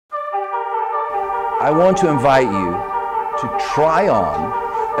I want to invite you to try on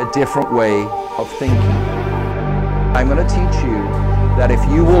a different way of thinking. I'm going to teach you that if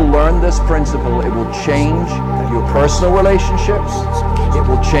you will learn this principle, it will change your personal relationships, it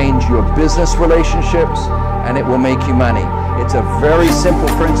will change your business relationships, and it will make you money. It's a very simple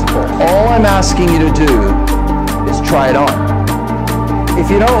principle. All I'm asking you to do is try it on.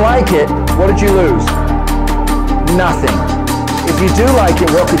 If you don't like it, what did you lose? Nothing. If you do like it,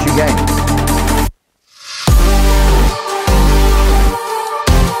 what could you gain?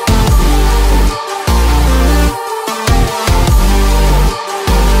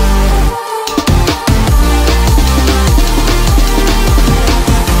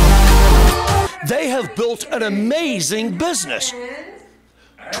 They have built an amazing business.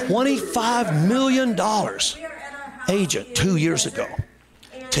 $25 million agent 2 years ago.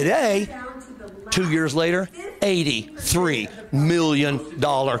 Today, 2 years later, $83 million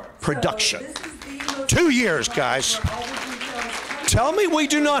production. 2 years, guys. Tell me we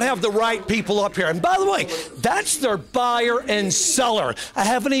do not have the right people up here. And by the way, that's their buyer and seller. I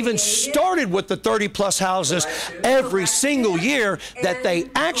haven't even started with the 30-plus houses every single year that they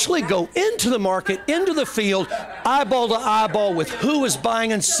actually go into the market, into the field, eyeball to eyeball with who is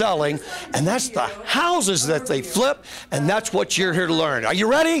buying and selling. And that's the houses that they flip, and that's what you're here to learn. Are you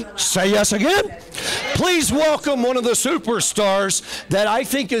ready? Say yes again. Please welcome one of the superstars that I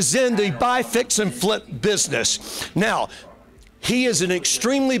think is in the buy, fix, and flip business. Now, he is an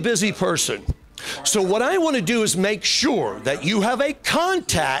extremely busy person. So what I want to do is make sure that you have a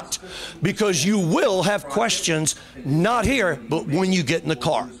contact, because you will have questions, not here, but when you get in the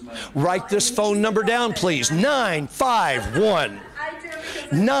car. Write this phone number down, please.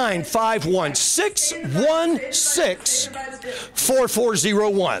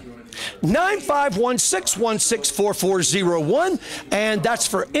 951-616-4401. 951-616-4401, and that's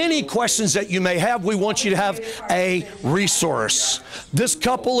for any questions that you may have. We want you to have a resource. This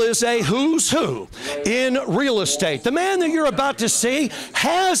couple is a who's who in real estate. The man that you're about to see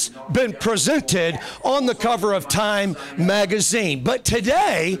has been presented on the cover of Time magazine, but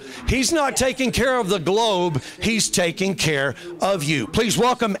today he's not taking care of the globe, he's taking care of you. Please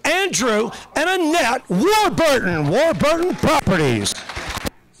welcome Andrew and Annette Warburton, Warburton Properties.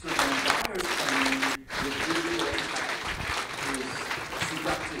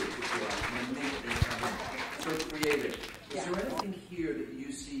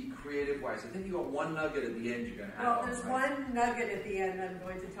 I think you got one nugget at the end you're going to have. Well, there's one nugget at the end I'm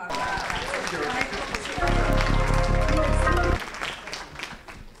going to talk about.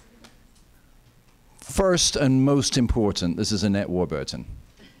 First and most important, this is Annette Warburton.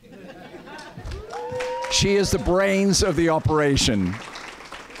 She is the brains of the operation.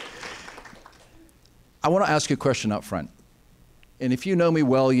 I want to ask you a question up front. And if you know me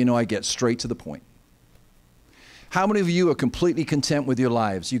well, you know I get straight to the point. How many of you are completely content with your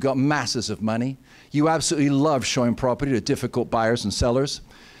lives? You got masses of money. You absolutely love showing property to difficult buyers and sellers.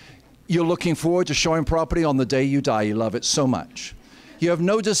 You're looking forward to showing property on the day you die. You love it so much. You have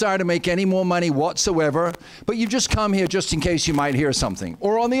no desire to make any more money whatsoever, but you've just come here just in case you might hear something.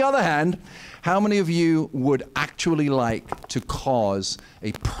 Or on the other hand, how many of you would actually like to cause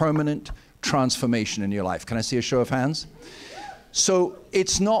a permanent transformation in your life? Can I see a show of hands? So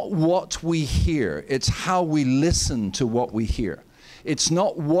it's not what we hear, it's how we listen to what we hear. It's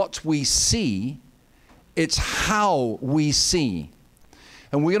not what we see, it's how we see.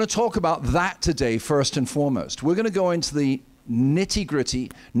 And we're going to talk about that today first and foremost. We're going to go into the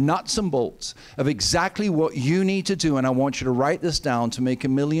nitty-gritty, nuts and bolts of exactly what you need to do, and I want you to write this down, to make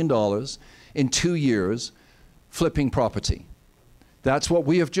 $1 million in 2 years flipping property. That's what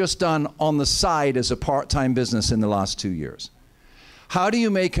we have just done on the side as a part-time business in the last 2 years. How do you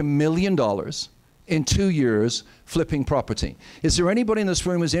make $1 million in 2 years flipping property? Is there anybody in this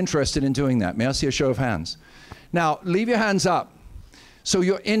room who's interested in doing that? May I see a show of hands? Now, leave your hands up. So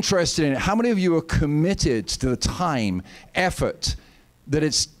you're interested in it. How many of you are committed to the time, effort that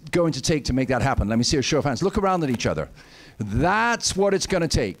it's going to take to make that happen? Let me see a show of hands. Look around at each other. That's what it's going to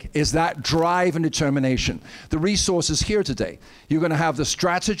take, is that drive and determination. The resources here today. You're going to have the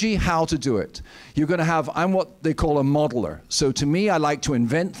strategy, how to do it. You're going to have, I'm what they call a modeler. So to me, I like to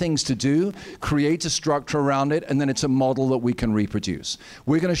invent things to do, create a structure around it, and then it's a model that we can reproduce.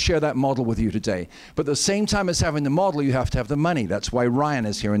 We're going to share that model with you today. But at the same time as having the model, you have to have the money. That's why Ryan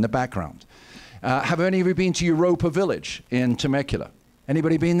is here in the background. Have any of you been to Europa Village in Temecula?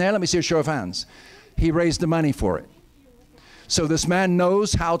 Anybody been there? Let me see a show of hands. He raised the money for it. So this man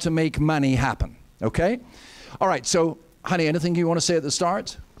knows how to make money happen, okay? All right, so, honey, anything you want to say at the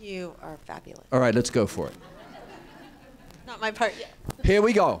start? You are fabulous. All right, let's go for it. Not my part yet. Here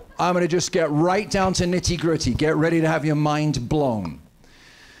we go. I'm going to just get right down to nitty-gritty. Get ready to have your mind blown.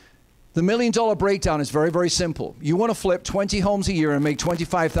 The $1 million breakdown is very, very simple. You want to flip 20 homes a year and make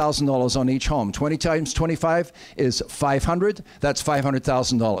 $25,000 on each home. 20 times 25 is 500. That's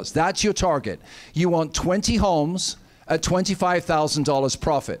 $500,000. That's your target. You want 20 homes at $25,000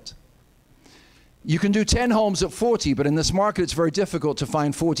 profit. You can do 10 homes at 40, but in this market, it's very difficult to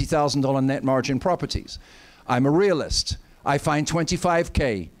find $40,000 net margin properties. I'm a realist. I find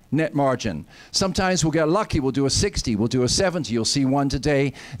 25K net margin. Sometimes we'll get lucky. We'll do a 60. We'll do a 70. You'll see one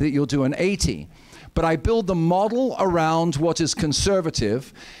today that you'll do an 80. But I build the model around what is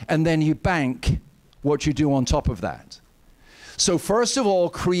conservative, and then you bank what you do on top of that. So first of all,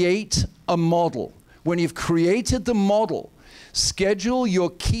 create a model. When you've created the model, schedule your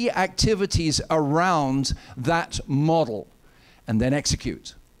key activities around that model, and then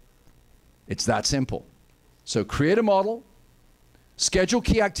execute. It's that simple. So create a model, schedule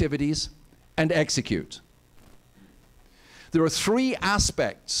key activities, and execute. There are 3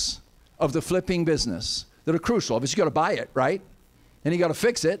 aspects of the flipping business that are crucial. Obviously, you've got to buy it, right? Then you got to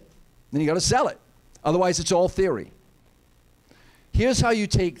fix it. Then you got to sell it. Otherwise, it's all theory. Here's how you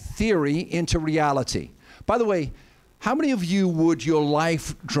take theory into reality. By the way, how many of you would your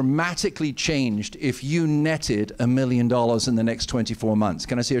life dramatically changed if you netted $1 million in the next 24 months?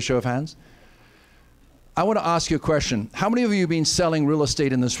 Can I see a show of hands? I want to ask you a question. How many of you have been selling real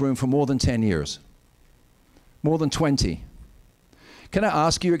estate in this room for more than 10 years? More than 20? Can I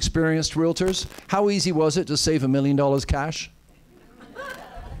ask you, experienced realtors, how easy was it to save $1 million cash?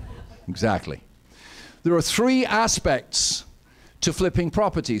 Exactly. There are 3 aspects to flipping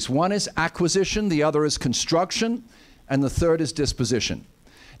properties. One is acquisition, the other is construction, and the third is disposition.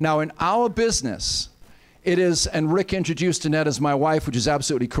 Now, in our business, it is, and Rick introduced Annette as my wife, which is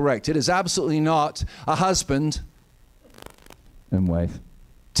absolutely correct. It is absolutely not a husband and wife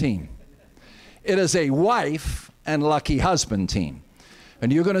team. It is a wife and lucky husband team.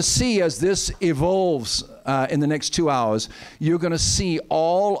 And you're going to see as this evolves in the next 2 hours, you're going to see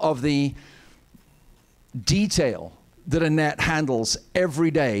all of the detail that Annette handles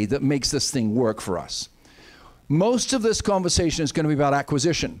every day that makes this thing work for us. Most of this conversation is going to be about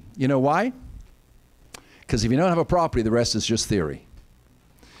acquisition. You know why? Because if you don't have a property, the rest is just theory.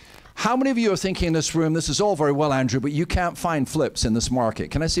 How many of you are thinking in this room, this is all very well, Andrew, but you can't find flips in this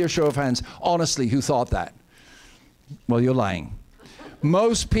market? Can I see a show of hands, honestly, who thought that? Well, you're lying.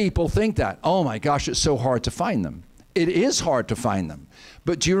 Most people think that. Oh my gosh, it's so hard to find them. It is hard to find them.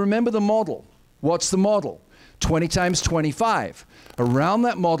 But do you remember the model? What's the model? 20 times 25. Around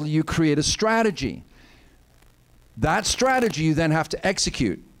that model, you create a strategy. That strategy you then have to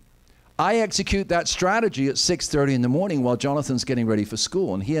execute. I execute that strategy at 6:30 in the morning while Jonathan's getting ready for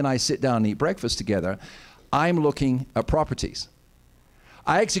school, and he and I sit down and eat breakfast together. I'm looking at properties.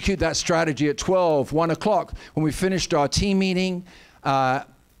 I execute that strategy at 12, 1 o'clock when we finished our team meeting.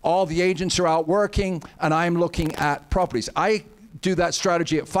 All the agents are out working, and I'm looking at properties. I do that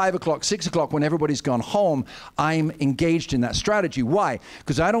strategy at 5 o'clock, 6 o'clock when everybody's gone home. I'm engaged in that strategy. Why?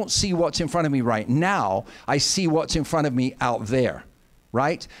 Because I don't see what's in front of me right now. I see what's in front of me out there,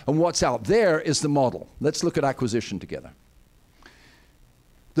 right? And what's out there is the model. Let's look at acquisition together.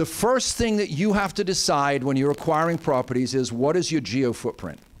 The first thing that you have to decide when you're acquiring properties is, what is your geo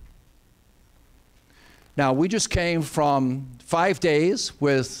footprint? Now, we just came from 5 days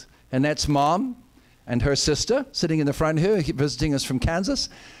with Annette's mom and her sister sitting in the front here, visiting us from Kansas,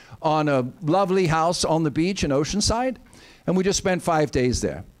 on a lovely house on the beach in Oceanside. And we just spent 5 days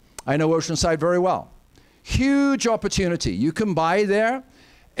there. I know Oceanside very well. Huge opportunity. You can buy there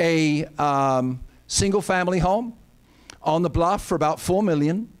a single family home on the bluff for about $4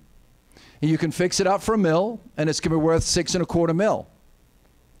 million. And you can fix it up for $1 million, and it's going to be worth $6.25 million.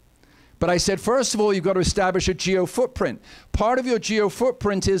 But I said, first of all, you've got to establish a geo footprint. Part of your geo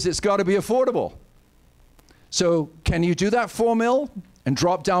footprint is it's got to be affordable. So can you do that $4 million and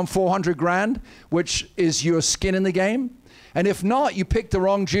drop down 400 grand, which is your skin in the game? And if not, you pick the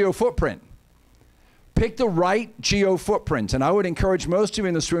wrong geo footprint. Pick the right geo footprint. And I would encourage most of you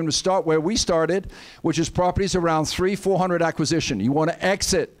in this room to start where we started, which is properties around 300-400 acquisition. You want to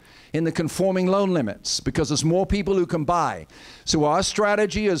exit in the conforming loan limits because there's more people who can buy. So our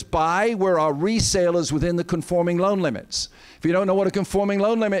strategy is buy where our resale is within the conforming loan limits. If you don't know what a conforming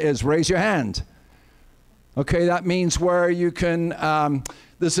loan limit is, raise your hand. Okay, that means where you can,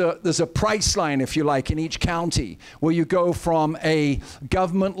 there's a price line, if you like, in each county where you go from a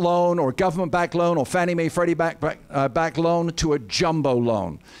government loan or government-backed loan or Fannie Mae, Freddie backed loan to a jumbo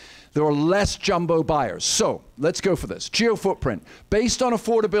loan. There are less jumbo buyers. So let's go for this. Geo footprint. Based on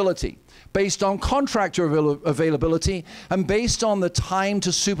affordability, based on contractor availability, and based on the time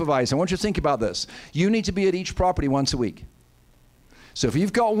to supervise. I want you to think about this. You need to be at each property once a week. So if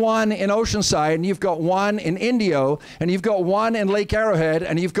you've got one in Oceanside, and you've got one in Indio, and you've got one in Lake Arrowhead,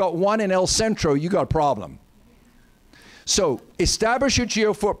 and you've got one in El Centro, you got a problem. So establish your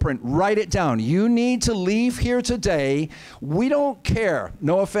geo footprint, write it down. You need to leave here today. We don't care,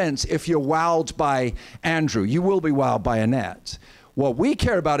 no offense, if you're wowed by Andrew. You will be wowed by Annette. What we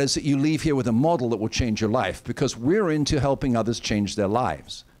care about is that you leave here with a model that will change your life, because we're into helping others change their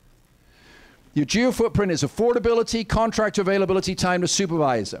lives. Your geo footprint is affordability, contractor availability, time to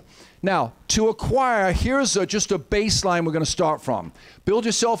supervisor. Now, to acquire, here's just a baseline we're going to start from. Build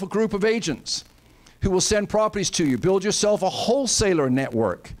yourself a group of agents who will send properties to you. Build yourself a wholesaler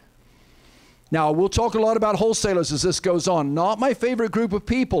network. Now, we'll talk a lot about wholesalers as this goes on. Not my favorite group of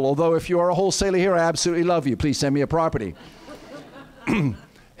people, although if you are a wholesaler here, I absolutely love you. Please send me a property.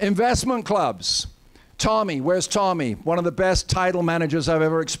 Investment clubs. Tommy, where's Tommy? One of the best title managers I've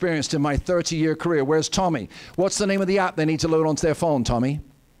ever experienced in my 30-year career. Where's Tommy? What's the name of the app they need to load onto their phone, Tommy?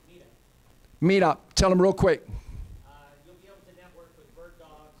 Meetup. Tell them real quick. You'll be able to network with bird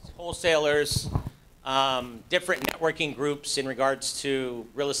dogs, wholesalers, different networking groups in regards to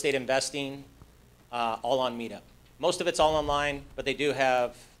real estate investing, all on Meetup. Most of it's all online, but they do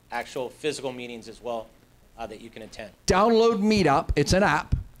have actual physical meetings as well that you can attend. Download Meetup. It's an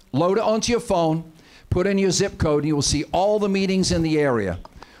app. Load it onto your phone. Put in your zip code, and you will see all the meetings in the area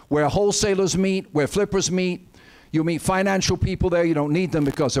where wholesalers meet, where flippers meet. You'll meet financial people there. You don't need them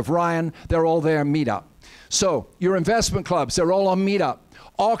because of Ryan. They're all there, Meetup. So your investment clubs, they're all on Meetup.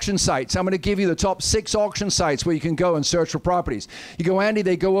 Auction sites, I'm going to give you the top 6 auction sites where you can go and search for properties. You go, Andy,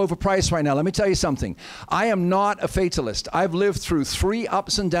 they go overpriced right now. Let me tell you something. I am not a fatalist. I've lived through 3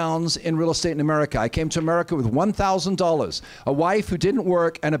 ups and downs in real estate in America. I came to America with $1,000, a wife who didn't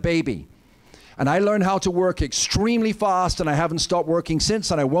work, and a baby. And I learned how to work extremely fast, and I haven't stopped working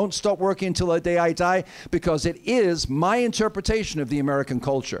since, and I won't stop working until the day I die, because it is my interpretation of the American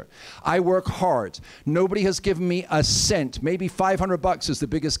culture. I work hard. Nobody has given me a cent. Maybe $500 is the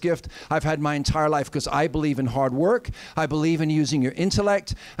biggest gift I've had my entire life, because I believe in hard work, I believe in using your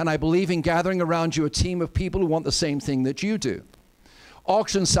intellect, and I believe in gathering around you a team of people who want the same thing that you do.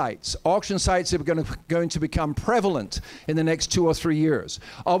 Auction sites. Auction sites are going to become prevalent in the next 2 or 3 years.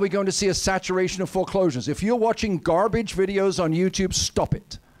 Are we going to see a saturation of foreclosures? If you're watching garbage videos on YouTube, stop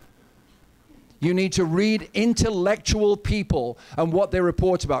it. You need to read intellectual people and what they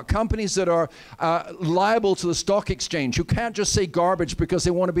report about. Companies that are liable to the stock exchange, who can't just say garbage because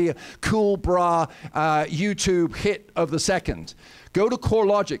they want to be a cool bra YouTube hit of the second. Go to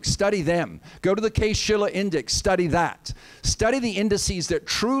CoreLogic, study them. Go to the Case-Shiller Index, study that. Study the indices that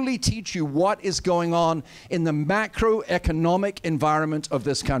truly teach you what is going on in the macroeconomic environment of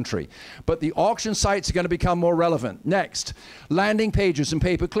this country. But the auction sites are going to become more relevant. Next, landing pages and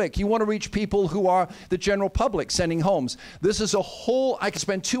pay-per-click. You want to reach people who are the general public sending homes. This is a whole, I could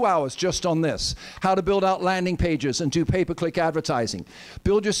spend 2 hours just on this. How to build out landing pages and do pay-per-click advertising.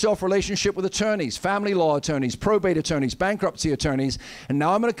 Build yourself a relationship with attorneys, family law attorneys, probate attorneys, bankruptcy attorneys. And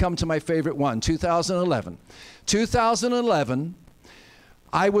now I'm going to come to my favorite one, 2011. 2011,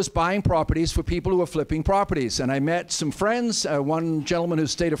 I was buying properties for people who were flipping properties. And I met some friends, one gentleman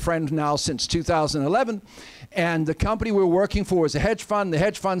who's stayed a friend now since 2011. And the company we were working for was a hedge fund. The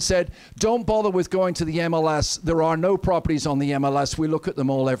hedge fund said, don't bother with going to the MLS. There are no properties on the MLS. We look at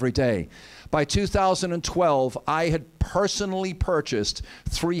them all every day. By 2012, I had personally purchased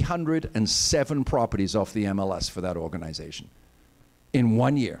 307 properties off the MLS for that organization. In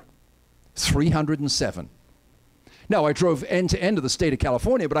 1 year, 307. Now, I drove end to end of the state of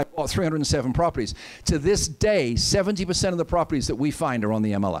California, but I bought 307 properties. To this day, 70% of the properties that we find are on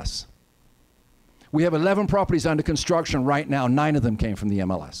the MLS. We have 11 properties under construction right now. 9 of them came from the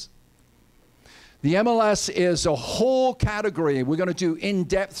MLS. The MLS is a whole category. We're going to do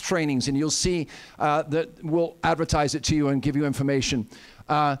in-depth trainings, and you'll see that we'll advertise it to you and give you information.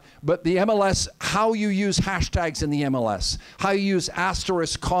 But the MLS, how you use hashtags in the MLS, how you use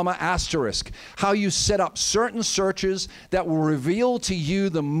asterisk, comma, asterisk, how you set up certain searches that will reveal to you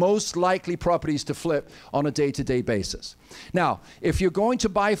the most likely properties to flip on a day-to-day basis. Now, if you're going to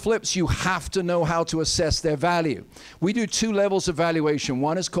buy flips, you have to know how to assess their value. We do 2 levels of valuation.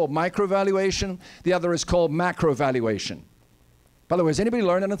 One is called micro valuation. The other is called macro valuation. By the way, has anybody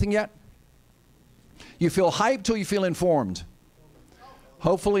learned anything yet? You feel hyped or you feel informed?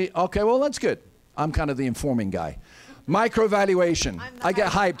 Hopefully, okay, well, that's good. I'm kind of the informing guy. Micro valuation. I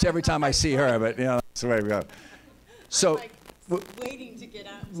get hyped every time I see her, but you know, that's the way we go. So, waiting to get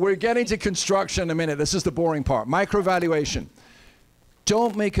out. We're getting to construction in a minute. This is the boring part. Micro valuation.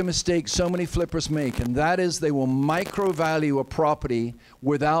 Don't make a mistake so many flippers make, and that is they will micro value a property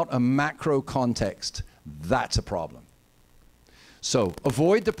without a macro context. That's a problem. So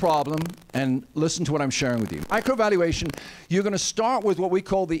avoid the problem and listen to what I'm sharing with you. Microvaluation, you're going to start with what we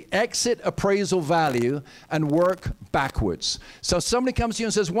call the exit appraisal value and work backwards. So somebody comes to you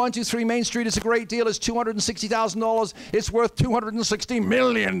and says, 123 Main Street is a great deal. It's $260,000. It's worth $260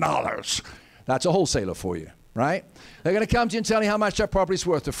 million. That's a wholesaler for you, right? They're going to come to you and tell you how much that property's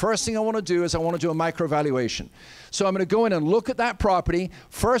worth. The first thing I want to do is I want to do a microvaluation. So I'm going to go in and look at that property.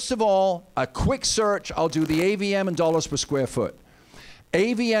 First of all, a quick search. I'll do the AVM in dollars per square foot.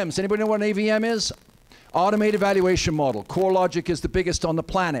 AVMs, anybody know what an AVM is? Automated Valuation Model. CoreLogic is the biggest on the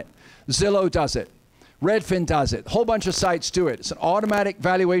planet. Zillow does it. Redfin does it. A whole bunch of sites do it. It's an automatic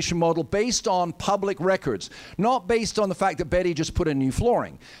valuation model based on public records, not based on the fact that Betty just put in new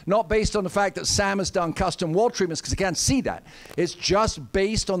flooring, not based on the fact that Sam has done custom wall treatments, because I can't see that. It's just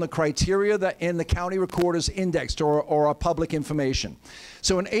based on the criteria that in the county recorder's indexed or are public information.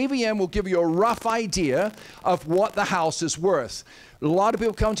 So an AVM will give you a rough idea of what the house is worth. A lot of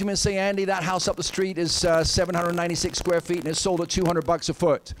people come to me and say, Andy, that house up the street is 796 square feet and it's sold at $200 a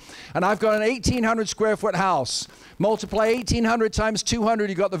foot. And I've got an 1,800 square foot house. Multiply 1,800 times 200,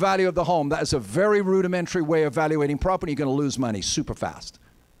 you got the value of the home. That is a very rudimentary way of evaluating property. You're going to lose money super fast.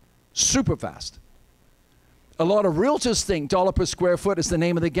 Super fast. A lot of realtors think dollar per square foot is the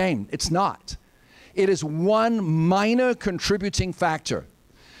name of the game. It's not. It is one minor contributing factor.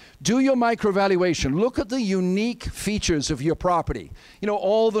 Do your microvaluation. Look at the unique features of your property. You know,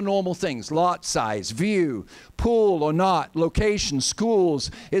 all the normal things, lot size, view, pool or not, location,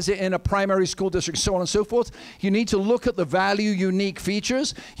 schools, is it in a primary school district, so on and so forth. You need to look at the value unique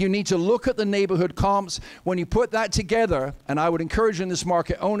features. You need to look at the neighborhood comps. When you put that together, and I would encourage you in this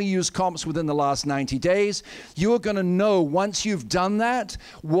market, only use comps within the last 90 days, you are going to know once you've done that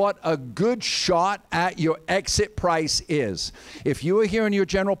what a good shot at your exit price is. If you are here in your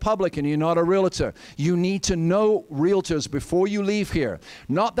general public and you're not a realtor, you need to know realtors before you leave here.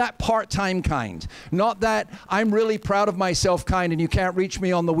 Not that part-time kind. Not that I'm really proud of myself kind and you can't reach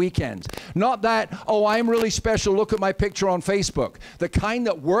me on the weekend. Not that, oh, I'm really special, look at my picture on Facebook. The kind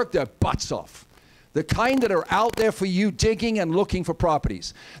that work their butts off. The kind that are out there for you digging and looking for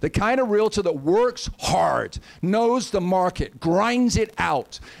properties. The kind of realtor that works hard, knows the market, grinds it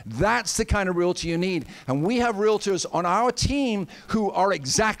out. That's the kind of realtor you need. And we have realtors on our team who are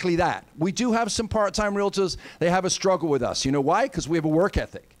exactly that. We do have some part-time realtors. They have a struggle with us. You know why? Because we have a work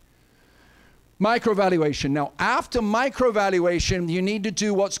ethic. Microvaluation. Now, after microvaluation, you need to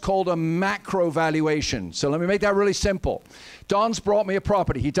do what's called a macrovaluation. So let me make that really simple. Don's brought me a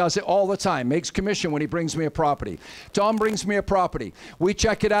property. He does it all the time. Makes commission when he brings me a property. Don brings me a property. We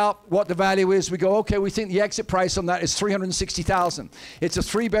check it out, what the value is. We go, okay, we think the exit price on that is $360,000. It's a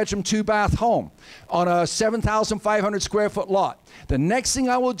 3-bedroom, 2-bath home on a 7,500 square foot lot. The next thing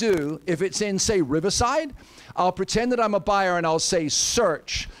I will do, if it's in, say, Riverside, I'll pretend that I'm a buyer and I'll say,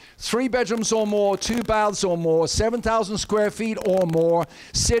 search 3 bedrooms or more, 2 baths or more, 7,000 square feet or more,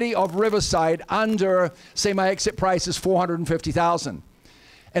 city of Riverside under, say my exit price is $450,000.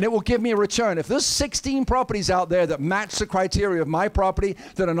 And it will give me a return. If there's 16 properties out there that match the criteria of my property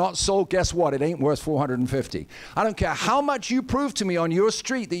that are not sold, guess what? It ain't worth $450,000. I don't care how much you prove to me on your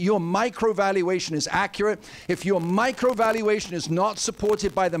street that your micro valuation is accurate. If your micro valuation is not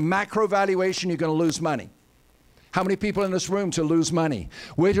supported by the macro valuation, you're going to lose money. How many people in this room to lose money?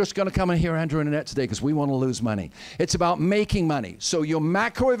 We're just going to come in here, Andrew and Annette, today because we want to lose money. It's about making money. So your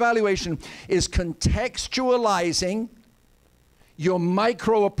macro evaluation is contextualizing your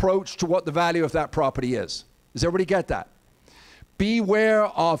micro approach to what the value of that property is. Does everybody get that? Beware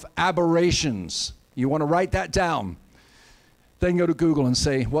of aberrations. You want to write that down. Then go to Google and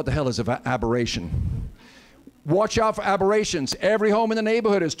say, what the hell is an aberration? Watch out for aberrations. Every home in the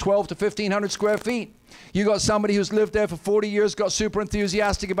neighborhood is 1,200 to 1,500 square feet. You got somebody who's lived there for 40 years, got super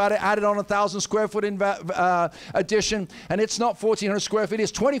enthusiastic about it, added on a 1,000 square foot addition, and it's not 1,400 square feet,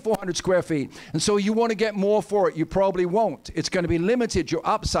 it's 2,400 square feet. And so you want to get more for it. You probably won't. It's going to be limited, your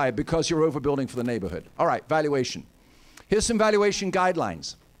upside, because you're overbuilding for the neighborhood. All right, valuation. Here's some valuation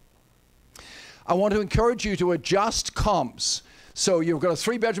guidelines. I want to encourage you to adjust comps. So you've got a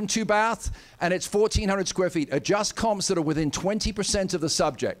 3-bedroom, 2-bath, and it's 1,400 square feet. Adjust comps that are within 20% of the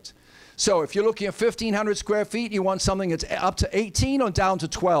subject. So if you're looking at 1,500 square feet, you want something that's up to 18 or down to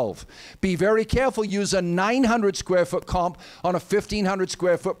 12. Be very careful. Use a 900 square foot comp on a 1,500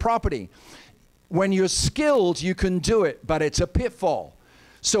 square foot property. When you're skilled, you can do it, but it's a pitfall.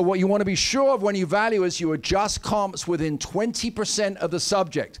 So what you want to be sure of when you value is you adjust comps within 20% of the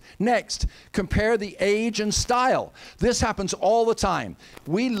subject. Next, compare the age and style. This happens all the time.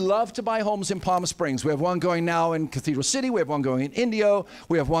 We love to buy homes in Palm Springs. We have one going now in Cathedral City. We have one going in Indio.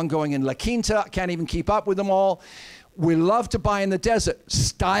 We have one going in La Quinta. Can't even keep up with them all. We love to buy in the desert.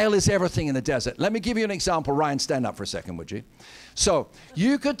 Style is everything in the desert. Let me give you an example. Ryan, stand up for a second, would you? So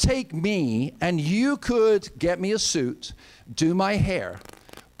you could take me and you could get me a suit, do my hair,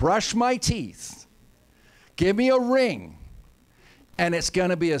 brush my teeth, give me a ring, and it's going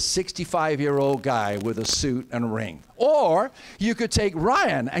to be a 65-year-old guy with a suit and a ring. Or you could take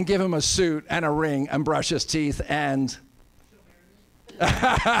Ryan and give him a suit and a ring and brush his teeth and...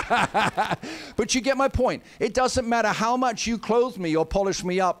 But you get my point. It doesn't matter how much you clothe me or polish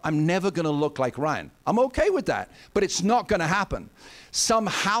me up, I'm never going to look like Ryan. I'm okay with that, but it's not going to happen. Some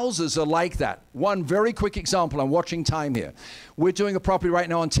houses are like that. One very quick example, I'm watching time here. We're doing a property right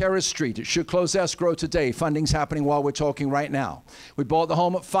now on Terrace Street. It should close escrow today. Funding's happening while we're talking right now. We bought the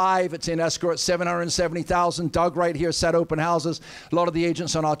home at 5. It's in escrow at $770,000. Doug right here set open houses. A lot of the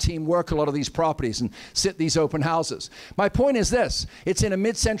agents on our team work a lot of these properties and sit these open houses. My point is this. It's in a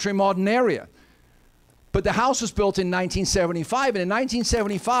mid-century modern area. But the house was built in 1975, and in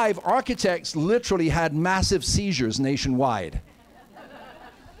 1975, architects literally had massive seizures nationwide.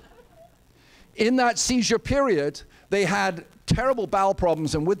 In that seizure period, they had terrible bowel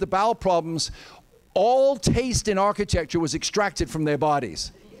problems, and with the bowel problems, all taste in architecture was extracted from their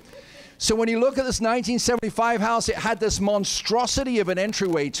bodies. So when you look at this 1975 house, it had this monstrosity of an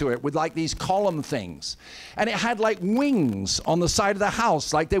entryway to it with like these column things. And it had like wings on the side of the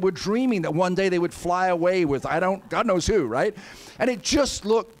house, like they were dreaming that one day they would fly away with, God knows who, right? And it just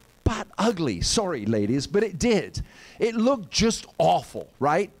looked butt ugly. Sorry, ladies, but it did. It looked just awful,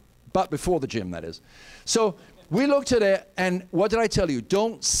 right? But before the gym, that is. So we looked at it, and what did I tell you?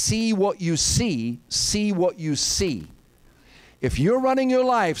 Don't see what you see what you see. If you're running your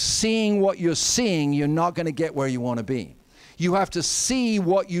life seeing what you're seeing, you're not going to get where you want to be. You have to see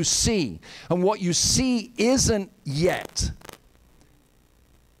what you see, and what you see isn't yet.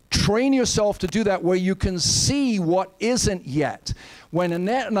 Train yourself to do that where you can see what isn't yet. When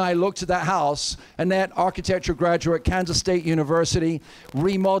Annette and I looked at that house, Annette, architecture graduate, Kansas State University,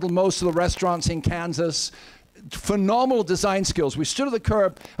 remodeled most of the restaurants in Kansas, phenomenal design skills. We stood at the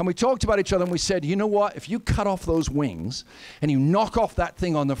curb and we talked about each other and we said, you know what, if you cut off those wings and you knock off that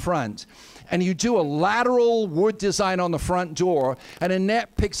thing on the front and you do a lateral wood design on the front door, and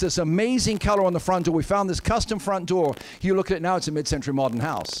Annette picks this amazing color on the front door. We found this custom front door. You look at it now, it's a mid-century modern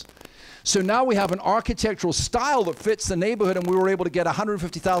house. So now we have an architectural style that fits the neighborhood, and we were able to get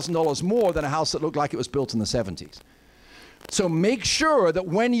 $150,000 more than a house that looked like it was built in the 70s. So make sure that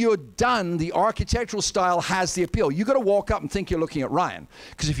when you're done, the architectural style has the appeal. You've got to walk up and think you're looking at Ryan.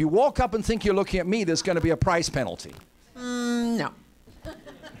 Because if you walk up and think you're looking at me, there's going to be a price penalty. No.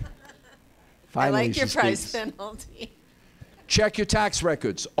 Finally, I like your she price speaks. penalty. Check your tax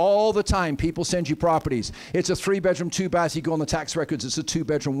records. All the time, people send you properties. It's a 3-bedroom, 2-bath. You go on the tax records, it's a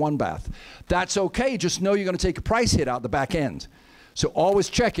 2-bedroom, 1-bath. That's okay. Just know you're going to take a price hit out the back end. So always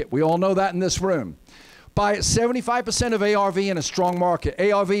check it. We all know that in this room. Buy at 75% of ARV in a strong market.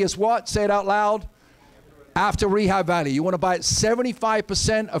 ARV is what? Say it out loud. After rehab value. You want to buy at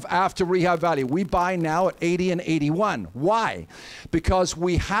 75% of after rehab value. We buy now at 80 and 81. Why? Because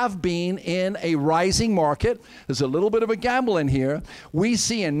we have been in a rising market. There's a little bit of a gamble in here. We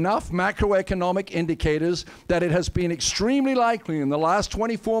see enough macroeconomic indicators that it has been extremely likely in the last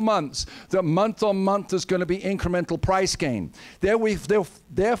 24 months that month on month there's going to be incremental price gain.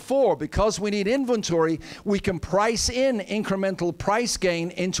 Therefore, because we need inventory, we can price in incremental price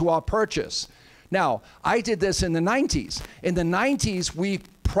gain into our purchase. Now, I did this in the 90s. In the 90s, we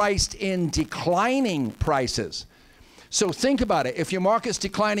priced in declining prices. So think about it. If your market's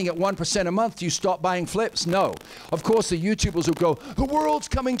declining at 1% a month, do you stop buying flips? No. Of course, the YouTubers will go, the world's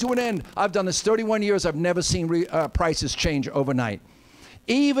coming to an end. I've done this 31 years. I've never seen prices change overnight.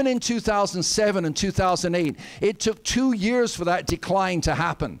 Even in 2007 and 2008, it took 2 years for that decline to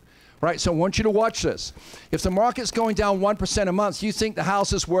happen. Right, so I want you to watch this. If the market's going down 1% a month, you think the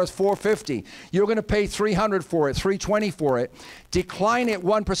house is worth $450. You're going to pay $300 for it, $320 for it. Decline it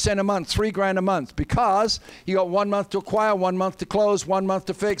 1% a month, $3,000 a month, because you got 1 month to acquire, 1 month to close, 1 month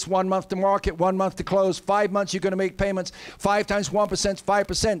to fix, 1 month to market, 1 month to close. 5 months you're going to make payments. 5 times 1% is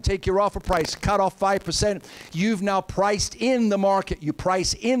 5%. Take your offer price, cut off 5%. You've now priced in the market. You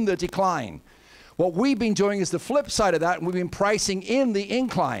price in the decline. What we've been doing is the flip side of that, and we've been pricing in the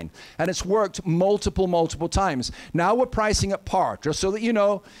incline, and it's worked multiple times. Now we're pricing at par, just so that you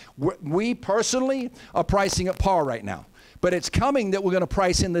know, we personally are pricing at par right now. But it's coming that we're going to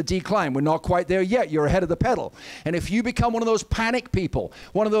price in the decline. We're not quite there yet. You're ahead of the pedal. And if you become one of those panic people,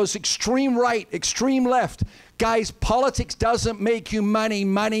 one of those extreme right, extreme left, guys, politics doesn't make you money.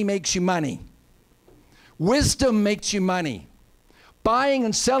 Money makes you money. Wisdom makes you money. Buying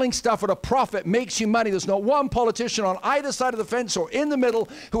and selling stuff at a profit makes you money. There's not one politician on either side of the fence or in the middle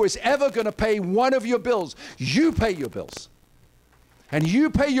who is ever going to pay one of your bills. You pay your bills. And you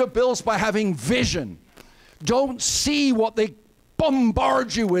pay your bills by having vision. Don't see what they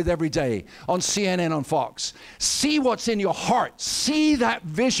bombard you with every day on CNN, on Fox. See what's in your heart. See that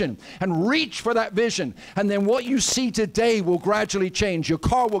vision and reach for that vision. And then what you see today will gradually change. Your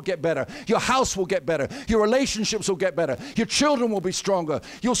car will get better. Your house will get better. Your relationships will get better. Your children will be stronger.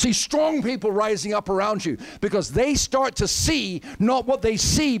 You'll see strong people rising up around you because they start to see not what they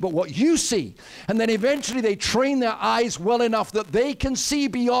see, but what you see. And then eventually they train their eyes well enough that they can see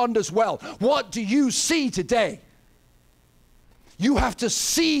beyond as well. What do you see today? You have to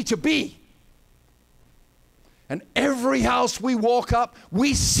see to be. And every house we walk up,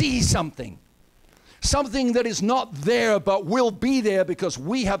 we see something. Something that is not there but will be there because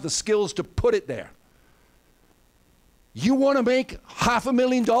we have the skills to put it there. You want to make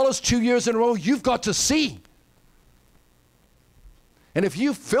 $500,000 2 years in a row, you've got to see. And if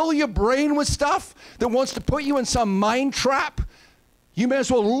you fill your brain with stuff that wants to put you in some mind trap, you may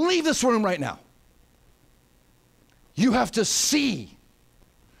as well leave this room right now. You have to see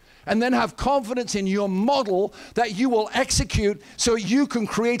and then have confidence in your model that you will execute so you can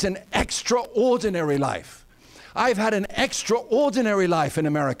create an extraordinary life. I've had an extraordinary life in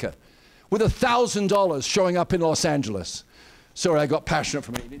America with $1,000 showing up in Los Angeles. Sorry, I got passionate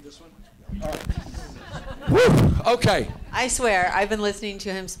for me. You need this one? All right. Woo! Okay. I swear, I've been listening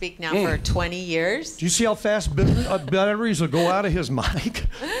to him speak now for 20 years. Do you see how fast batteries will go out of his mic?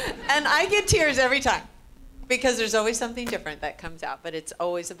 And I get tears every time. Because there's always something different that comes out, but it's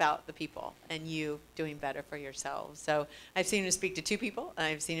always about the people and you doing better for yourselves. So I've seen him speak to 2 people, and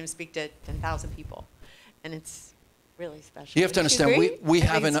I've seen him speak to 10,000 people, and it's really special. You have to understand, we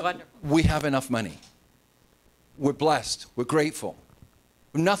have enough money. We're blessed. We're grateful.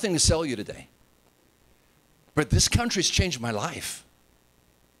 We have nothing to sell you today. But this country's changed my life.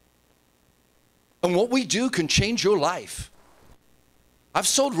 And what we do can change your life. I've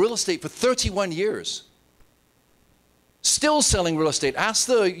sold real estate for 31 years. Still selling real estate. Ask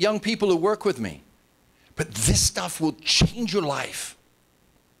the young people who work with me. But this stuff will change your life.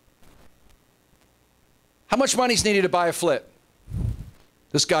 How much money is needed to buy a flip?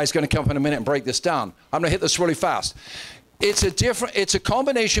 This guy's going to come up in a minute and break this down. I'm going to hit this really fast. It's a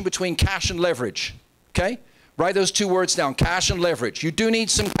combination between cash and leverage. Okay? Write those 2 words down, cash and leverage. You do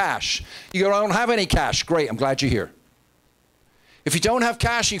need some cash. You don't have any cash. Great, I'm glad you're here. If you don't have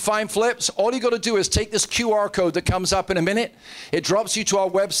cash, you find flips, all you got to do is take this QR code that comes up in a minute. It drops you to our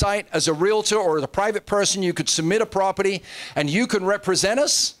website. As a realtor or as a private person, you could submit a property and you can represent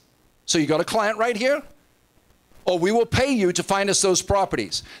us. So you got a client right here. Or we will pay you to find us those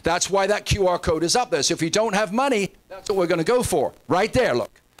properties. That's why that QR code is up there. So if you don't have money, that's what we're going to go for. Right there,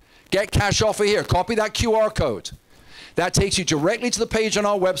 look. Get cash offer here. Copy that QR code. That takes you directly to the page on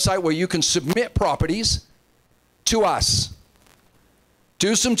our website where you can submit properties to us.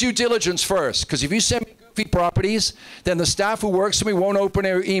 Do some due diligence first, because if you send me goofy properties, then the staff who works for me won't open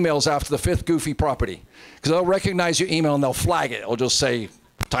their emails after the 5th goofy property, because they'll recognize your email and they'll flag it. It'll just say,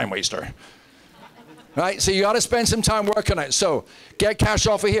 time waster. Right? So you got to spend some time working on it. So get cash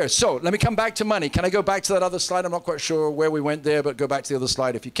offer here. So let me come back to money. Can I go back to that other slide? I'm not quite sure where we went there, but go back to the other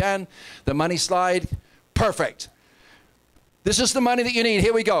slide if you can. The money slide. Perfect. This is the money that you need.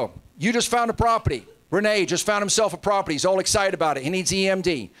 Here we go. You just found a property. Renee just found himself a property. He's all excited about it. He needs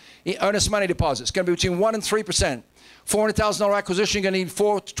EMD, earnest money deposit. It's going to be between 1% and 3%. $400,000 acquisition, you're going to need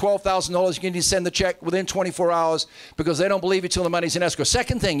 $4,000 to $12,000. You're going to need to send the check within 24 hours because they don't believe you till the money's in escrow.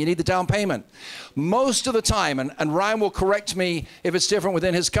 Second thing, you need the down payment. Most of the time, and Ryan will correct me if it's different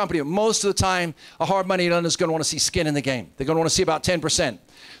within his company, but most of the time, a hard money lender is going to want to see skin in the game. They're going to want to see about 10%.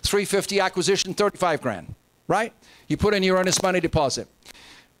 $350 acquisition, $35,000, right? You put in your earnest money deposit.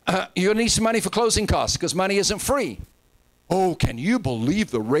 You're going to need some money for closing costs because money isn't free. Oh, can you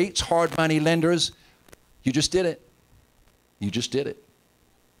believe the rates, hard money lenders? You just did it. You just did it.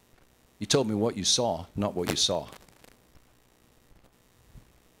 You told me what you saw, not what you saw.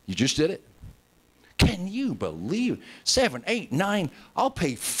 You just did it. Can you believe 7, 8, 9? I'll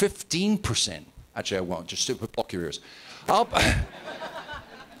pay 15%. Actually, I won't. Just block your ears. I'll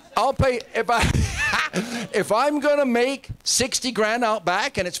pay if I'm going to make 60 grand out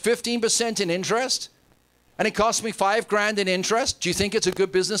back and it's 15% in interest and it costs me 5 grand in interest, do you think it's a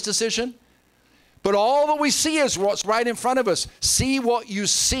good business decision? But all that we see is what's right in front of us. See what you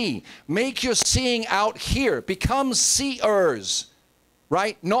see. Make your seeing out here. Become seers,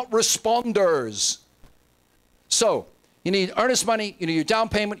 right? Not responders. So you need earnest money, you need your down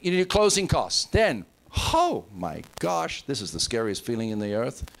payment, you need your closing costs. Then, oh my gosh, this is the scariest feeling in the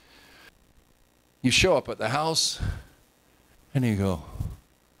earth. You show up at the house and you go,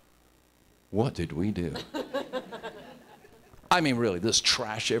 what did we do? I mean, really, there's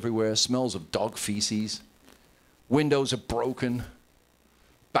trash everywhere, smells of dog feces, windows are broken,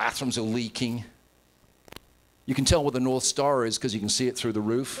 bathrooms are leaking. You can tell where the North Star is because you can see it through the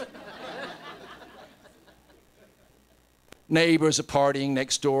roof. Neighbors are partying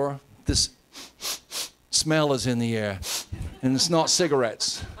next door. This smell is in the air, and it's not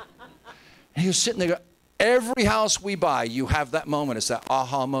cigarettes. And you're sitting there, every house we buy, you have that moment. It's that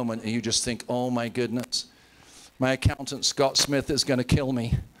aha moment, and you just think, oh my goodness. My accountant, Scott Smith, is going to kill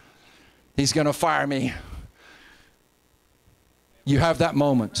me. He's going to fire me. You have that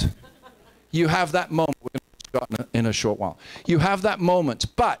moment. You have that moment. We're going to start in a short while. You have that moment.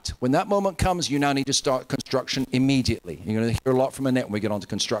 But when that moment comes, you now need to start construction immediately. You're going to hear a lot from Annette when we get on to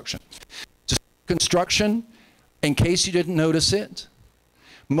construction. To start construction, in case you didn't notice it,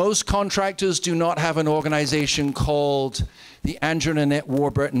 most contractors do not have an organization called the Andrew and Annette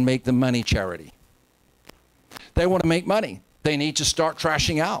Warburton Make the Money Charity. They want to make money. They need to start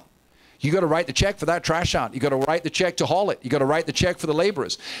trashing out. You got to write the check for that trash out. You got to write the check to haul it. You got to write the check for the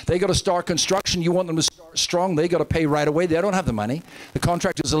laborers. They got to start construction. You want them to start strong. They got to pay right away. They don't have the money. The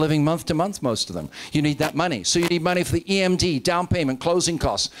contractors are living month to month, most of them. You need that money. So you need money for the EMD, down payment, closing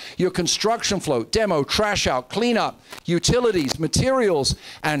costs, your construction float, demo, trash out, cleanup, utilities, materials,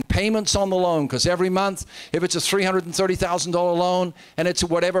 and payments on the loan. Because every month, if it's a $330,000 loan and it's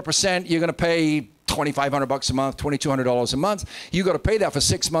whatever percent, you're going to pay $2,500 a month, $2,200 a month. You got to pay that for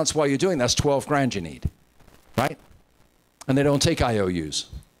 6 months while you're doing that. That's 12 grand you need, right? And they don't take IOUs.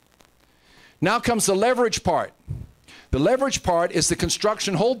 Now comes the leverage part. The leverage part is the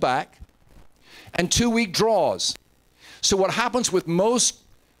construction holdback and 2-week draws. So what happens with most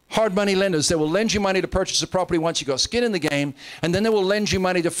hard money lenders, they will lend you money to purchase a property once you got skin in the game, and then they will lend you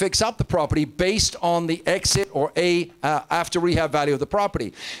money to fix up the property based on the exit or after rehab value of the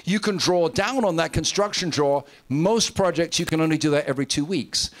property. You can draw down on that construction draw. Most projects, you can only do that every 2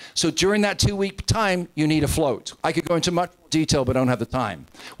 weeks. So during that 2-week time, you need a float. I could go into much more detail, but I don't have the time.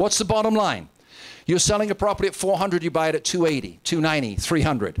 What's the bottom line? You're selling a property at 400, you buy it at 280, 290,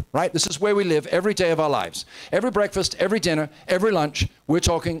 300, right? This is where we live every day of our lives. Every breakfast, every dinner, every lunch, we're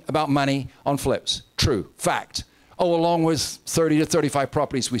talking about money on flips. True, fact. Oh, along with 30 to 35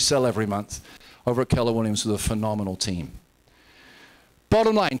 properties we sell every month over at Keller Williams with a phenomenal team.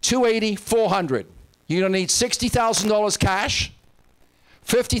 Bottom line, 280, 400. You're going to need $60,000 cash.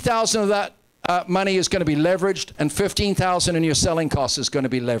 50,000 of that money is going to be leveraged, and 15,000 in your selling costs is going to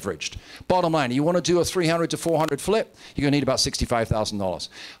be leveraged. Bottom line, you want to do a 300 to 400 flip, you're going to need about $65,000.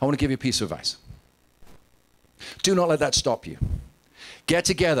 I want to give you a piece of advice. Do not let that stop you. Get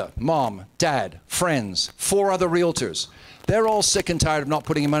together, mom, dad, friends, 4 other realtors. They're all sick and tired of not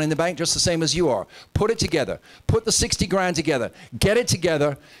putting money in the bank, just the same as you are. Put it together. Put the 60 grand together. Get it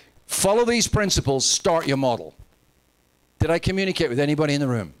together. Follow these principles. Start your model. Did I communicate with anybody in the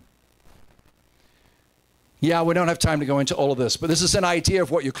room? Yeah, we don't have time to go into all of this, but this is an idea of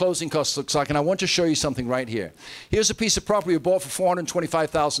what your closing costs looks like, and I want to show you something right here. Here's a piece of property we bought for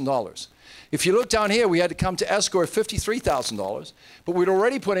 $425,000. If you look down here, we had to come to escrow at $53,000, but we'd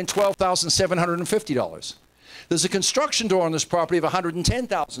already put in $12,750. There's a construction door on this property of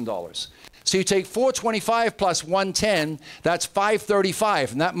 $110,000. So you take $425 plus $110, that's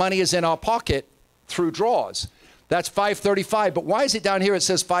 $535, and that money is in our pocket through draws. That's $535, but why is it down here it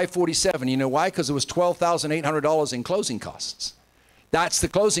says $547? You know why? Because it was $12,800 in closing costs. That's the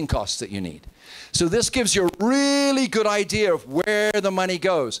closing costs that you need. So this gives you a really good idea of where the money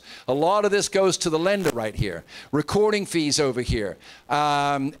goes. A lot of this goes to the lender right here. Recording fees over here,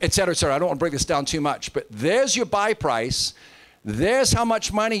 et cetera, et cetera. I don't want to break this down too much, but there's your buy price. There's how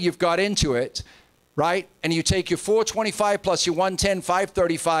much money you've got into it, right? And you take your $425 plus your $110,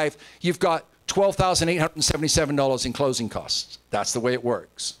 $535, you've got $12,877 in closing costs. That's the way it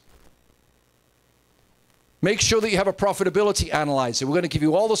works. Make sure that you have a profitability analyzer. We're going to give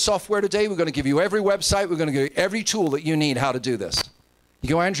you all the software today. We're going to give you every website. We're going to give you every tool that you need how to do this. You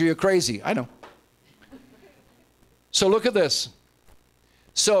go, Andrew, you're crazy. I know. So look at this.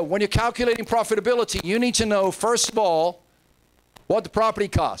 So when you're calculating profitability, you need to know, first of all, what the property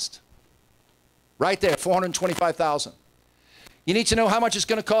cost. Right there, $425,000. You need to know how much it's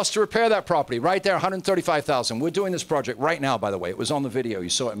going to cost to repair that property. Right there, $135,000. We're doing this project right now, by the way. It was on the video. You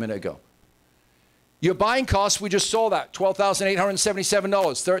saw it a minute ago. Your buying costs, we just saw that, $12,877,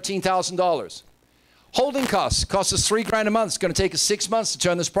 $13,000. Holding costs, cost us $3,000 a month. It's going to take us 6 months to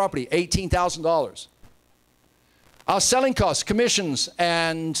turn this property, $18,000. Our selling costs, commissions,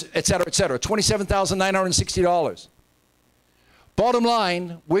 and et cetera, $27,960. Bottom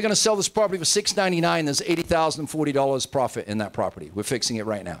line, we're going to sell this property for $699. There's $80,040 profit in that property. We're fixing it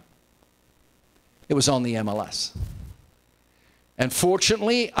right now. It was on the MLS. And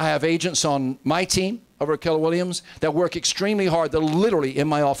fortunately, I have agents on my team over at Keller Williams that work extremely hard. They're literally in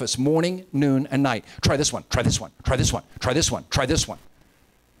my office morning, noon, and night. Try this one, try this one, try this one, try this one, try this one.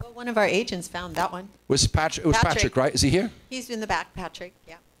 Well, one of our agents found that one. Was Patrick? It was Patrick, right? Is he here? He's in the back, Patrick,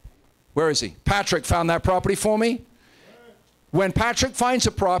 yeah. Where is he? Patrick found that property for me. When Patrick finds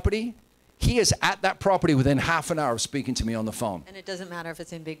a property, he is at that property within half an hour of speaking to me on the phone. And it doesn't matter if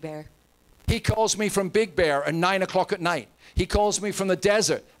it's in Big Bear. He calls me from Big Bear at 9 o'clock at night. He calls me from the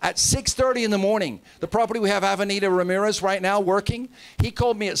desert at 6:30 in the morning. The property we have Avenida Ramirez right now working. He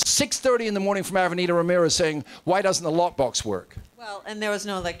called me at 6:30 in the morning from Avenida Ramirez saying, why doesn't the lockbox work? Well, and there was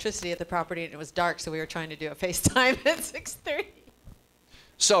no electricity at the property and it was dark, so we were trying to do a FaceTime at 6:30.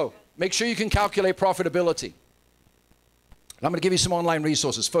 So make sure you can calculate profitability. And I'm going to give you some online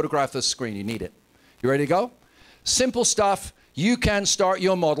resources. Photograph this screen. You need it. You ready to go? Simple stuff. You can start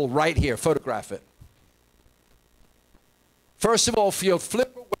your model right here. Photograph it. First of all, for your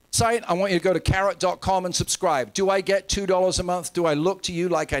Flipper website, I want you to go to carrot.com and subscribe. Do I get $2 a month? Do I look to you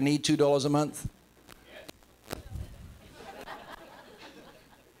like I need $2 a month?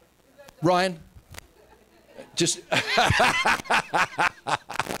 Ryan? Just,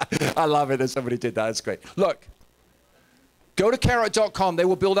 I love it that somebody did that. That's great. Look, go to carrot.com. They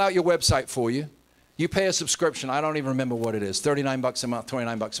will build out your website for you. You pay a subscription. I don't even remember what it is. 39 bucks a month,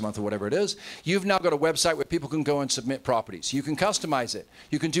 29 bucks a month, or whatever it is. You've now got a website where people can go and submit properties. You can customize it.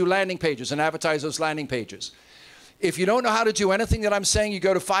 You can do landing pages and advertise those landing pages. If you don't know how to do anything that I'm saying, you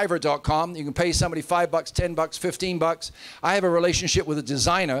go to Fiverr.com. You can pay somebody $5, $10, $15. I have a relationship with a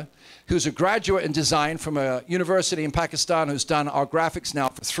designer who's a graduate in design from a university in Pakistan who's done our graphics now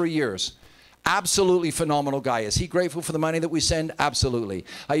for 3 years. Absolutely phenomenal guy. Is he grateful for the money that we send? Absolutely.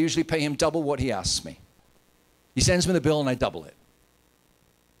 I usually pay him double what he asks me. He sends me the bill and I double it.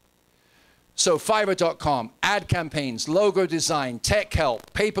 So Fiverr.com, ad campaigns, logo design, tech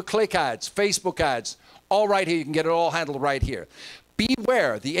help, pay-per-click ads, Facebook ads, all right here. You can get it all handled right here.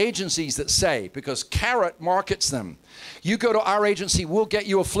 Beware the agencies that say, because Carrot markets them, you go to our agency, we'll get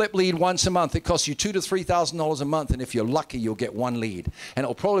you a flip lead once a month. It costs you $2,000 to $3,000 a month, and if you're lucky, you'll get one lead. And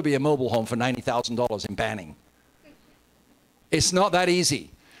it'll probably be a mobile home for $90,000 in Banning. It's not that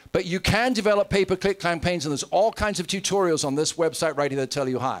easy. But you can develop pay-per-click campaigns, and there's all kinds of tutorials on this website right here that tell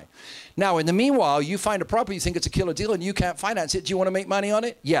you how. Now, in the meanwhile, you find a property, you think it's a killer deal, and you can't finance it. Do you want to make money on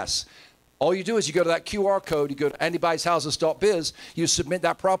it? Yes. All you do is you go to that QR code, you go to andybuyshouses.biz, you submit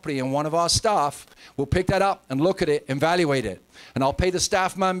that property, and one of our staff will pick that up and look at it, evaluate it. And I'll pay the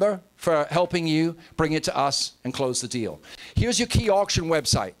staff member for helping you bring it to us and close the deal. Here's your key auction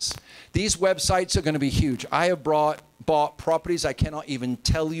websites. These websites are going to be huge. I have bought properties, I cannot even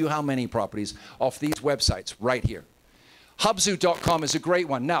tell you how many properties, off these websites right here. Hubzu.com is a great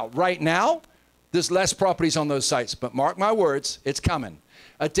one. Now, right now, there's less properties on those sites, but mark my words, it's coming.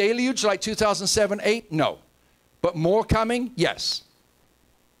 A deluge like 2007-8? No. But more coming? Yes.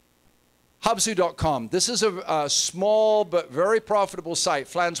 Hubzu.com. This is a small but very profitable site.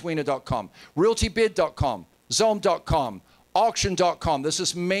 Flanswiener.com. RealtyBid.com. Zome.com. Auction.com. This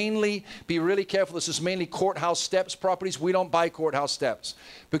is mainly, be really careful, this is mainly courthouse steps properties. We don't buy courthouse steps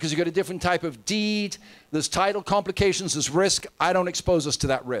because you get a different type of deed. There's title complications, there's risk. I don't expose us to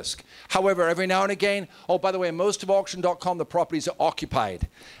that risk. However, every now and again, oh, by the way, most of auction.com, the properties are occupied.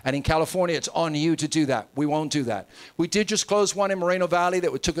 And in California, it's on you to do that. We won't do that. We did just close one in Moreno Valley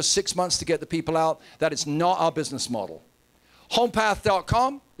that took us 6 months to get the people out. That is not our business model.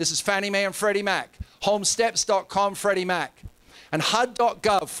 Homepath.com, this is Fannie Mae and Freddie Mac. Homesteps.com, Freddie Mac. And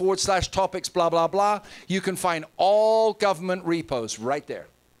HUD.gov/topics, blah, blah, blah. You can find all government repos right there.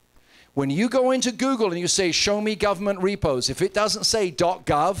 When you go into Google and you say, show me government repos, if it doesn't say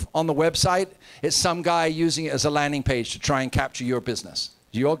 .gov on the website, it's some guy using it as a landing page to try and capture your business.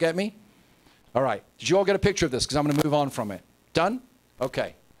 Do you all get me? All right. Did you all get a picture of this? Because I'm going to move on from it. Done?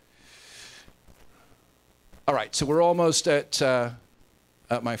 Okay. All right. So we're almost at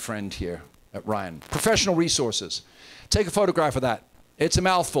my friend here, at Ryan. Professional resources. Take a photograph of that. It's a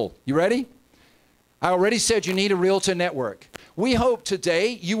mouthful. You ready? I already said you need a realtor network. We hope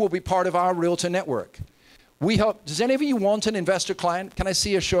today you will be part of our realtor network. We hope, does any of you want an investor client? Can I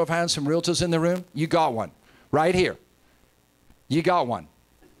see a show of hands from realtors in the room? You got one. Right here. You got one.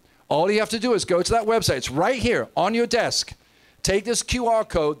 All you have to do is go to that website. It's right here on your desk. Take this QR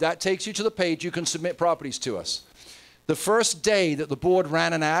code. That takes you to the page. You can submit properties to us. The first day that the board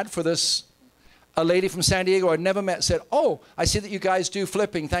ran an ad for this, a lady from San Diego I'd never met said, oh, I see that you guys do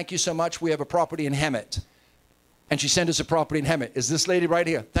flipping. Thank you so much. We have a property in Hemet. And she sent us a property in Hemet. Is this lady right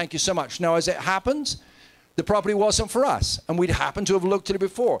here? Thank you so much. Now, as it happens, the property wasn't for us. And we'd happened to have looked at it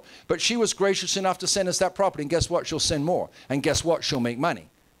before. But she was gracious enough to send us that property. And guess what? She'll send more. And guess what? She'll make money.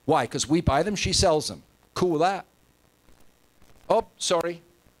 Why? Because we buy them, she sells them. Cool with that. Oh, sorry.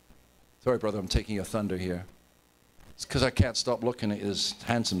 Sorry, brother, I'm taking your thunder here. It's because I can't stop looking at his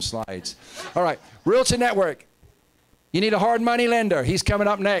handsome slides. All right, Realtor Network. You need a hard money lender. He's coming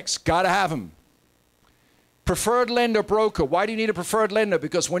up next. Got to have him. Preferred lender broker. Why do you need a preferred lender?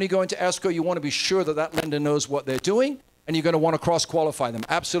 Because when you go into escrow, you want to be sure that that lender knows what they're doing, and you're going to want to cross-qualify them.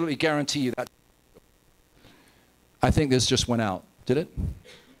 Absolutely guarantee you that. I think this just went out. Did it?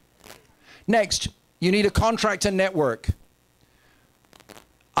 Next, you need a contractor network.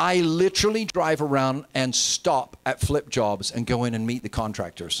 I literally drive around and stop at flip jobs and go in and meet the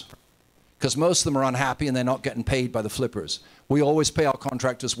contractors, because most of them are unhappy and they're not getting paid by the flippers. We always pay our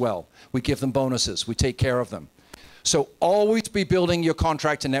contractors well. We give them bonuses. We take care of them. So always be building your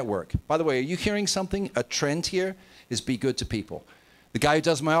contractor network. By the way, are you hearing something? A trend here is be good to people. The guy who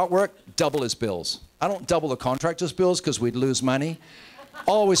does my artwork, double his bills. I don't double the contractor's bills because we'd lose money.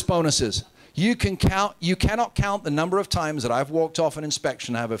 Always bonuses. You cannot count the number of times that I've walked off an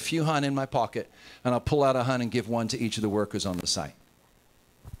inspection, I have a few hun in my pocket, and I'll pull out a hun and give one to each of the workers on the site.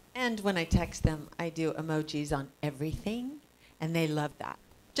 And when I text them, I do emojis on everything, and they love that.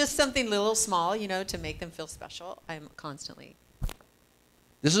 Just something little small, you know, to make them feel special. I'm constantly.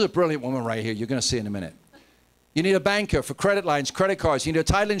 This is a brilliant woman right here. You're going to see in a minute. You need a banker for credit lines, credit cards. You need a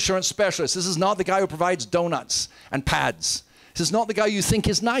title insurance specialist. This is not the guy who provides donuts and pads. This is not the guy you think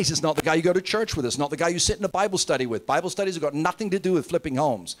is nice. It's not the guy you go to church with. It's not the guy you sit in a Bible study with. Bible studies have got nothing to do with flipping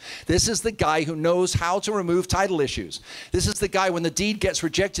homes. This is the guy who knows how to remove title issues. This is the guy when the deed gets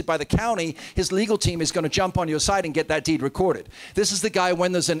rejected by the county, his legal team is going to jump on your side and get that deed recorded. This is the guy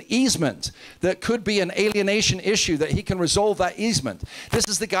when there's an easement that could be an alienation issue that he can resolve that easement. This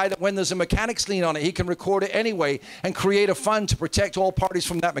is the guy that when there's a mechanic's lien on it, he can record it anyway and create a fund to protect all parties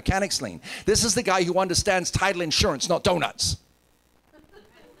from that mechanic's lien. This is the guy who understands title insurance, not donuts.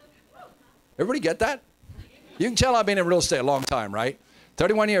 Everybody get that? You can tell I've been in real estate a long time, right?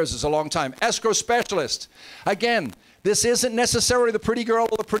 31 years is a long time. Escrow specialist. Again, this isn't necessarily the pretty girl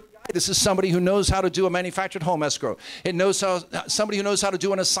or the pretty guy. This is somebody who knows how to do a manufactured home escrow. It knows somebody who knows how to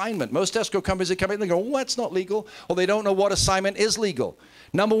do an assignment. Most escrow companies that come in, they go, well, that's not legal. Or they don't know what assignment is legal.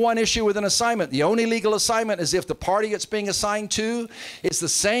 Number one issue with an assignment, the only legal assignment is if the party it's being assigned to is the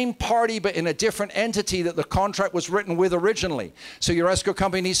same party but in a different entity that the contract was written with originally. So your escrow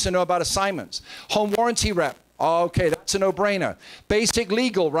company needs to know about assignments. Home warranty rep. Okay, that's a no-brainer. Basic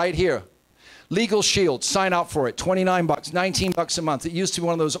legal right here. Legal Shield, sign up for it, 29 bucks, 19 bucks a month. It used to be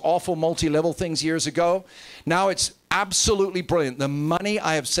one of those awful multi-level things years ago. Now it's absolutely brilliant. The money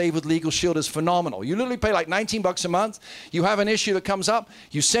I have saved with Legal Shield is phenomenal. You literally pay like 19 bucks a month. You have an issue that comes up.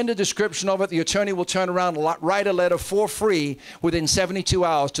 You send a description of it. The attorney will turn around and write a letter for free within 72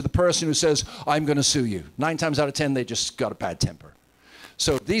 hours to the person who says, I'm going to sue you. 9 times out of 10, they just got a bad temper.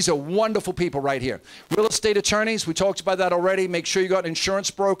 So these are wonderful people right here. Real estate attorneys, we talked about that already. Make sure you got an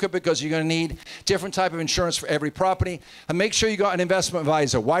insurance broker because you're going to need different type of insurance for every property. And make sure you got an investment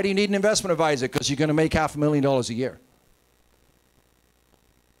advisor. Why do you need an investment advisor? Because you're going to make $500,000 a year.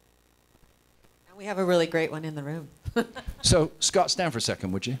 And we have a really great one in the room. So Scott, stand for a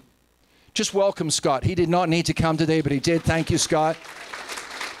second, would you? Just welcome Scott. He did not need to come today, but he did. Thank you, Scott.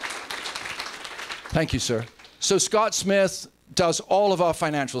 Thank you, sir. So Scott Smith does all of our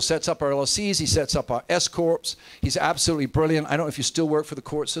financials, sets up our LLCs, he sets up our S-Corps. He's absolutely brilliant. I don't know if you still work for the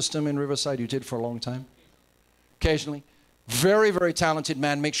court system in Riverside. You did for a long time? Occasionally. Very, very talented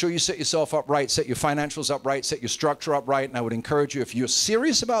man. Make sure you set yourself up right, set your financials up right, set your structure up right, and I would encourage you, if you're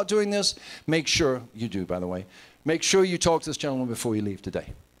serious about doing this, make sure, you do by the way, make sure you talk to this gentleman before you leave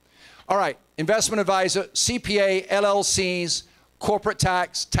today. All right, investment advisor, CPA, LLCs, corporate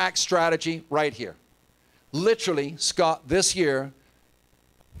tax, tax strategy, right here. Literally, Scott, this year, I'm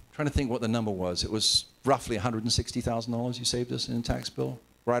trying to think what the number was. It was roughly $160,000 you saved us in a tax bill,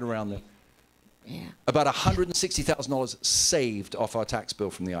 right around there. Yeah. About $160,000 saved off our tax bill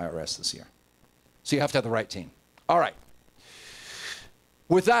from the IRS this year. So you have to have the right team. All right.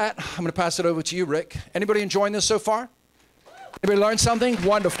 With that, I'm going to pass it over to you, Rick. Anybody enjoying this so far? Anybody learn something?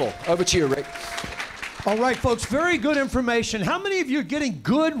 Wonderful. Over to you, Rick. All right, folks, very good information. How many of you are getting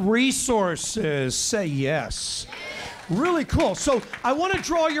good resources? Say yes. Really cool. So I want to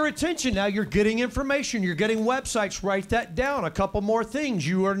draw your attention now. You're getting information. You're getting websites. Write that down. A couple more things.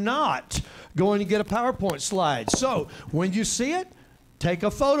 You are not going to get a PowerPoint slide. So when you see it, take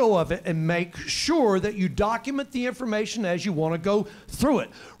a photo of it and make sure that you document the information as you want to go through it.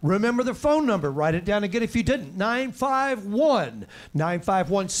 Remember the phone number. Write it down again if you didn't.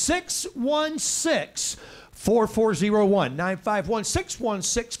 951-616 4401,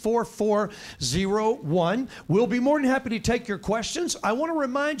 951-616-4401. We'll be more than happy to take your questions. I want to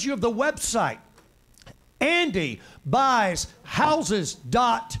remind you of the website,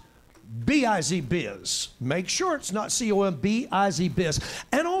 AndyBuysHouses.biz. Make sure it's not COMBIZ.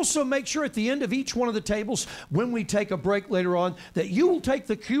 And also make sure at the end of each one of the tables, when we take a break later on, that you will take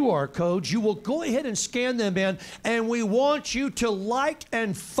the QR codes, you will go ahead and scan them in, and we want you to like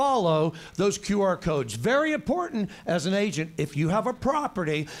and follow those QR codes. Very important as an agent, if you have a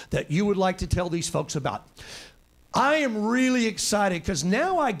property that you would like to tell these folks about. I am really excited because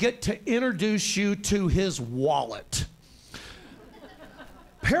now I get to introduce you to his wallet.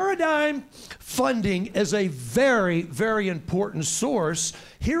 Paradigm Funding is a very, very important source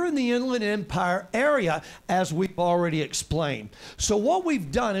here in the Inland Empire area, as we've already explained. So what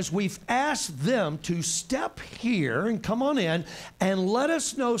we've done is we've asked them to step here and come on in and let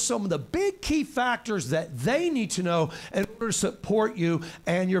us know some of the big key factors that they need to know in order to support you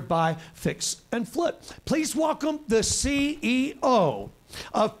and your buy, fix, and flip. Please welcome the CEO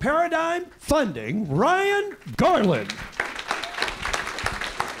of Paradigm Funding, Ryan Garland.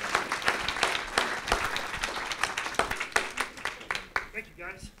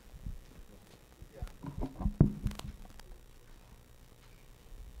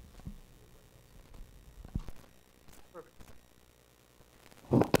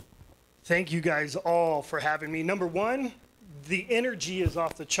 Thank you guys all for having me. Number one, the energy is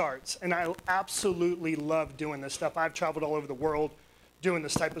off the charts, and I absolutely love doing this stuff. I've traveled all over the world doing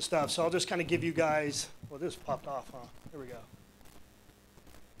this type of stuff, so I'll just kind of give you guys, well, this popped off, huh? There we go.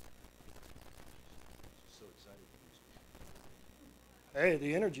 So excited. Hey,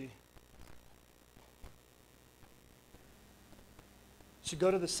 the energy. So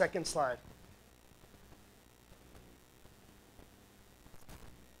go to the second slide.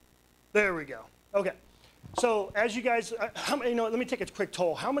 There we go. Okay. So as you guys, let me take a quick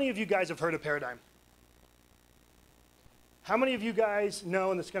poll. How many of you guys have heard of Paradigm? How many of you guys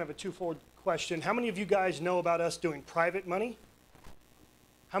know, and this is kind of a twofold question, how many of you guys know about us doing private money?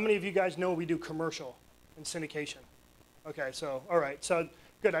 How many of you guys know we do commercial and syndication? Okay, so, all right. So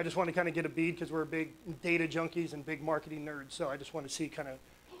good. I just want to kind of get a bead because we're big data junkies and big marketing nerds. So I just want to see kind of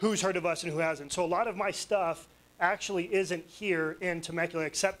who's heard of us and who hasn't. So a lot of my stuff actually isn't here in Temecula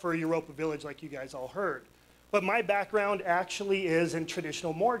except for Europa Village like you guys all heard. But my background actually is in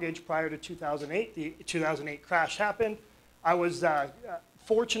traditional mortgage prior to 2008. The 2008 crash happened. I was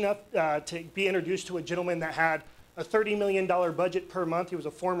fortunate enough to be introduced to a gentleman that had a $30 million budget per month. He was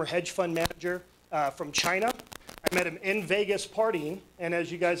a former hedge fund manager from China. I met him in Vegas partying, and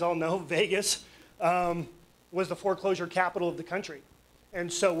as you guys all know, Vegas was the foreclosure capital of the country. And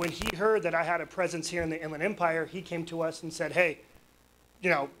so when he heard that I had a presence here in the Inland Empire, he came to us and said, hey, you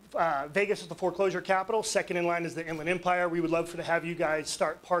know, Vegas is the foreclosure capital. Second in line is the Inland Empire. We would love to have you guys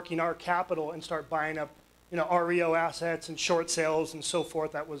start parking our capital and start buying up, you know, REO assets and short sales and so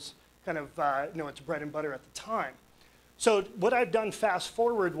forth. That was kind of, you know, its bread and butter at the time. So what I've done fast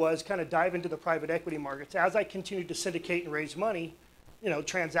forward was kind of dive into the private equity markets. As I continued to syndicate and raise money, you know,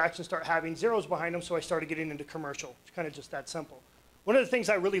 transactions start having zeros behind them, so I started getting into commercial. It's kind of just that simple. One of the things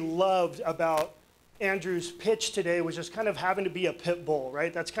I really loved about Andrew's pitch today was just kind of having to be a pit bull,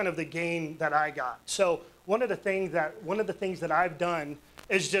 right? That's kind of the gain that I got. So one of the things that I've done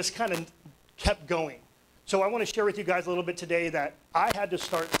is just kind of kept going. So I want to share with you guys a little bit today that I had to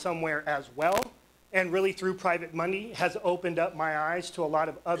start somewhere as well, and really through private money has opened up my eyes to a lot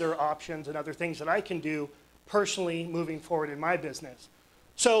of other options and other things that I can do personally moving forward in my business.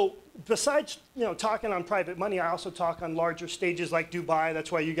 So besides, you know, talking on private money, I also talk on larger stages like Dubai.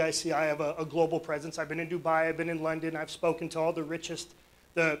 That's why you guys see I have a global presence. I've been in Dubai, I've been in London, I've spoken to all the richest,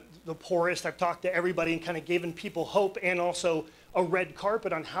 the poorest. I've talked to everybody and kind of given people hope and also a red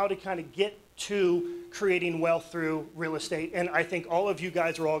carpet on how to kind of get to creating wealth through real estate. And I think all of you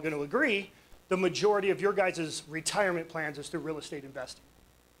guys are all going to agree, the majority of your guys' retirement plans is through real estate investing,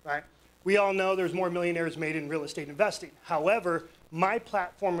 right? We all know there's more millionaires made in real estate investing. However, my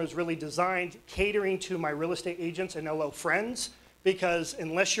platform was really designed catering to my real estate agents and LO friends, because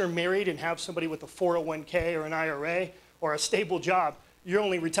unless you're married and have somebody with a 401k or an IRA or a stable job, your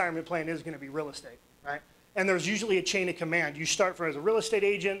only retirement plan is going to be real estate, right? And there's usually a chain of command. You start from as a real estate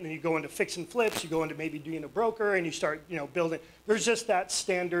agent, and then you go into fix and flips, you go into maybe being a broker, and you start, building. There's just that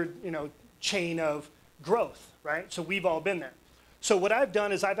standard, chain of growth, right? So we've all been there. So what I've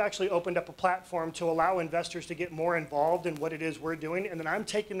done is I've actually opened up a platform to allow investors to get more involved in what it is we're doing, and then I'm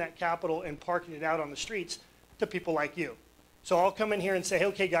taking that capital and parking it out on the streets to people like you. So I'll come in here and say,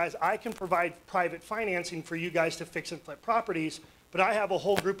 okay, guys, I can provide private financing for you guys to fix and flip properties, but I have a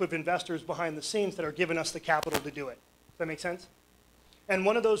whole group of investors behind the scenes that are giving us the capital to do it. Does that make sense? And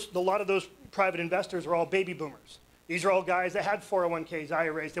a lot of those private investors are all baby boomers. These are all guys that had 401ks,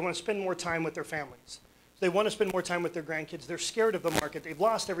 IRAs. They want to spend more time with their families. They want to spend more time with their grandkids. They're scared of the market. They've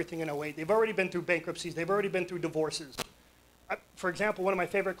lost everything in 08. They've already been through bankruptcies. They've already been through divorces. For example, one of my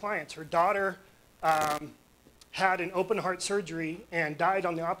favorite clients, her daughter had an open heart surgery and died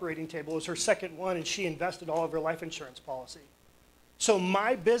on the operating table. It was her second one, and she invested all of her life insurance policy. So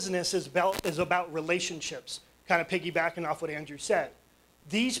my business is about relationships, kind of piggybacking off what Andrew said.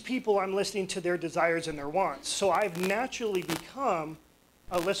 These people, I'm listening to their desires and their wants. So I've naturally become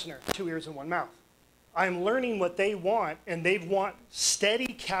a listener, 2 ears and 1 mouth. I'm learning what they want, and they want steady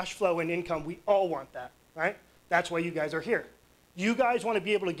cash flow and income. We all want that, right? That's why you guys are here. You guys want to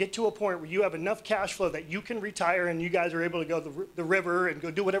be able to get to a point where you have enough cash flow that you can retire and you guys are able to go to the river and go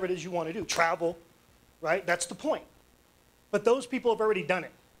do whatever it is you want to do, travel, right? That's the point. But those people have already done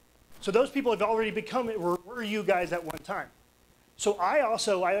it. So those people have already become it, were you guys at one time. So I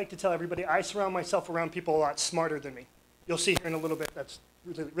like to tell everybody, I surround myself around people a lot smarter than me. You'll see here in a little bit, that's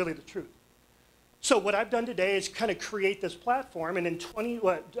really the truth. So what I've done today is kind of create this platform, and in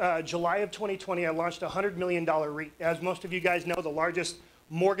July of 2020, I launched a $100 million REIT. As most of you guys know, the largest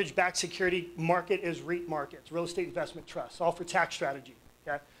mortgage-backed security market is REIT markets, real estate investment trusts, all for tax strategy,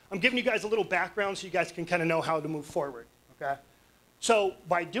 okay? I'm giving you guys a little background so you guys can kind of know how to move forward, okay? So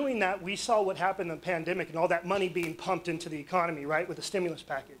by doing that, we saw what happened in the pandemic and all that money being pumped into the economy, right, with the stimulus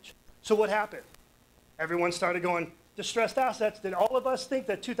package. So what happened? Everyone started going, distressed assets. Did all of us think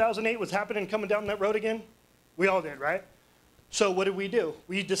that 2008 was happening coming down that road again? We all did, right? So what did?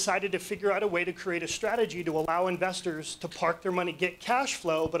 We decided to figure out a way to create a strategy to allow investors to park their money, get cash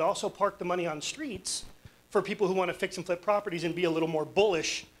flow, but also park the money on streets for people who want to fix and flip properties and be a little more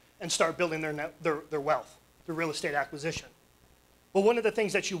bullish and start building their wealth through real estate acquisition. But one of the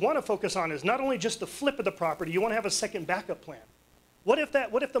things that you want to focus on is not only just the flip of the property, you want to have a second backup plan. What if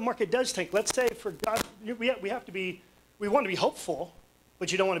the market does tank? Let's say, for God, we want to be hopeful,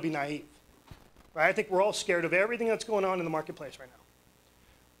 but you don't want to be naive, right? I think we're all scared of everything that's going on in the marketplace right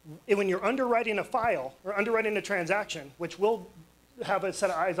now. And when you're underwriting a file or underwriting a transaction, which we'll have a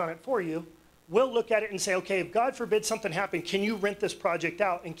set of eyes on it for you, we'll look at it and say, okay, if God forbid something happened, can you rent this project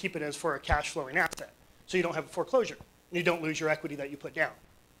out and keep it as for a cash flowing asset so you don't have a foreclosure and you don't lose your equity that you put down?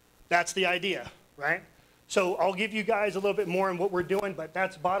 That's the idea, right? So I'll give you guys a little bit more on what we're doing, but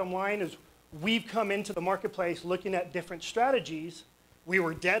that's bottom line is we've come into the marketplace looking at different strategies. We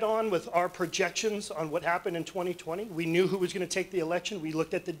were dead on with our projections on what happened in 2020. We knew who was going to take the election. We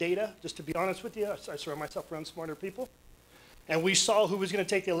looked at the data. Just to be honest with you, I surround myself around smarter people. And we saw who was going to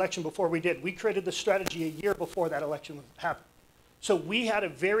take the election before we did. We created the strategy a year before that election happened. So we had a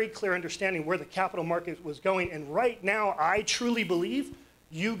very clear understanding where the capital market was going. And right now, I truly believe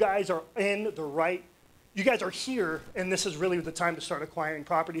you guys are in the right. You guys are here, and this is really the time to start acquiring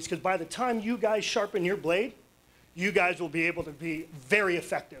properties, because by the time you guys sharpen your blade, you guys will be able to be very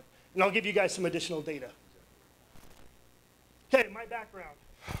effective. And I'll give you guys some additional data. Okay, my background.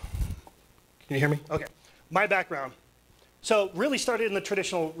 Can you hear me? Okay, my background. So really started in the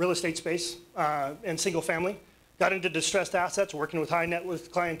traditional real estate space and single family. Got into distressed assets, working with high net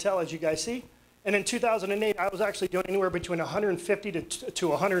worth clientele, as you guys see. And in 2008, I was actually doing anywhere between 150 to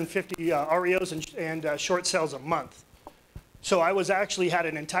 150 REOs and short sales a month. So I had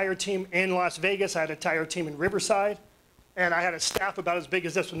an entire team in Las Vegas. I had an entire team in Riverside. And I had a staff about as big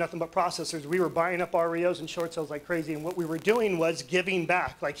as this with nothing but processors. We were buying up REOs and short sales like crazy. And what we were doing was giving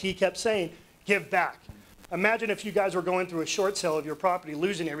back. Like he kept saying, give back. Imagine if you guys were going through a short sale of your property,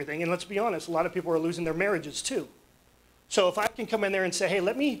 losing everything. And let's be honest, a lot of people are losing their marriages too. So if I can come in there and say, hey,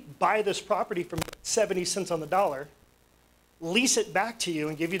 let me buy this property from 70 cents on the dollar, lease it back to you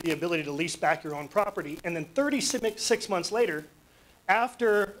and give you the ability to lease back your own property, and then 36 months later,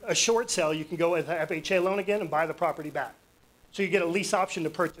 after a short sale, you can go with an FHA loan again and buy the property back. So you get a lease option to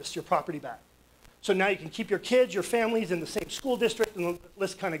purchase your property back. So now you can keep your kids, your families in the same school district, and the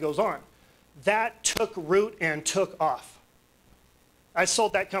list kind of goes on. That took root and took off. I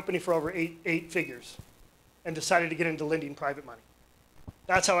sold that company for over eight figures and decided to get into lending private money.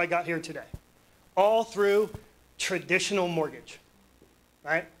 That's how I got here today. All through traditional mortgage,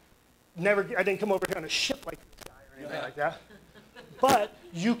 right? I didn't come over here on a ship like this guy or anything like that. But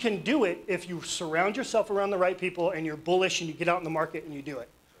you can do it if you surround yourself around the right people and you're bullish and you get out in the market and you do it.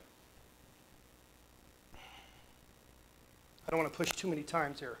 I don't want to push too many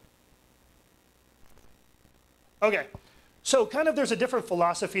times here. Okay, so kind of there's a different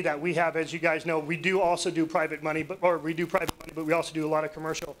philosophy that we have. As you guys know, we do also do private money, but we also do a lot of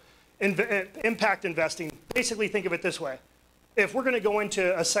commercial impact investing. Basically, think of it this way. If we're going to go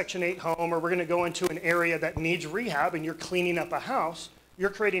into a Section 8 home or we're going to go into an area that needs rehab and you're cleaning up a house, you're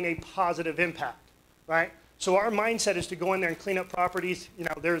creating a positive impact, right? So our mindset is to go in there and clean up properties. You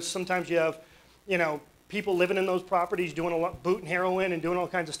know, there's sometimes you have, you know, people living in those properties doing a lot, booting heroin and doing all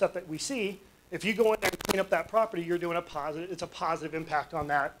kinds of stuff that we see. If you go in there and clean up that property, you're doing it's a positive impact on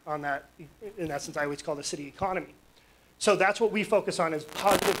that, in essence, I always call the city economy. So that's what we focus on is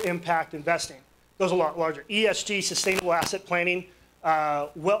positive impact investing. Goes a lot larger. ESG, sustainable asset planning.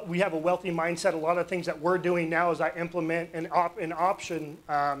 We have a wealthy mindset. A lot of things that we're doing now is I implement an option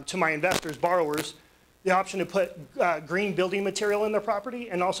to my investors, borrowers, the option to put green building material in their property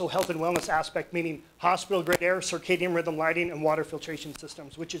and also health and wellness aspect, meaning hospital-grade air, circadian rhythm lighting, and water filtration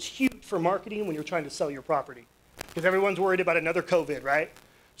systems, which is huge for marketing when you're trying to sell your property. Because everyone's worried about another COVID, right?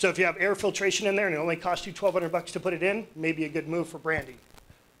 So if you have air filtration in there and it only costs you $1,200 to put it in, maybe a good move for branding.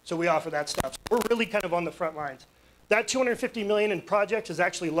 So we offer that stuff. So we're really kind of on the front lines. That $250 million in projects is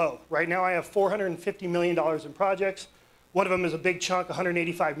actually low. Right now I have $450 million in projects. One of them is a big chunk,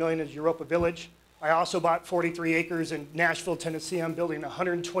 $185 million is Europa Village. I also bought 43 acres in Nashville, Tennessee. I'm building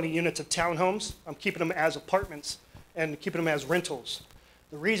 120 units of townhomes. I'm keeping them as apartments and keeping them as rentals.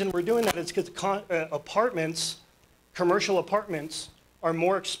 The reason we're doing that is because commercial apartments are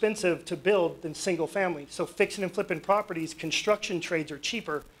more expensive to build than single family. So fixing and flipping properties, construction trades are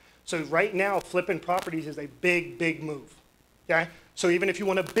cheaper. So right now, flipping properties is a big, big move, okay? So even if you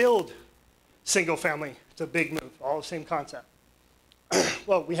want to build single family, it's a big move, all the same concept.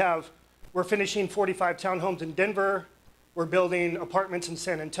 Well, we're finishing 45 townhomes in Denver. We're building apartments in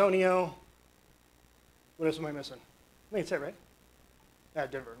San Antonio. What else am I missing? I think it's it, right? Yeah,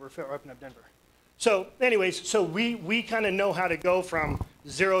 Denver. We're opening up Denver. So anyways, so we kind of know how to go from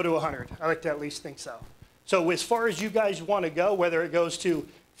 0 to 100. I like to at least think so. So as far as you guys want to go, whether it goes to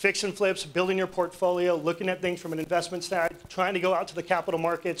fix and flips, building your portfolio, looking at things from an investment side, trying to go out to the capital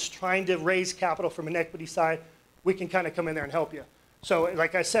markets, trying to raise capital from an equity side, we can kind of come in there and help you. So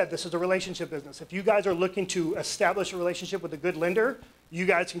like I said, this is a relationship business. If you guys are looking to establish a relationship with a good lender, you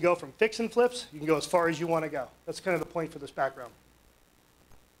guys can go from fix and flips. You can go as far as you want to go. That's kind of the point for this background.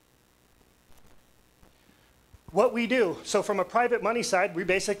 What we do, so from a private money side, we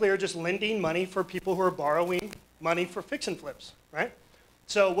basically are just lending money for people who are borrowing money for fix and flips, right?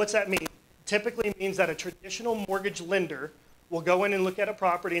 So what's that mean? Typically means that a traditional mortgage lender will go in and look at a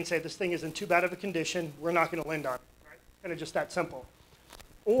property and say, this thing is in too bad of a condition, we're not going to lend on it, right? Kind of just that simple.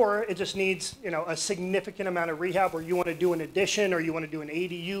 Or it just needs, you know, a significant amount of rehab, or you want to do an addition, or you want to do an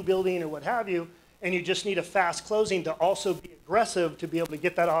ADU building, or what have you, and you just need a fast closing to also be aggressive to be able to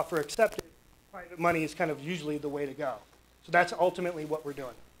get that offer accepted. Private money is kind of usually the way to go. So that's ultimately what we're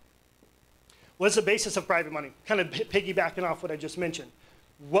doing. What's the basis of private money? Kind of piggybacking off what I just mentioned.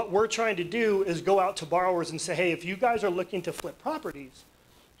 What we're trying to do is go out to borrowers and say, hey, if you guys are looking to flip properties,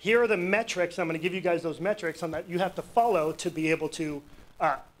 here are the metrics. I'm going to give you guys those metrics on that you have to follow to be able to,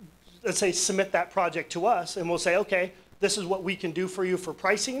 let's say, submit that project to us. And we'll say, okay, this is what we can do for you for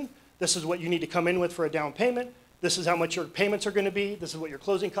pricing. This is what you need to come in with for a down payment. This is how much your payments are going to be. This is what your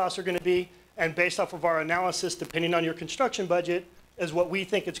closing costs are going to be. And based off of our analysis, depending on your construction budget, is what we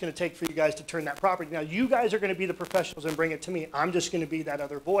think it's going to take for you guys to turn that property. Now, you guys are going to be the professionals and bring it to me. I'm just going to be that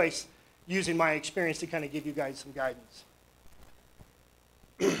other voice using my experience to kind of give you guys some guidance.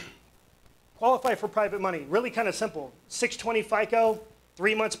 Qualify for private money. Really kind of simple. 620 FICO,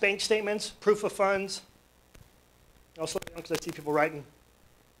 3 months bank statements, proof of funds. I'll slow down because I see people writing.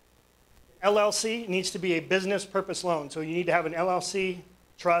 LLC needs to be a business purpose loan. So you need to have an LLC,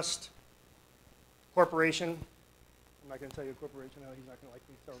 trust, corporation. I'm not going to tell you a corporation. No, he's not going to like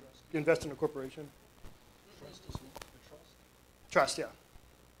me. So you invest in a corporation. Trust is not a trust. Trust, yeah.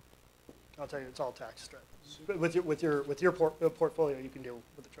 I'll tell you, it's all tax straight. With your portfolio, you can deal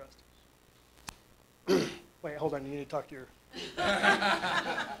with the trust. Wait, hold on. You need to talk to your.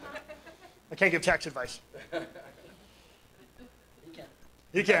 I can't give tax advice. He can.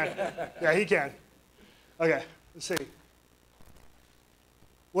 He can. Yeah, he can. Okay. Let's see.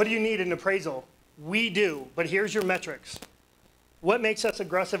 What do you need in appraisal? We do, but here's your metrics. What makes us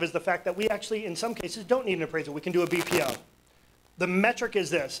aggressive is the fact that we actually, in some cases, don't need an appraisal. We can do a BPO. The metric is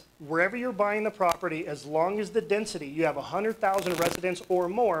this: wherever you're buying the property, as long as the density, you have 100,000 residents or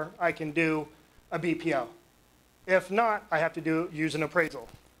more, I can do a BPO. If not, I have to use an appraisal.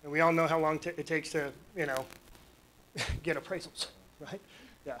 And we all know how long it takes to, you know, get appraisals, right?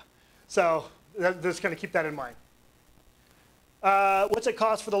 Yeah. So just going to keep that in mind. What's it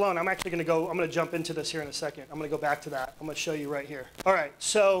cost for the loan? I'm actually going to jump into this here in a second. I'm going to go back to that. I'm going to show you right here. All right.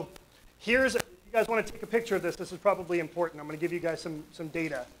 So here's, if you guys want to take a picture of this, this is probably important. I'm going to give you guys some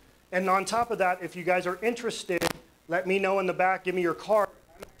data. And on top of that, if you guys are interested, let me know in the back. Give me your card.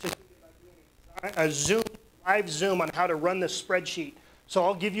 I'm actually thinking about doing a live Zoom on how to run this spreadsheet. So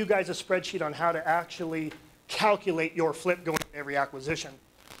I'll give you guys a spreadsheet on how to actually calculate your flip going into every acquisition.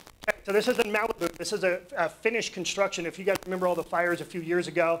 Okay, so this is in Malibu. This is a finished construction. If you guys remember all the fires a few years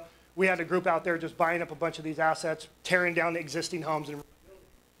ago, we had a group out there just buying up a bunch of these assets, tearing down the existing homes. And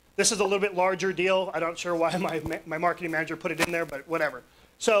this is a little bit larger deal. I'm not sure why my marketing manager put it in there, but whatever.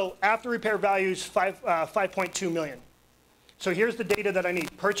 So after repair values, 5.2 million. So here's the data that I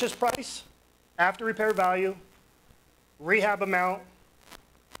need. Purchase price, after repair value, rehab amount,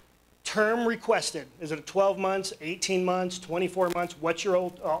 term requested. Is it 12 months, 18 months, 24 months? What's your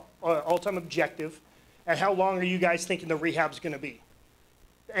all-time objective? And how long are you guys thinking the rehab's going to be?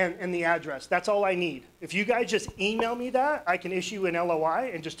 And the address. That's all I need. If you guys just email me that, I can issue an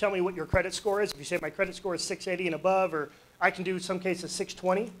LOI and just tell me what your credit score is. If you say my credit score is 680 and above, or I can do some cases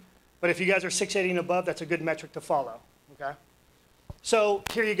 620. But if you guys are 680 and above, that's a good metric to follow. Okay. So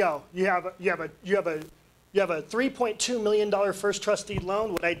here you go. You have a $3.2 million first trust deed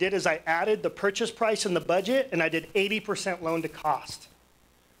loan. What I did is I added the purchase price and the budget, and I did 80% loan to cost.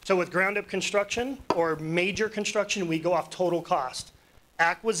 So with ground up construction or major construction, we go off total cost.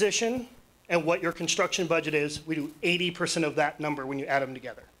 Acquisition and what your construction budget is, we do 80% of that number when you add them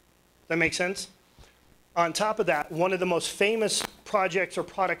together. Does that make sense? On top of that, one of the most famous projects or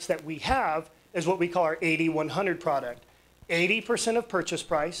products that we have is what we call our 80-100 product. 80% of purchase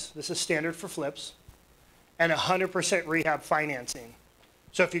price, this is standard for flips, and 100% rehab financing.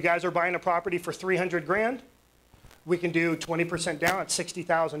 So if you guys are buying a property for 300 grand, we can do 20% down at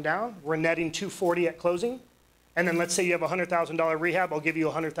 60,000 down. We're netting 240 at closing. And then let's say you have a $100,000 rehab, I'll give you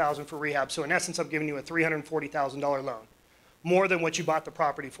 100,000 for rehab. So in essence, I'm giving you a $340,000 loan, more than what you bought the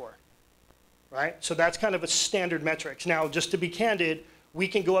property for, right? So that's kind of a standard metrics. Now, just to be candid, we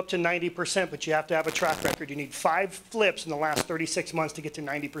can go up to 90%, but you have to have a track record. You need 5 flips in the last 36 months to get to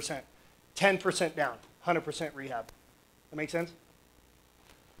 90%. 10% down, 100% rehab. That make sense?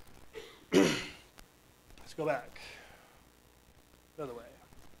 Let's go back. The other way.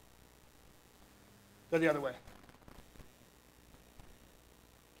 Go the other way.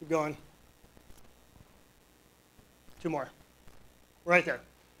 Keep going. 2 more. Right there.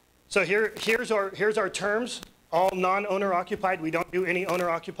 So here's our terms. All non-owner occupied. We don't do any owner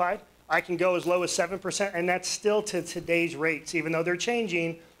occupied. I can go as low as 7%, and that's still to today's rates, even though they're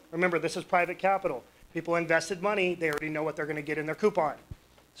changing. Remember, this is private capital. People invested money. They already know what they're going to get in their coupon.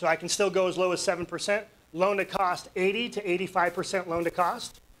 So I can still go as low as 7%. Loan to cost, 80 to 85% loan to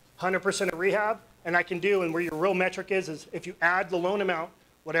cost, 100% of rehab. And I can do, and where your real metric is if you add the loan amount,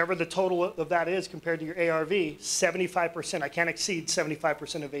 whatever the total of that is compared to your ARV, 75%. I can't exceed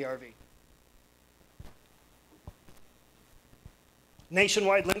 75% of ARV.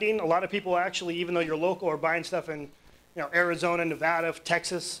 Nationwide lending, a lot of people actually, even though you're local, are buying stuff in Arizona, Nevada,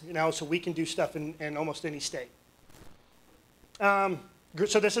 Texas, so we can do stuff in almost any state.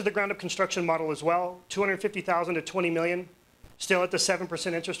 So this is the ground up construction model as well, 250,000 to 20 million. Still at the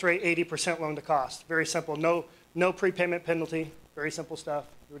 7% interest rate, 80% loan to cost. Very simple. No prepayment penalty. Very simple stuff.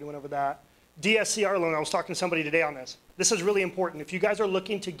 We went over that. DSCR loan. I was talking to somebody today on this. This is really important. If you guys are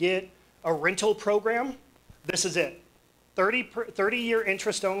looking to get a rental program, this is it. 30-year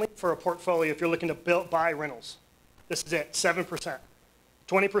interest only for a portfolio if you're looking to buy rentals. This is it. 7%.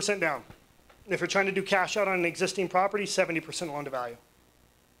 20% down. If you're trying to do cash out on an existing property, 70% loan to value.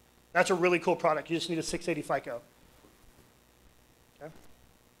 That's a really cool product. You just need a 680 FICO.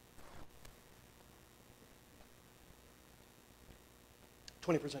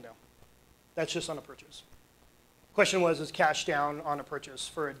 20% down. That's just on a purchase. Question was, is cash down on a purchase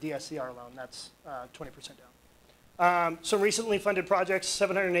for a DSCR loan? That's 20% down. Some recently funded projects,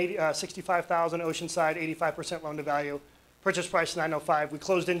 765,000 Oceanside, 85% loan to value. Purchase price 905. We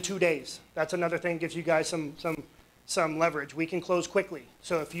closed in 2 days. That's another thing, gives you guys some leverage. We can close quickly.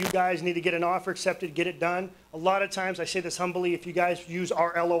 So if you guys need to get an offer accepted, get it done. A lot of times, I say this humbly, if you guys use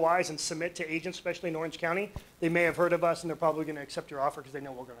our LOIs and submit to agents, especially in Orange County, they may have heard of us and they're probably going to accept your offer because they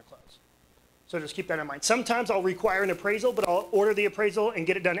know we're going to close. So just keep that in mind. Sometimes I'll require an appraisal, but I'll order the appraisal and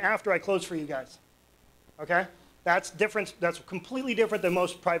get it done after I close for you guys. Okay? That's different. That's completely different than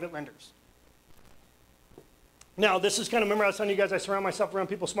most private lenders. Now, this is kind of, remember I was telling you guys I surround myself around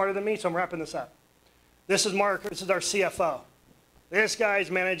people smarter than me, so I'm wrapping this up. This is Mark. This is our CFO. This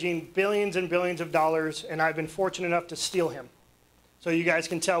guy's managing billions and billions of dollars, and I've been fortunate enough to steal him. So you guys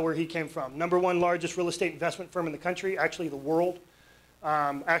can tell where he came from. #1 largest real estate investment firm in the country, actually the world.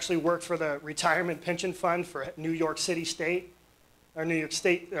 Actually worked for the retirement pension fund for New York City State, or New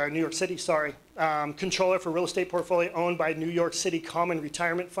York City, sorry. Controller for real estate portfolio owned by New York City Common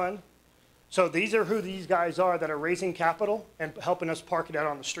Retirement Fund. So these are who these guys are that are raising capital and helping us park it out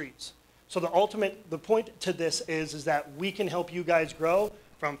on the streets. So the point to this is that we can help you guys grow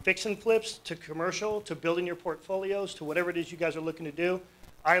from fix and flips to commercial to building your portfolios to whatever it is you guys are looking to do.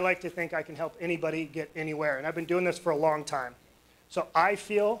 I like to think I can help anybody get anywhere, and I've been doing this for a long time. So I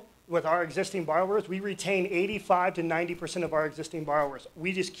feel with our existing borrowers, we retain 85 to 90% of our existing borrowers.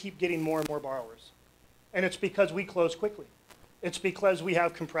 We just keep getting more and more borrowers. And it's because we close quickly. It's because we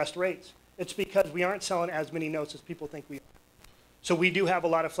have compressed rates. It's because we aren't selling as many notes as people think we are. So we do have a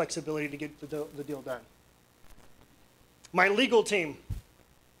lot of flexibility to get the deal done. My legal team,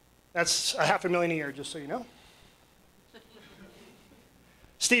 that's $500,000 a year, just so you know.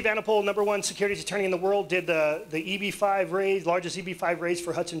 Steve Anapol, #1 securities attorney in the world, did the EB5 raise, largest EB5 raise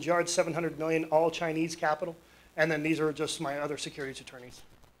for Hudson's Yard, $700 million, all Chinese capital. And then these are just my other securities attorneys.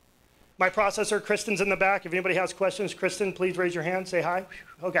 My processor, Kristen's in the back. If anybody has questions, Kristen, please raise your hand, say hi.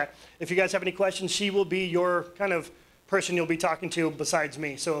 Okay. If you guys have any questions, she will be your kind of person you'll be talking to besides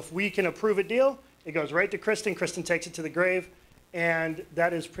me. So if we can approve a deal, it goes right to Kristen. Kristen takes it to the grave. And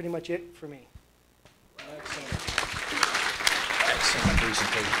that is pretty much it for me. Excellent. Excellent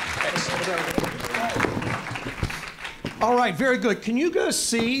presentation. Excellent. All right, very good. Can you guys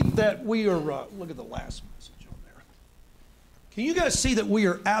see that we are, look at the last message on there. Can you guys see that we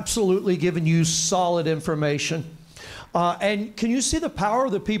are absolutely giving you solid information? And can you see the power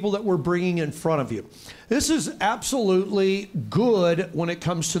of the people that we're bringing in front of you? This is absolutely good when it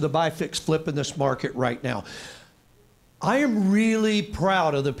comes to the buy, fix, flip in this market right now. I am really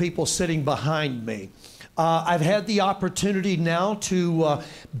proud of the people sitting behind me. I've had the opportunity now to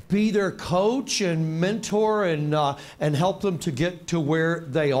be their coach and mentor and help them to get to where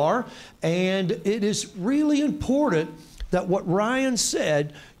they are. And it is really important that what Ryan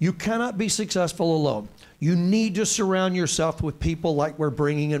said, you cannot be successful alone. You need to surround yourself with people like we're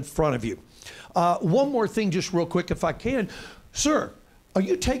bringing in front of you. One more thing, just real quick, if I can. Sir, are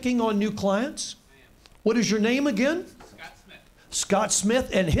you taking on new clients? I am. What is your name again? Scott Smith. Scott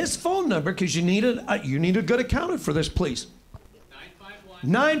Smith, and his phone number, because you need a good accountant for this, please.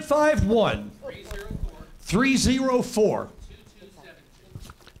 951 304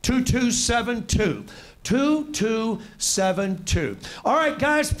 2272. 2272. All right,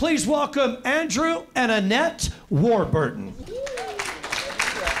 guys, please welcome Andrew and Annette Warburton.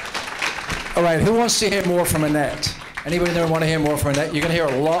 All right, who wants to hear more from Annette? Anybody there want to hear more from Annette? You're going to hear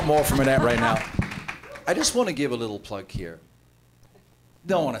a lot more from Annette right now. I just want to give a little plug here.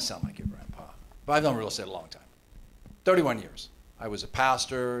 Don't want to sound like your grandpa, but I've done real estate a long time. 31 years. I was a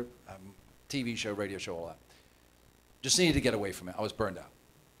pastor, TV show, radio show, all that. Just needed to get away from it. I was burned out.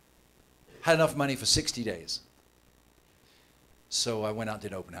 Had enough money for 60 days. So I went out and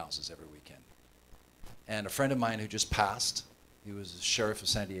did open houses every weekend. And a friend of mine who just passed, he was the sheriff of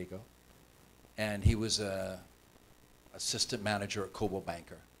San Diego, and he was an assistant manager at Coldwell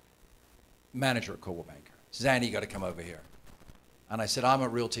Banker. Manager at Coldwell Banker. Says, Andy, you got to come over here. And I said, I'm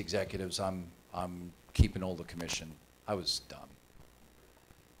at Realty Executives. I'm keeping all the commission. I was dumb.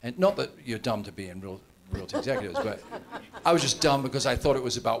 And not that you're dumb to be in Realty Executives, but I was just dumb because I thought it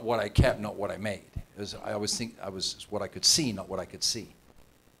was about what I kept, not what I made. I always think I was what I could see, not what I could see.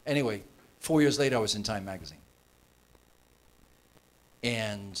 Anyway, 4 years later, I was in Time Magazine.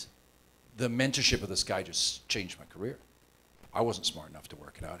 And the mentorship of this guy just changed my career. I wasn't smart enough to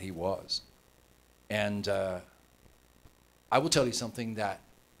work it out. He was. And I will tell you something that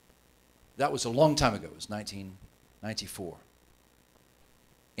was a long time ago. It was 1994.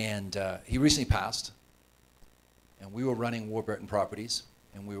 And he recently passed. And we were running Warburton Properties.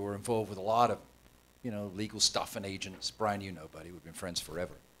 And we were involved with a lot of, legal stuff and agents. Brian, you know, buddy. We've been friends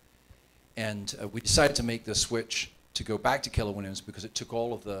forever. And we decided to make the switch to go back to Keller Williams because it took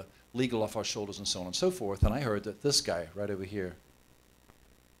all of the legal off our shoulders and so on and so forth. And I heard that this guy right over here,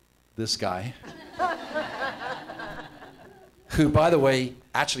 this guy, who, by the way,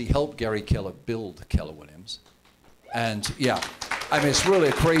 actually helped Gary Keller build Keller Williams. And yeah, I mean, it's really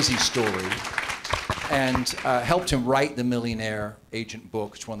a crazy story. And helped him write the Millionaire Agent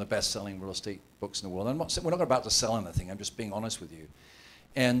book, which is one of the best-selling real estate books in the world. We're not about to sell anything. I'm just being honest with you.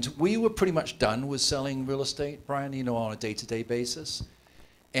 And we were pretty much done with selling real estate, Brian, you know, on a day-to-day basis.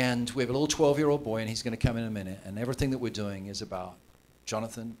 And we have a little 12-year-old boy, and he's going to come in a minute, and everything that we're doing is about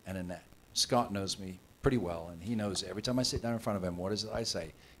Jonathan and Annette. Scott knows me pretty well, and he knows every time I sit down in front of him, what is it I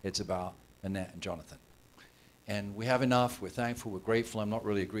say? It's about Annette and Jonathan. And we have enough. We're thankful. We're grateful. I'm not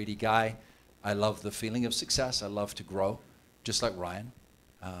really a greedy guy. I love the feeling of success. I love to grow, just like Ryan.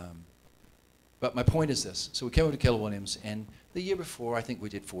 But my point is this. So we came over to Keller Williams, and the year before, I think we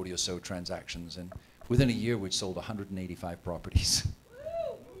did 40 or so transactions, and within a year, we'd sold 185 properties.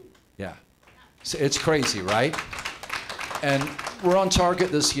 Yeah. So it's crazy, right? And we're on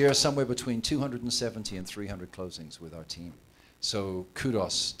target this year, somewhere between 270 and 300 closings with our team. So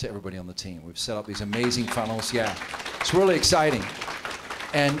kudos to everybody on the team. We've set up these amazing funnels. Yeah, it's really exciting.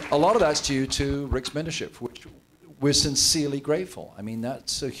 And a lot of that's due to Rick's mentorship, which we're sincerely grateful. I mean,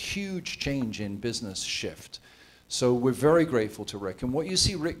 that's a huge change in business shift. So we're very grateful to Rick. And what you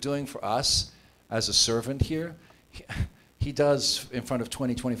see Rick doing for us as a servant here, he does in front of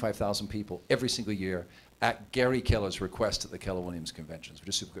 20, 25,000 people every single year at Gary Keller's request at the Keller Williams conventions, which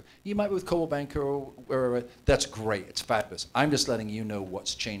is super good. You might be with Coldwell Banker or that's great. It's fabulous. I'm just letting you know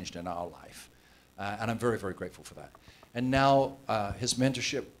what's changed in our life. And I'm very, very grateful for that. And now his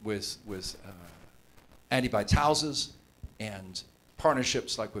mentorship with Andy Bites Houses and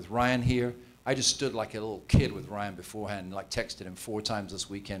partnerships like with Ryan here. I just stood like a little kid with Ryan beforehand and like texted him 4 times this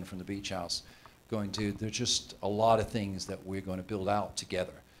weekend from the beach house going, dude, there's just a lot of things that we're going to build out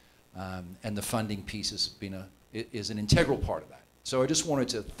together. And the funding piece is an integral part of that. So I just wanted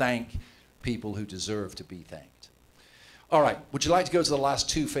to thank people who deserve to be thanked. All right, would you like to go to the last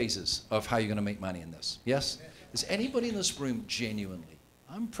 2 phases of how you're going to make money in this? Yes? Is anybody in this room genuinely?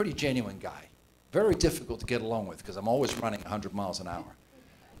 I'm a pretty genuine guy. Very difficult to get along with because I'm always running 100 miles an hour.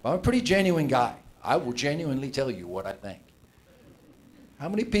 But I'm a pretty genuine guy. I will genuinely tell you what I think. How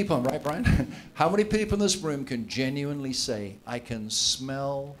many people, I'm right, Brian? How many people in this room can genuinely say, I can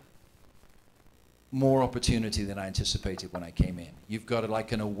smell more opportunity than I anticipated when I came in? You've got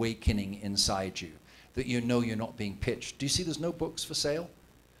like an awakening inside you that you know you're not being pitched. Do you see there's no books for sale?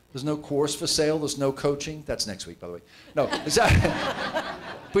 There's no course for sale. There's no coaching. That's next week, by the way. No,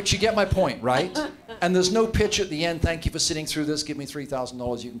 but you get my point, right? And there's no pitch at the end. Thank you for sitting through this. Give me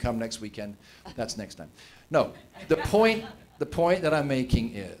 $3,000. You can come next weekend. That's next time. No, the point that I'm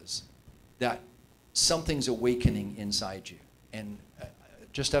making is that something's awakening inside you. And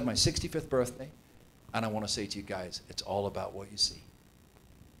just had my 65th birthday, and I want to say to you guys, it's all about what you see.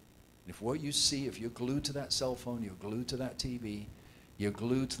 If what you see, if you're glued to that cell phone, you're glued to that TV, you're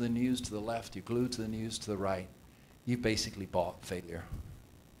glued to the news to the left, you're glued to the news to the right, you've basically bought failure.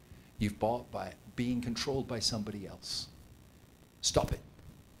 You've bought by being controlled by somebody else. Stop it.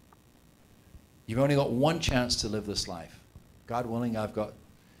 You've only got one chance to live this life. God willing, I've got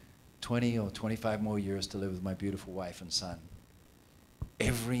 20 or 25 more years to live with my beautiful wife and son.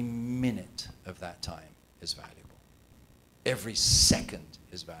 Every minute of that time is valuable. Every second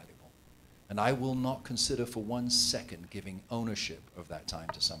is valuable. And I will not consider for 1 second giving ownership of that time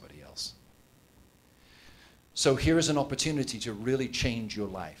to somebody else. So here is an opportunity to really change your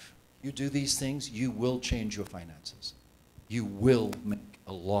life. You do these things, you will change your finances. You will make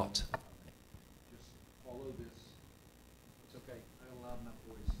a lot of money. Just follow this. It's okay. I don't allow enough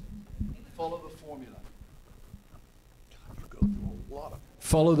voice. Follow the formula. You go through a lot of it.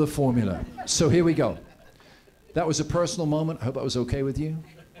 Follow the formula. So here we go. That was a personal moment. I hope that was okay with you.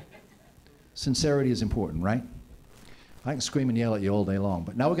 Sincerity is important, right? I can scream and yell at you all day long,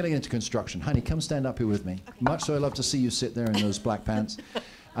 but now we're going to get into construction. Honey, come stand up here with me. Okay. Much so I love to see you sit there in those black pants.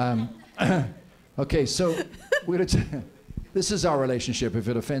 Okay, so we're going to this is our relationship. If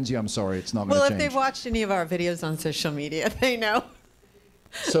it offends you, I'm sorry. It's not going to change. Well, if they've watched any of our videos on social media, they know.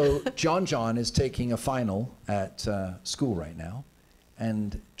 So John is taking a final at school right now,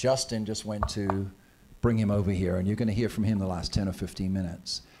 and Justin just went to bring him over here, and you're going to hear from him the last 10 or 15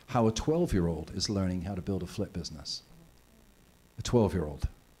 minutes how a 12-year-old is learning how to build a flip business. A 12-year-old.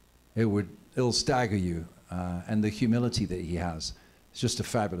 It'll stagger you, and the humility that he has. It's just a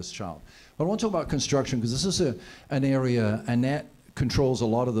fabulous child. But I want to talk about construction because this is an area, Annette controls a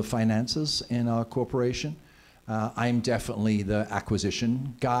lot of the finances in our corporation. I'm definitely the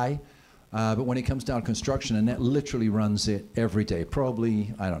acquisition guy. But when it comes down to construction, Annette literally runs it every day.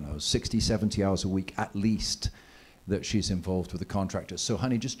 Probably, I don't know, 60, 70 hours a week at least that she's involved with the contractors. So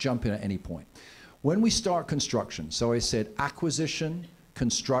honey, just jump in at any point. When we start construction, so I said acquisition,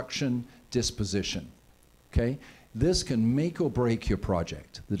 construction, disposition, okay? This can make or break your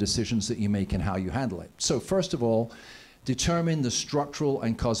project, the decisions that you make and how you handle it. So first of all, determine the structural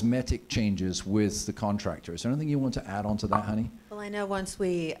and cosmetic changes with the contractor. Is there anything you want to add on to that, honey? Well, I know once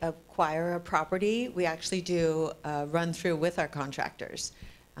we acquire a property, we actually do a run through with our contractors.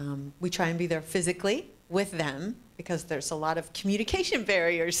 We try and be there physically with them because there's a lot of communication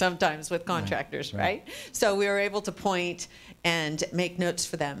barriers sometimes with contractors, right? So we were able to point and make notes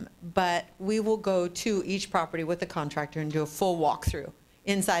for them. But we will go to each property with the contractor and do a full walkthrough,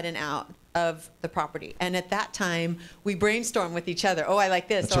 inside and out of the property. And at that time, we brainstorm with each other. Oh, I like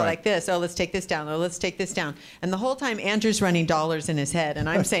this. That's I right. like this. Oh, let's take this down. Oh, let's take this down. And the whole time, Andrew's running dollars in his head, and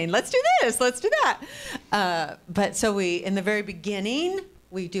I'm saying, let's do this. Let's do that. But so in the very beginning,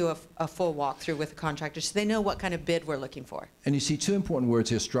 we do a full walkthrough with the contractor so they know what kind of bid we're looking for. And you see two important words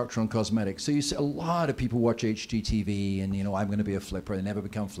here, structural and cosmetic. So you see a lot of people watch HGTV and, you know, I'm going to be a flipper. They never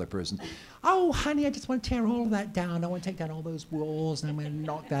become flippers. And, oh, honey, I just want to tear all of that down. I want to take down all those walls and I'm going to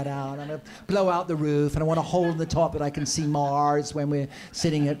knock that out. I'm going to blow out the roof and I want a hole in the top that I can see Mars when we're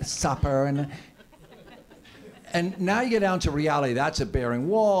sitting at supper. And now you get down to reality. That's a bearing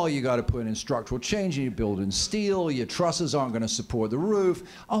wall. You got to put in structural change. You build in steel. Your trusses aren't going to support the roof.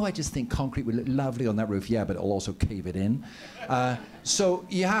 Oh, I just think concrete would look lovely on that roof. Yeah, but it'll also cave it in. So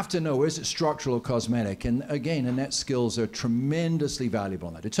you have to know, is it structural or cosmetic? And again, Annette's skills are tremendously valuable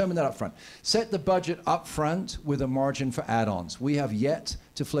on that. Determine that up front. Set the budget up front with a margin for add-ons. We have yet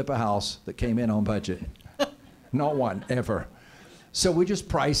to flip a house that came in on budget. Not one, ever. So we just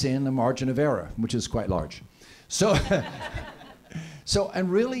price in a margin of error, which is quite large. So, and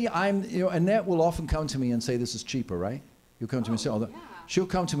really, Annette will often come to me and say, this is cheaper, right? You'll come to me and say, she'll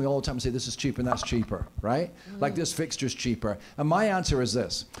come to me all the time and say, this is cheaper and that's cheaper, right? Like this fixture's cheaper. And my answer is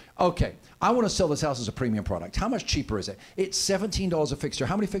this. Okay, I want to sell this house as a premium product. How much cheaper is it? It's $17 a fixture.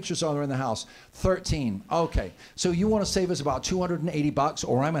 How many fixtures are there in the house? 13. Okay, so you want to save us about $280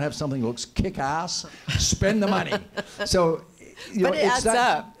 or I'm going to have something that looks kick-ass? Spend the money. So, But it adds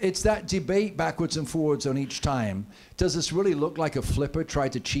up. It's that debate backwards and forwards on each time. Does this really look like a flipper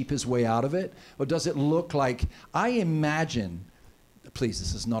tried to cheap his way out of it? Or does it look like, I imagine, please,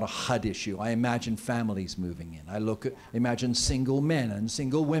 this is not a HUD issue. I imagine families moving in. I imagine single men and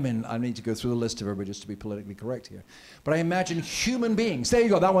single women. I need to go through the list of everybody just to be politically correct here. But I imagine human beings. There you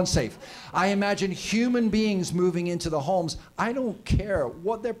go, that one's safe. I imagine human beings moving into the homes. I don't care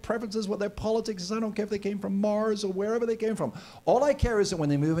what their preferences, what their politics is. I don't care if they came from Mars or wherever they came from. All I care is that when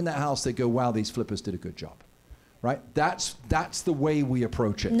they move in that house, they go, wow, these flippers did a good job. Right? That's the way we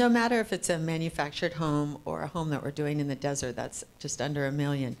approach it. No matter if it's a manufactured home or a home that we're doing in the desert that's just under $1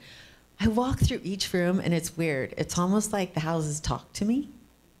 million. I walk through each room and it's weird. It's almost like the houses talk to me.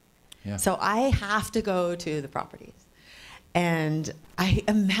 Yeah. So I have to go to the properties. And I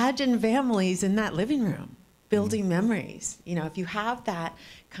imagine families in that living room building memories. You know, if you have that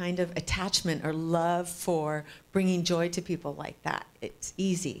kind of attachment or love for bringing joy to people like that, it's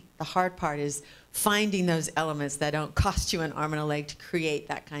easy. The hard part is finding those elements that don't cost you an arm and a leg to create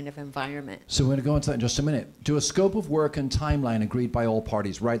that kind of environment. So we're going to go into that in just a minute. Do a scope of work and timeline agreed by all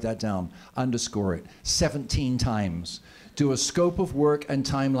parties. Write that down. Underscore it. 17 times. Do a scope of work and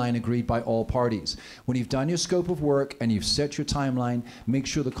timeline agreed by all parties. When you've done your scope of work and you've set your timeline, make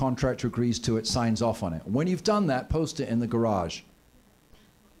sure the contractor agrees to it, signs off on it. When you've done that, post it in the garage.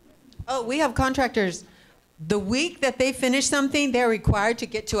 Oh, we have contractors. The week that they finish something, they're required to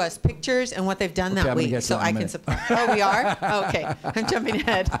get to us pictures and what they've done that week, so I can support. Oh, we are? Okay, I'm jumping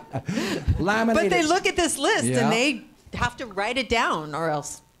ahead. Laminate But they it. look at this list Yeah. and they have to write it down or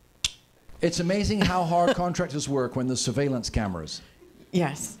else. It's amazing how hard contractors work when there's surveillance cameras.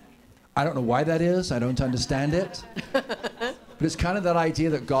 Yes. I don't know why that is. I don't understand it. But it's kind of that idea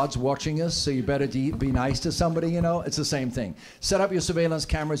that God's watching us, so you better be nice to somebody, you know? It's the same thing. Set up your surveillance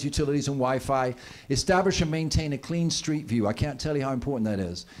cameras, utilities, and Wi-Fi. Establish and maintain a clean street view. I can't tell you how important that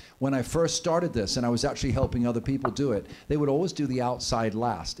is. When I first started this, and I was actually helping other people do it, they would always do the outside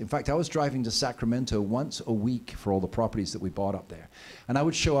last. In fact, I was driving to Sacramento once a week for all the properties that we bought up there. And I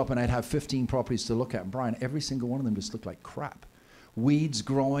would show up and I'd have 15 properties to look at. And Brian, every single one of them just looked like crap. Weeds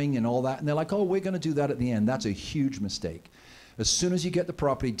growing and all that. And they're like, oh, we're going to do that at the end. That's a huge mistake. As soon as you get the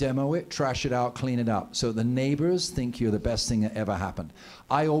property, demo it, trash it out, clean it up. So the neighbors think you're the best thing that ever happened.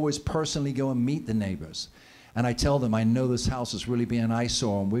 I always personally go and meet the neighbors. And I tell them, I know this house is really being an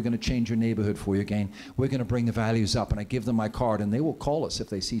eyesore, and we're going to change your neighborhood for you again. We're going to bring the values up. And I give them my card, and they will call us if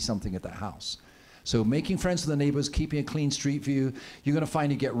they see something at the house. So making friends with the neighbors, keeping a clean street view. You're going to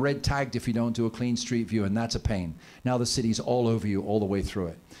find you get red tagged if you don't do a clean street view, and that's a pain. Now the city's all over you all the way through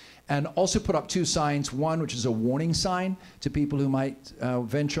it. And also put up 2 signs, one which is a warning sign to people who might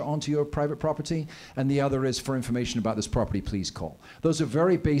venture onto your private property, and the other is for information about this property, please call. Those are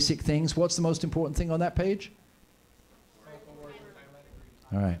very basic things. What's the most important thing on that page?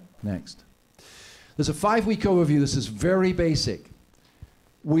 All right, next. There's a 5-week overview. This is very basic.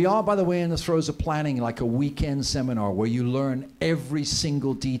 We are, by the way, in the throes of planning like a weekend seminar where you learn every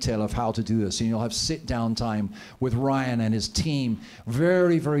single detail of how to do this. And you'll have sit-down time with Ryan and his team.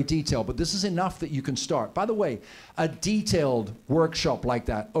 Very, very detailed. But this is enough that you can start. By the way, a detailed workshop like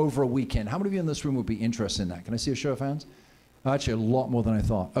that over a weekend. How many of you in this room would be interested in that? Can I see a show of hands? Actually, a lot more than I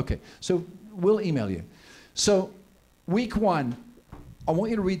thought. Okay, so we'll email you. So week 1, I want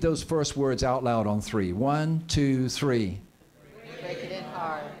you to read those first words out loud on 3. 1, 2, 3. Break it in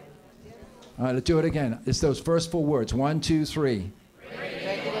hard. All right, let's do it again. It's those first 4 words. 1, 2, 3. Break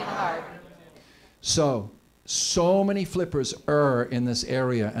it in hard. So many flippers err in this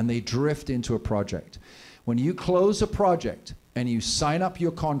area and they drift into a project. When you close a project and you sign up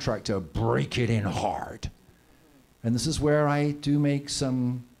your contractor, break it in hard. And this is where I do make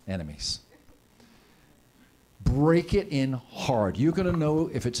some enemies. Break it in hard. You're going to know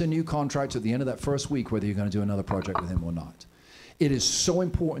if it's a new contract at the end of that first week whether you're going to do another project with him or not. It is so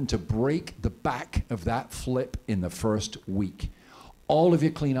important to break the back of that flip in the first week. All of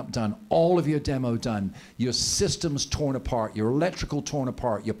your cleanup done, all of your demo done, your systems torn apart, your electrical torn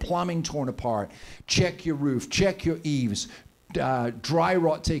apart, your plumbing torn apart, check your roof, check your eaves, dry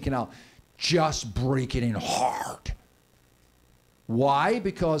rot taken out. Just break it in hard. Why?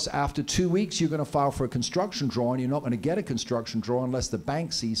 Because after 2 weeks, you're going to file for a construction draw, and you're not going to get a construction draw unless the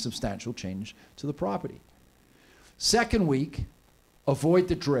bank sees substantial change to the property. Second week, avoid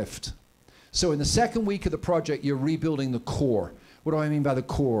the drift. So in the second week of the project, you're rebuilding the core. What do I mean by the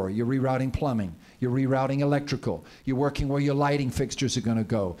core? You're rerouting plumbing. You're rerouting electrical. You're working where your lighting fixtures are going to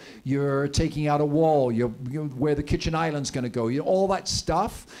go. You're taking out a wall. You're where the kitchen island's going to go. All that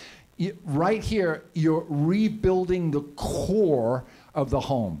stuff. Right here, you're rebuilding the core of the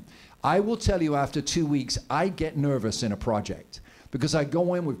home. I will tell you after 2 weeks, I get nervous in a project because I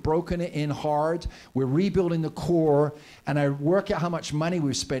go in, we've broken it in hard, we're rebuilding the core, and I work out how much money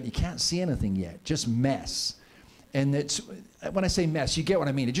we've spent. You can't see anything yet, just mess. And it's, when I say mess, you get what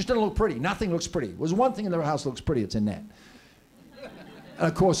I mean. It just doesn't look pretty. Nothing looks pretty. There's one thing in the house that looks pretty, it's a net. And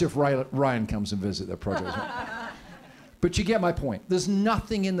of course, if Ryan comes and visits their project. But you get my point. There's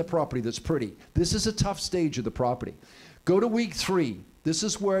nothing in the property that's pretty. This is a tough stage of the property. Go to week 3. This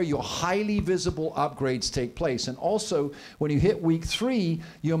is where your highly visible upgrades take place. And also, when you hit week 3,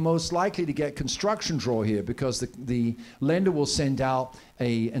 you're most likely to get construction draw here because the lender will send out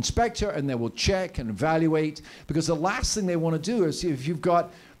an inspector and they will check and evaluate. Because the last thing they want to do is if you've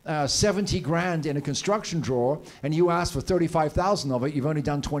got 70 grand in a construction drawer and you ask for 35,000 of it, you've only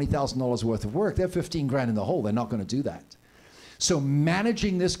done $20,000 worth of work. They're 15 grand in the hole. They're not going to do that. So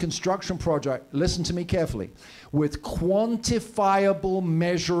managing this construction project, listen to me carefully, with quantifiable,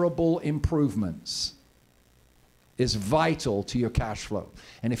 measurable improvements is vital to your cash flow.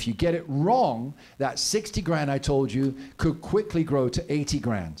 And if you get it wrong, that 60 grand I told you could quickly grow to 80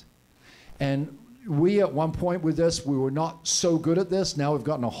 grand. And we, at one point with this, we were not so good at this. Now we've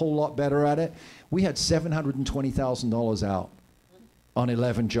gotten a whole lot better at it. We had $720,000 out on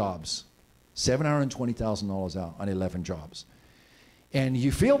 11 jobs. $720,000 out on 11 jobs. And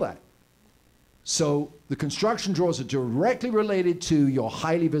you feel that. So the construction draws are directly related to your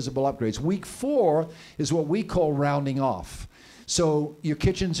highly visible upgrades. Week 4 is what we call rounding off. So your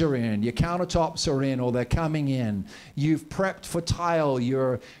kitchens are in, your countertops are in, or they're coming in. You've prepped for tile,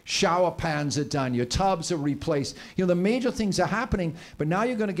 your shower pans are done, your tubs are replaced. You know, the major things are happening, but now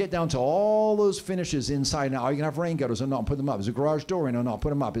you're going to get down to all those finishes inside. Now, are you going to have rain gutters or not? Put them up. Is the garage door in or not?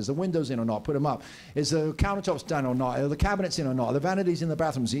 Put them up. Is the windows in or not? Put them up. Is the countertops done or not? Are the cabinets in or not? Are the vanities in the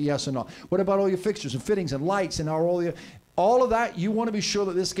bathrooms? Yes or not? What about all your fixtures and fittings and lights and all of that? You want to be sure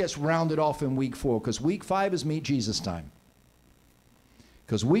that this gets rounded off in week 4, because week 5 is meet Jesus time.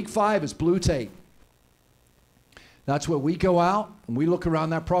 Because week 5 is blue tape. That's where we go out and we look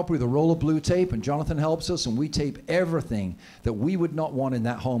around that property with a roll of blue tape, and Jonathan helps us, and we tape everything that we would not want in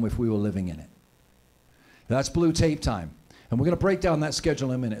that home if we were living in it. That's blue tape time. And we're going to break down that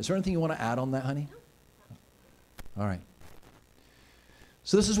schedule in a minute. Is there anything you want to add on that, honey? All right.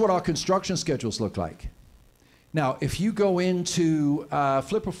 So this is what our construction schedules look like. Now, if you go into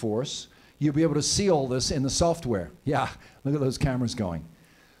FlipperForce, you'll be able to see all this in the software. Yeah, look at those cameras going.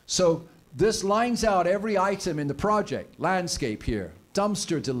 So this lines out every item in the project. Landscape here,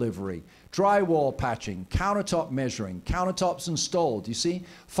 dumpster delivery, drywall patching, countertop measuring, countertops installed, you see?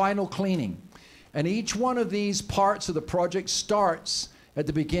 Final cleaning. And each one of these parts of the project starts at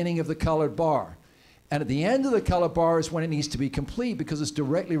the beginning of the colored bar. And at the end of the color bar is when it needs to be complete because it's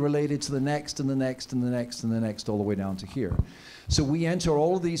directly related to the next and the next and the next and the next all the way down to here. So we enter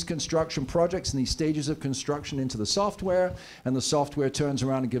all of these construction projects and these stages of construction into the software, and the software turns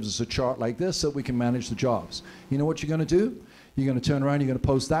around and gives us a chart like this so that we can manage the jobs. You know what you're going to do? You're going to turn around, you're going to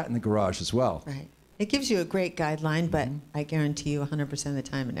post that in the garage as well. Right. It gives you a great guideline, but I guarantee you 100% of the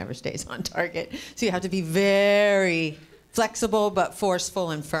time it never stays on target. So you have to be very flexible but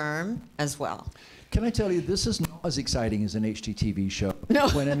forceful and firm as well. Can I tell you, this is not as exciting as an HGTV show. No.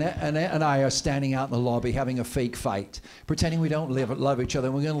 When Annette and I are standing out in the lobby having a fake fight, pretending we don't love each other,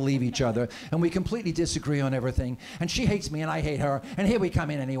 and we're going to leave each other, and we completely disagree on everything, and she hates me and I hate her, and here we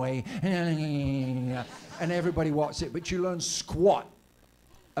come in anyway, and everybody watches it, but you learn squat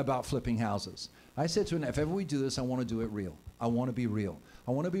about flipping houses. I said to Annette, if ever we do this, I want to do it real. I want to be real.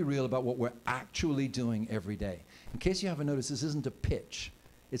 I want to be real about what we're actually doing every day. In case you haven't noticed, this isn't a pitch.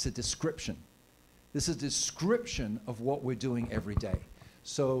 It's a description. This is a description of what we're doing every day.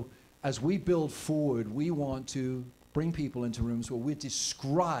 So as we build forward, we want to bring people into rooms where we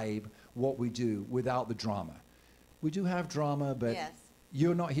describe what we do without the drama. We do have drama, but Yes.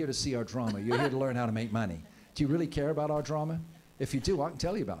 you're not here to see our drama. You're here to learn how to make money. Do you really care about our drama? If you do, I can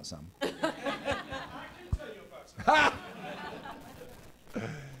tell you about some.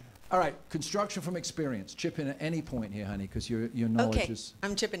 All right, construction from experience. Chip in at any point here, honey, because your knowledge Okay, is...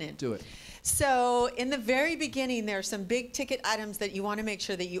 I'm chipping in. Do it. So in the very beginning, there are some big ticket items that you want to make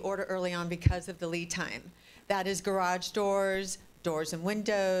sure that you order early on because of the lead time. That is garage doors, doors and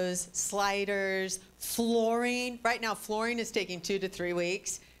windows, sliders, flooring. Right now, flooring is taking 2 to 3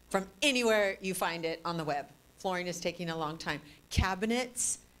 weeks from anywhere you find it on the web. Flooring is taking a long time.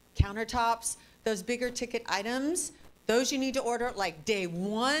 Cabinets, countertops, those bigger ticket items, those you need to order like day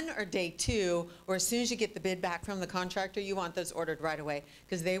 1 or day 2, or as soon as you get the bid back from the contractor, you want those ordered right away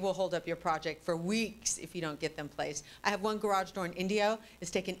because they will hold up your project for weeks if you don't get them placed. I have one garage door in Indio.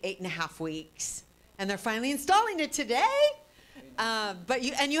 It's taken 8.5 weeks, and they're finally installing it today. But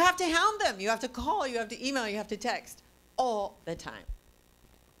you have to hound them. You have to call. You have to email. You have to text all the time.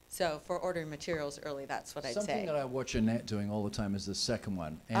 So for ordering materials early, that's what I'd say. Something that I watch Annette doing all the time is the second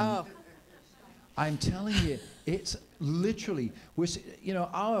one. And Oh. I'm telling you, it's literally,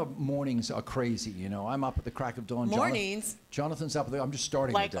 our mornings are crazy, I'm up at the crack of dawn. Mornings? Jonathan's up at I'm just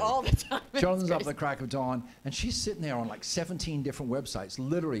starting Like the day. all the time. It's Jonathan's up at crazy. the crack of dawn, and she's sitting there on like 17 different websites.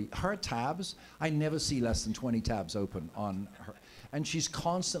 Literally, her tabs, I never see less than 20 tabs open on her. And she's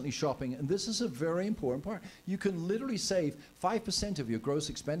constantly shopping, and this is a very important part. You can literally save 5% of your gross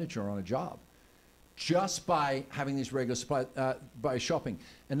expenditure on a job just by having these regular supplies, by shopping.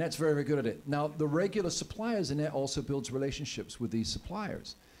 And that's very, very good at it. Now, the regular suppliers, and it also builds relationships with these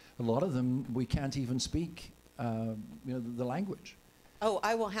suppliers. A lot of them, we can't even speak the language. Oh,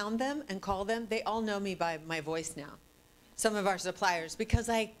 I will hound them and call them. They all know me by my voice now, some of our suppliers, because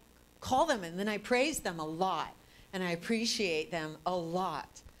I call them and then I praise them a lot, and I appreciate them a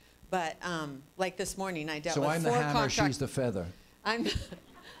lot. But like this morning, I dealt So with I'm the 4 hammer, she's the feather.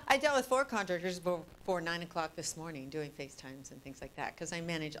 I dealt with 4 contractors before 9 o'clock this morning doing FaceTimes and things like that because I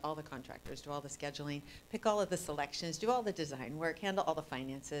manage all the contractors, do all the scheduling, pick all of the selections, do all the design work, handle all the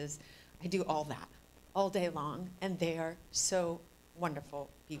finances. I do all that all day long, and they are so wonderful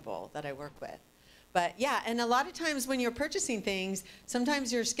people that I work with. But yeah, and a lot of times when you're purchasing things,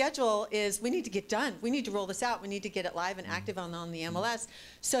 sometimes your schedule is, we need to get done. We need to roll this out. We need to get it live and active on the MLS.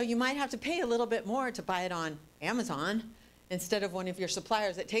 So you might have to pay a little bit more to buy it on Amazon instead of one of your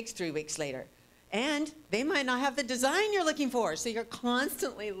suppliers that takes 3 weeks later. And they might not have the design you're looking for. So you're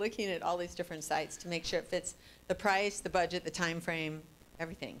constantly looking at all these different sites to make sure it fits the price, the budget, the time frame,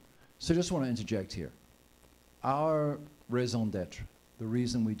 everything. So just want to interject here. Our raison d'etre, the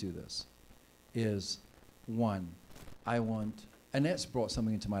reason we do this, is one, Annette's brought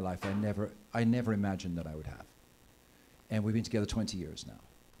something into my life I never imagined that I would have. And we've been together 20 years now.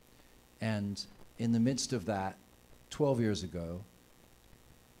 And in the midst of that, 12 years ago,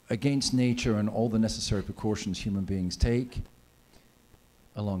 against nature and all the necessary precautions human beings take,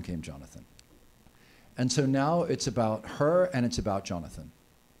 along came Jonathan. And so now it's about her and it's about Jonathan.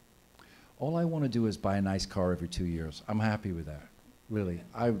 All I want to do is buy a nice car every 2 years. I'm happy with that, really.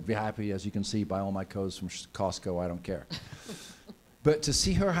 I would be happy, as you can see, buy all my clothes from Costco. I don't care. But to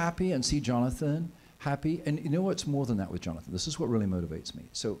see her happy and see Jonathan happy, and you know what's more than that with Jonathan? This is what really motivates me.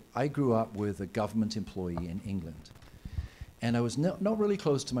 So I grew up with a government employee in England. And I was not really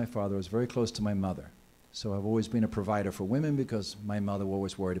close to my father. I was very close to my mother. So I've always been a provider for women because my mother was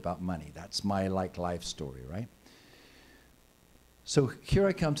always worried about money. That's my life story, right? So here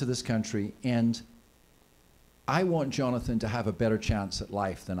I come to this country, and I want Jonathan to have a better chance at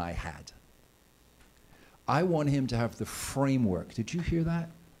life than I had. I want him to have the framework. Did you hear that?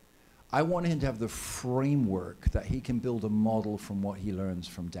 I want him to have the framework that he can build a model from what he learns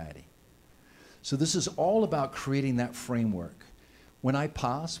from daddy. So this is all about creating that framework. When I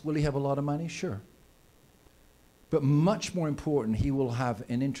pass, will he have a lot of money? Sure. But much more important, he will have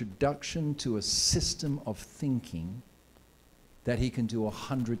an introduction to a system of thinking that he can do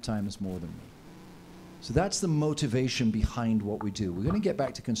 100 times more than me. So that's the motivation behind what we do. We're going to get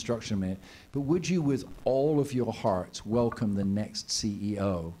back to construction in a minute, but would you, with all of your heart, welcome the next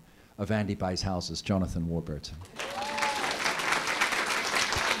CEO of Andy Buys Houses, Jonathan Warburton.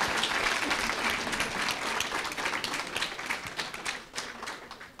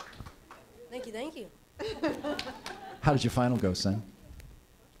 Thank you, thank you. How did your final go, son?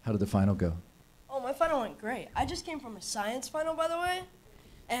 How did the final go? Oh, my final went great. I just came from a science final, by the way.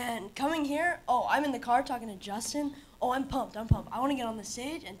 And coming here, oh, I'm in the car talking to Justin. Oh, I'm pumped, I'm pumped. I want to get on the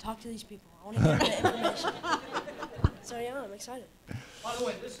stage and talk to these people. I want to get the information. So, yeah, I'm excited. By the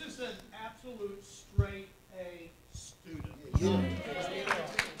way, this is an absolute straight A student.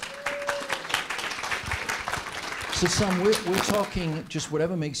 So, son, we're talking just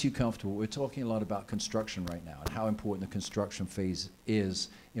whatever makes you comfortable. We're talking a lot about construction right now and how important the construction phase is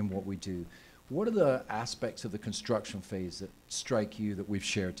in what we do. What are the aspects of the construction phase that strike you that we've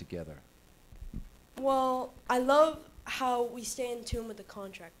shared together? Well, I love how we stay in tune with the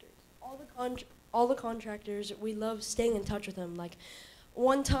contractors. All the contractors, we love staying in touch with them. Like,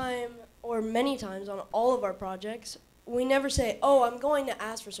 one time or many times on all of our projects, we never say, oh, I'm going to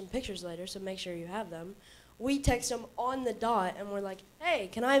ask for some pictures later, so make sure you have them. We text them on the dot, and we're like, hey,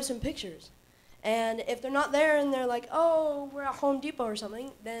 can I have some pictures? And if they're not there and they're like, oh, we're at Home Depot or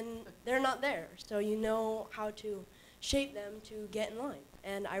something, then they're not there. So you know how to shape them to get in line.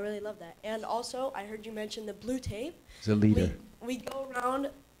 And I really love that. And also, I heard you mention the blue tape. As a leader. We go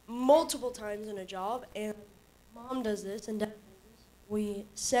around multiple times in a job, and Mom does this and Dad does this. We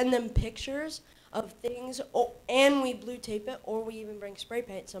send them pictures of things, and we blue tape it, or we even bring spray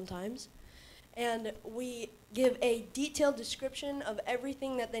paint sometimes. And we give a detailed description of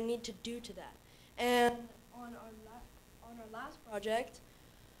everything that they need to do to that. And on our last project,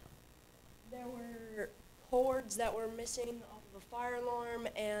 there were cords that were missing off of a fire alarm,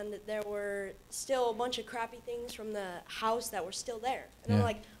 and there were still a bunch of crappy things from the house that were still there. And I'm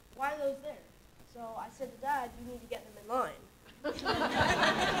like, why are those there? So I said to Dad, you need to get them in line.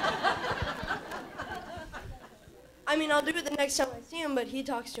 I mean, I'll do it the next time I see him, but he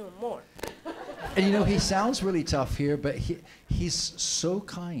talks to him more. And you know, he sounds really tough here, but he's so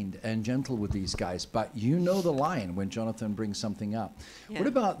kind and gentle with these guys. But you know the line when Jonathan brings something up. Yeah. What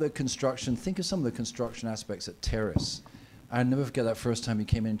about the construction? Think of some of the construction aspects at Terrace. I never forget that first time you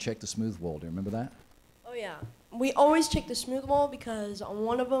came in and checked the smooth wall. Do you remember that? Oh, yeah. We always check the smooth wall because on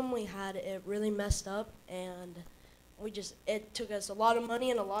one of them we had it really messed up, and it took us a lot of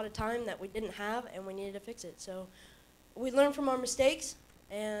money and a lot of time that we didn't have, and we needed to fix it. So we learned from our mistakes,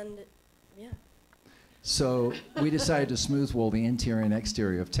 and yeah. So we decided to smooth wall the interior and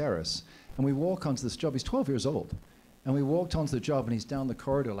exterior of Terrace. And we walk onto this job. He's 12 years old. And we walked onto the job, and he's down the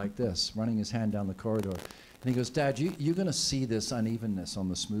corridor like this, running his hand down the corridor. And he goes, Dad, you're going to see this unevenness on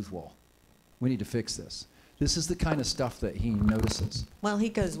the smooth wall. We need to fix this. This is the kind of stuff that he notices. Well, he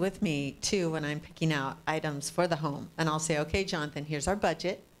goes with me, too, when I'm picking out items for the home. And I'll say, okay, Jonathan, here's our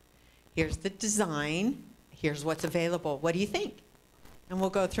budget. Here's the design. Here's what's available. What do you think? And we'll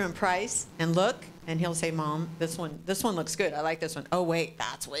go through and price and look, and he'll say, Mom, this one looks good. I like this one. Oh, wait,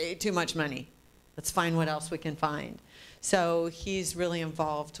 that's way too much money. Let's find what else we can find. So he's really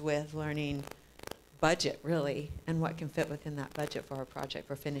involved with learning budget, really, and what can fit within that budget for our project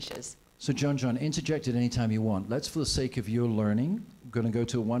for finishes. So John, interject at any time you want. Let's, for the sake of your learning, I'm going to go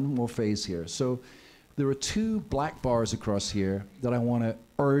to one more phase here. So there are 2 black bars across here that I want to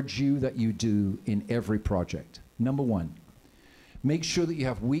urge you that you do in every project. Number 1. Make sure that you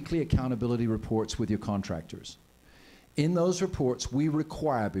have weekly accountability reports with your contractors. In those reports, we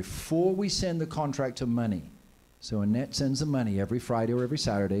require, before we send the contractor money, so Annette sends the money every Friday or every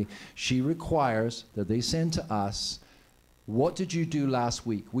Saturday, she requires that they send to us, what did you do last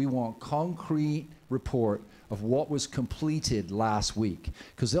week? We want concrete report of what was completed last week.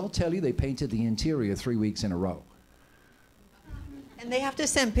 Because they'll tell you they painted the interior 3 weeks in a row. And they have to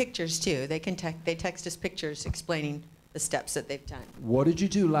send pictures, too. They text us pictures explaining the steps that they've done. What did you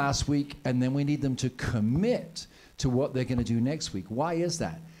do last week? And then we need them to commit to what they're going to do next week. Why is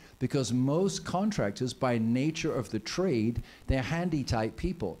that? Because most contractors, by nature of the trade, they're handy type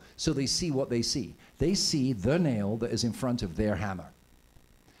people. So they see what they see. They see the nail that is in front of their hammer.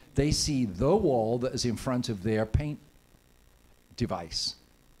 They see the wall that is in front of their paint device.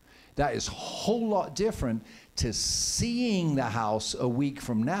 That is a whole lot different to seeing the house a week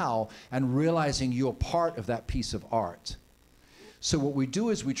from now and realizing you're part of that piece of art. So what we do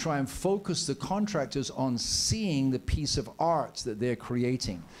is we try and focus the contractors on seeing the piece of art that they're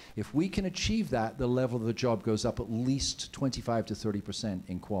creating. If we can achieve that, the level of the job goes up at least 25 to 30%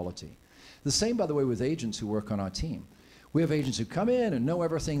 in quality. The same, by the way, with agents who work on our team. We have agents who come in and know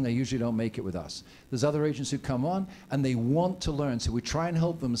everything. They usually don't make it with us. There's other agents who come on and they want to learn. So we try and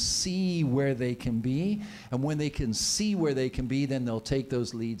help them see where they can be. And when they can see where they can be, then they'll take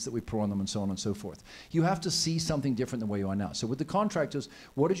those leads that we pour on them and so on and so forth. You have to see something different than where you are now. So with the contractors,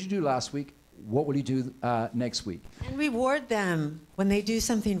 what did you do last week? What will you do next week? And reward them. When they do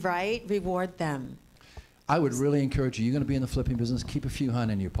something right, reward them. I would really encourage you. You're going to be in the flipping business. Keep a few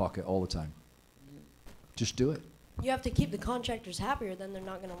 $100 in your pocket all the time. Just do it. You have to keep the contractors happier, then they're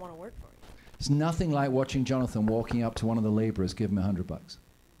not going to want to work for you. It's nothing like watching Jonathan walking up to one of the laborers, give him $100.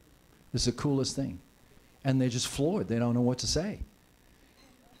 It's the coolest thing. And they're just floored. They don't know what to say.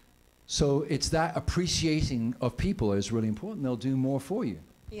 So it's that appreciating of people is really important. They'll do more for you.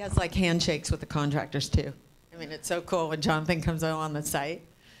 He has like handshakes with the contractors too. I mean, it's so cool when Jonathan comes on the site.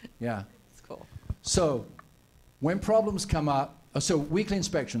 Yeah. It's cool. So when problems come up, so weekly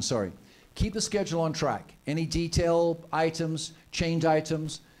inspection, sorry. Keep the schedule on track. Any detail items, change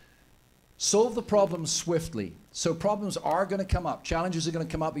items, solve the problems swiftly. So problems are going to come up. Challenges are going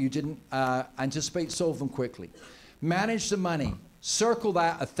to come up, but you didn't anticipate, solve them quickly. Manage the money. Circle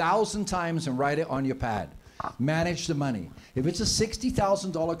that 1,000 times and write it on your pad. Manage the money. If it's a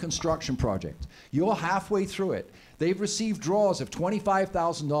 $60,000 construction project, you're halfway through it. They've received draws of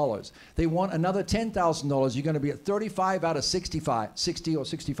 $25,000. They want another $10,000. You're going to be at 35 out of 65. 60 or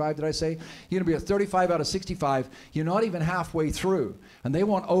 65, did I say? You're going to be at 35 out of 65. You're not even halfway through. And they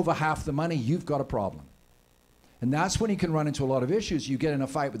want over half the money. You've got a problem. And that's when you can run into a lot of issues. You get in a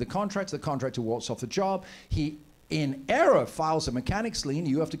fight with the contractor walks off the job. He, in error, files a mechanics lien.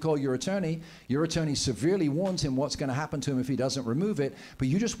 You have to call your attorney. Your attorney severely warns him what's going to happen to him if he doesn't remove it. But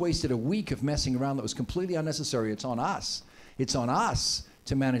you just wasted a week of messing around that was completely unnecessary. It's on us. It's on us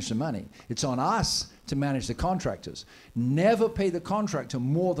to manage the money. It's on us to manage the contractors. Never pay the contractor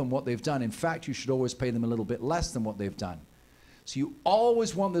more than what they've done. In fact, you should always pay them a little bit less than what they've done. So you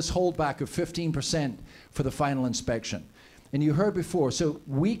always want this holdback of 15% for the final inspection. And you heard before, so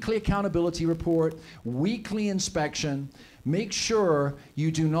weekly accountability report, weekly inspection. Make sure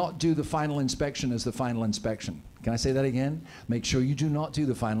you do not do the final inspection as the final inspection. Can I say that again? Make sure you do not do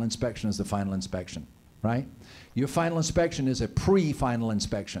the final inspection as the final inspection, right? Your final inspection is a pre-final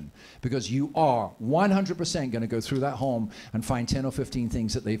inspection because you are 100% going to go through that home and find 10 or 15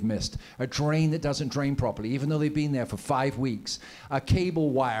 things that they've missed. A drain that doesn't drain properly, even though they've been there for 5 weeks. A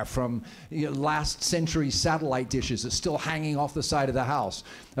cable wire from last century satellite dishes that's still hanging off the side of the house.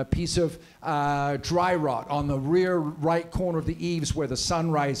 A piece of dry rot on the rear right corner of the eaves where the sun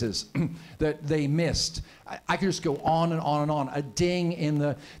rises that they missed. I could just go on and on and on. A ding in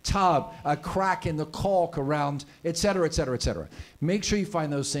the tub, a crack in the caulk around, et cetera, et cetera, et cetera. Make sure you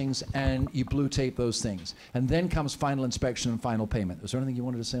find those things and you blue tape those things. And then comes final inspection and final payment. Is there anything you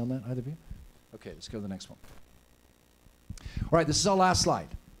wanted to say on that, either of you? Okay, let's go to the next one. All right, this is our last slide.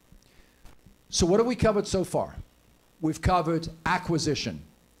 So what have we covered so far? We've covered acquisition.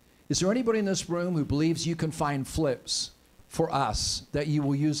 Is there anybody in this room who believes you can find flips for us that you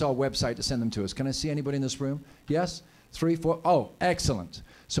will use our website to send them to us? Can I see anybody in this room? Yes? 3, 4. Oh, excellent.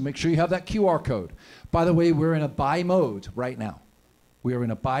 So make sure you have that QR code. By the way, we're in a buy mode right now. We are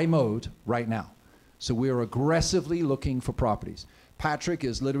in a buy mode right now. So we are aggressively looking for properties. Patrick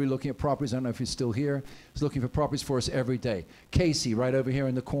is literally looking at properties. I don't know if he's still here. He's looking for properties for us every day. Casey, right over here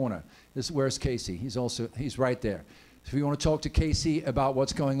in the corner. Where's Casey? He's right there. If you want to talk to Casey about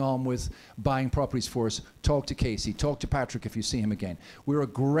what's going on with buying properties for us, talk to Casey. Talk to Patrick if you see him again. We're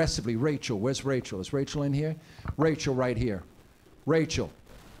aggressively, Rachel, where's Rachel? Is Rachel in here? Rachel right here. Rachel,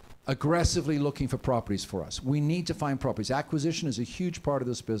 aggressively looking for properties for us. We need to find properties. Acquisition is a huge part of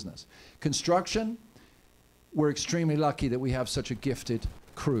this business. Construction, we're extremely lucky that we have such a gifted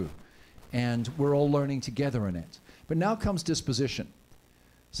crew, and we're all learning together in it. But now comes disposition.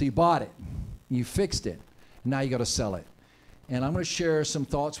 So you bought it, you fixed it, now you got to sell it. And I'm going to share some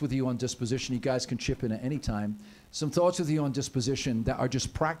thoughts with you on disposition. You guys can chip in at any time. Some thoughts with you on disposition that are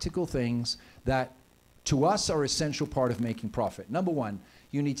just practical things that to us are essential part of making profit. Number one,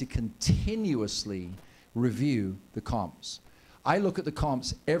 you need to continuously review the comps. I look at the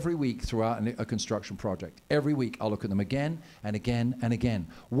comps every week throughout a construction project. Every week I'll look at them again and again and again.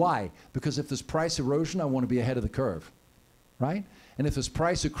 Why? Because if there's price erosion, I want to be ahead of the curve, right? And if there's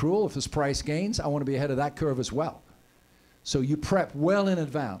price accrual, if there's price gains, I want to be ahead of that curve as well. So you prep well in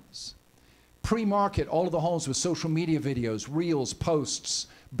advance. Pre-market all of the homes with social media videos, reels, posts,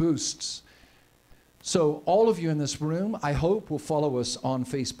 boosts. So all of you in this room, I hope, will follow us on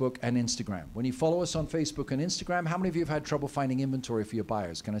Facebook and Instagram. When you follow us on Facebook and Instagram, how many of you have had trouble finding inventory for your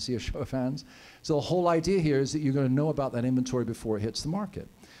buyers? Can I see a show of hands? So the whole idea here is that you're going to know about that inventory before it hits the market.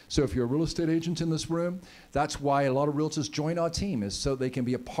 So if you're a real estate agent in this room, that's why a lot of realtors join our team, is so they can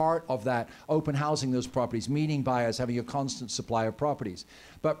be a part of that open housing those properties, meeting buyers, having a constant supply of properties.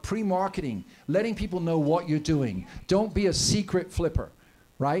 But pre-marketing, letting people know what you're doing. Don't be a secret flipper,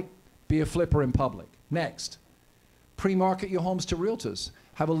 right? Be a flipper in public. Next, pre-market your homes to realtors.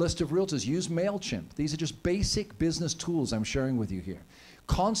 Have a list of realtors. Use MailChimp. These are just basic business tools I'm sharing with you here.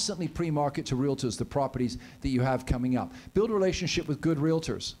 Constantly pre-market to realtors the properties that you have coming up. Build a relationship with good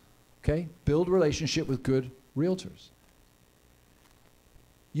realtors. Okay? Build a relationship with good realtors.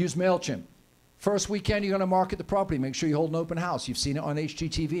 Use MailChimp. First weekend you're going to market the property. Make sure you hold an open house. You've seen it on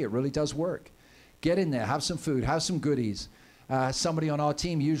HGTV. It really does work. Get in there. Have some food. Have some goodies. Somebody on our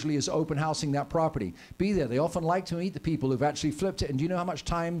team usually is open housing that property. Be there. They often like to meet the people who've actually flipped it. And do you know how much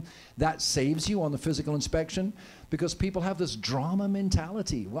time that saves you on the physical inspection? Because people have this drama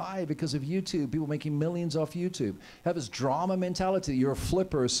mentality. Why? Because of YouTube. People making millions off YouTube have this drama mentality. You're a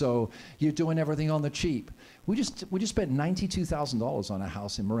flipper, so you're doing everything on the cheap. We just spent $92,000 on a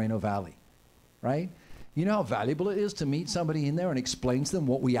house in Moreno Valley, right? You know how valuable it is to meet somebody in there and explain to them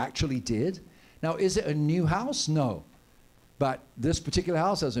what we actually did? Now, is it a new house? No. But this particular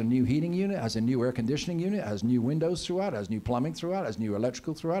house has a new heating unit, has a new air conditioning unit, has new windows throughout, has new plumbing throughout, has new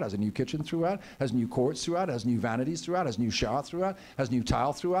electrical throughout, has a new kitchen throughout, has new quartz throughout, has new vanities throughout, has new shower throughout, has new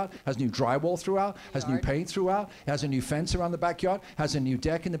tile throughout, has new drywall throughout, has new paint throughout, has a new fence around the backyard, has a new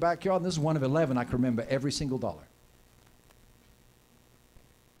deck in the backyard. And this is one of 11 I can remember every single dollar.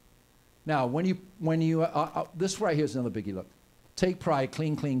 Now, this right here is another biggie. Look, take pride,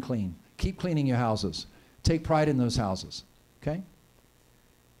 clean, clean, clean. Keep cleaning your houses. Take pride in those houses. Okay?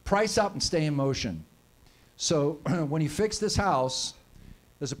 Price up and stay in motion. So when you fix this house,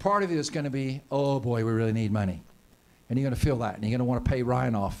 there's a part of you that's going to be, oh boy, we really need money. And you're going to feel that. And you're going to want to pay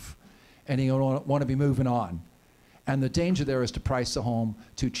Ryan off. And you're going to want to be moving on. And the danger there is to price the home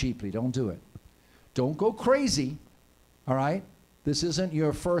too cheaply. Don't do it. Don't go crazy. All right? This isn't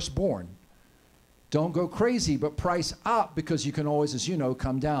your firstborn. Don't go crazy, but price up, because you can always, as you know,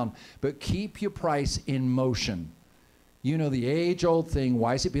 come down. But keep your price in motion. You know the age-old thing,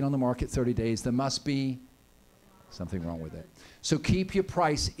 why has it been on the market 30 days? There must be something wrong with it. So keep your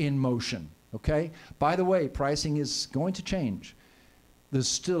price in motion, okay? By the way, pricing is going to change. There's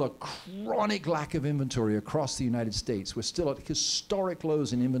still a chronic lack of inventory across the United States. We're still at historic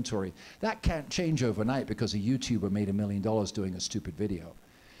lows in inventory. That can't change overnight because a YouTuber made $1 million doing a stupid video.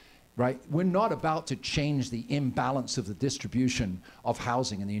 Right? We're not about to change the imbalance of the distribution of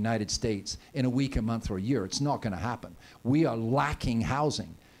housing in the United States in a week, a month, or a year. It's not going to happen. We are lacking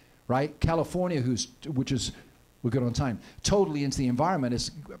housing, right? California, which is, we're good on time, totally into the environment,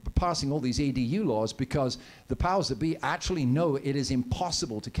 is passing all these ADU laws because the powers that be actually know it is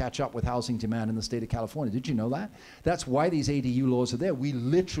impossible to catch up with housing demand in the state of California. Did you know that? That's why these ADU laws are there. We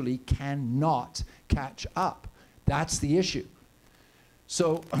literally cannot catch up. That's the issue.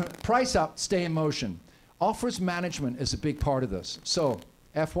 So price up, stay in motion. Offers management is a big part of this. So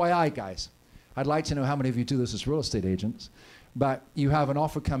FYI, guys, I'd like to know how many of you do this as real estate agents, but you have an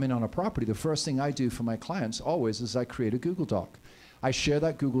offer come in on a property. The first thing I do for my clients always is I create a Google Doc. I share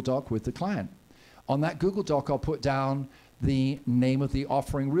that Google Doc with the client. On that Google Doc, I'll put down the name of the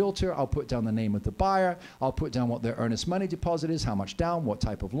offering realtor. I'll put down the name of the buyer. I'll put down what their earnest money deposit is, how much down, what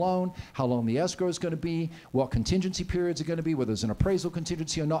type of loan, how long the escrow is going to be, what contingency periods are going to be, whether there's an appraisal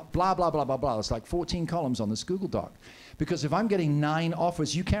contingency or not, blah, blah, blah, blah, blah. It's like 14 columns on this Google Doc. Because if I'm getting 9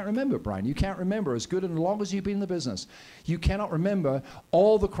 offers, you can't remember, Brian. You can't remember, as good and long as you've been in the business. You cannot remember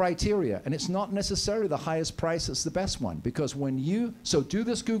all the criteria. And it's not necessarily the highest price that's the best one. Because when you, so do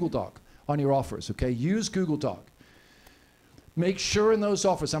this Google Doc on your offers, okay? Use Google Doc. Make sure in those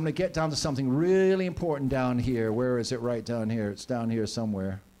offers, I'm going to get down to something really important down here. Where is it? Right down here. It's down here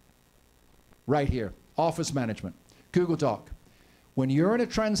somewhere. Right here. Office management. Google Doc. When you're in a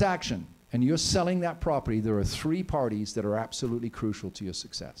transaction and you're selling that property, there are 3 parties that are absolutely crucial to your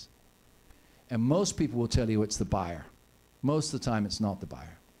success. And most people will tell you it's the buyer. Most of the time, it's not the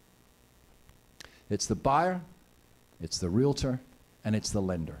buyer. It's the buyer, it's the realtor, and it's the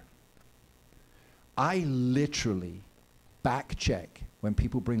lender. I literally back check when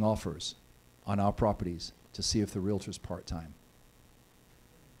people bring offers on our properties to see if the realtor's part-time.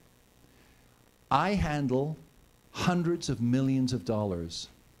 I handle hundreds of millions of dollars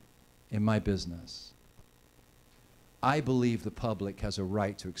in my business. I believe the public has a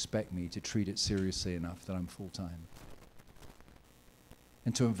right to expect me to treat it seriously enough that I'm full-time.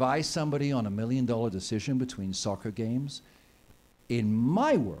 And to advise somebody on $1 million decision between soccer games, in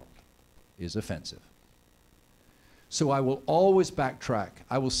my world, is offensive. So I will always backtrack.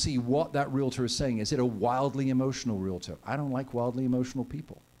 I will see what that realtor is saying. Is it a wildly emotional realtor? I don't like wildly emotional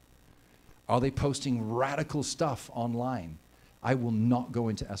people. Are they posting radical stuff online? I will not go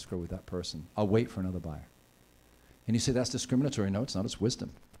into escrow with that person. I'll wait for another buyer. And you say, that's discriminatory. No, it's not. It's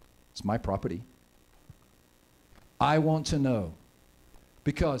wisdom. It's my property. I want to know.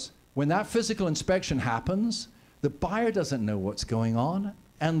 Because when that physical inspection happens, the buyer doesn't know what's going on.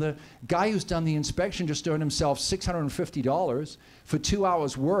 And the guy who's done the inspection just earned himself $650 for 2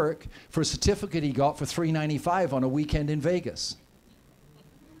 hours work for a certificate he got for $395 on a weekend in Vegas.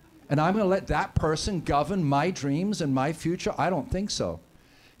 And I'm going to let that person govern my dreams and my future? I don't think so.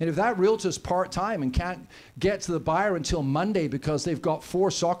 And if that realtor's part-time and can't get to the buyer until Monday because they've got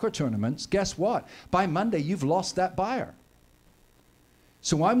 4 soccer tournaments, guess what? By Monday, you've lost that buyer.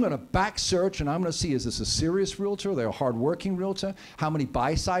 So I'm going to back search and I'm going to see, is this a serious realtor? Are they a hard-working realtor? How many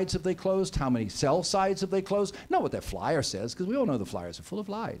buy sides have they closed? How many sell sides have they closed? Not what their flyer says, because we all know the flyers are full of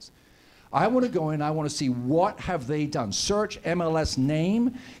lies. I want to go in, I want to see what have they done. Search MLS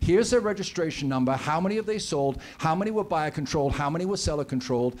name, here's their registration number, how many have they sold, how many were buyer controlled, how many were seller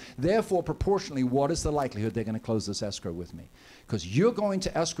controlled, therefore proportionally what is the likelihood they're going to close this escrow with me. Because you're going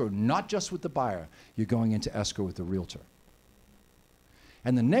to escrow not just with the buyer, you're going into escrow with the realtor.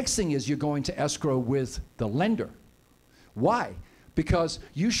 And the next thing is you're going to escrow with the lender. Why? Because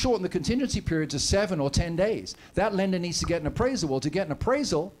you shorten the contingency period to 7 or 10 days. That lender needs to get an appraisal. Well, to get an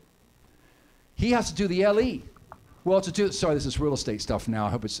appraisal, he has to do the LE. Well, to do, sorry, this is real estate stuff now.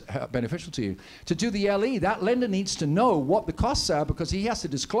 I hope it's beneficial to you. To do the LE, that lender needs to know what the costs are because he has to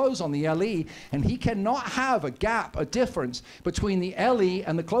disclose on the LE, and he cannot have a gap, a difference between the LE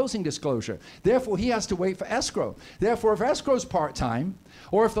and the closing disclosure. Therefore, he has to wait for escrow. Therefore, if escrow's part-time,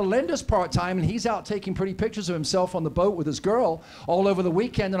 or if the lender's part-time and he's out taking pretty pictures of himself on the boat with his girl all over the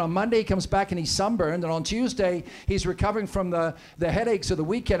weekend, and on Monday he comes back and he's sunburned, and on Tuesday he's recovering from the headaches of the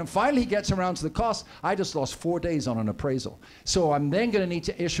weekend, and finally he gets around to the cost, I just lost 4 days on an appraisal. So I'm then going to need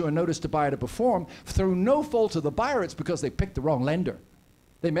to issue a notice to buyer to perform through no fault of the buyer. It's because they picked the wrong lender.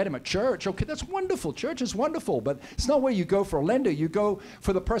 They met him at church. Okay, that's wonderful. Church is wonderful, but it's not where you go for a lender. You go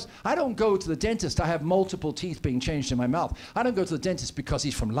for the person. I don't go to the dentist. I have multiple teeth being changed in my mouth. I don't go to the dentist because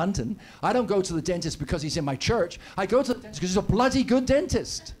he's from London. I don't go to the dentist because he's in my church. I go to the dentist because he's a bloody good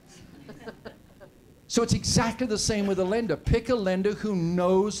dentist. So it's exactly the same with a lender. Pick a lender who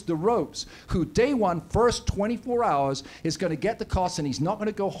knows the ropes, who day one, first 24 hours, is going to get the costs, and he's not going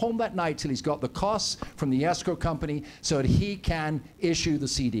to go home that night till he's got the costs from the escrow company so that he can issue the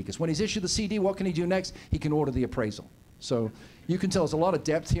CD. Because when he's issued the CD, what can he do next? He can order the appraisal. So you can tell there's a lot of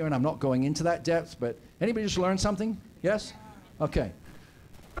depth here, and I'm not going into that depth, but anybody just learned something? Yes? Okay.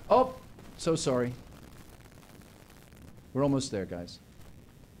 Oh, so sorry. We're almost there, guys.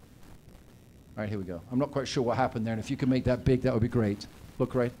 All right, here we go. I'm not quite sure what happened there, and if you can make that big, that would be great.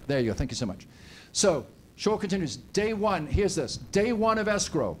 Look right, there you go, thank you so much. So, short continues, day one, here's this, day one of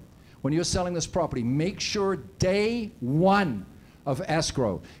escrow. When you're selling this property, make sure day one of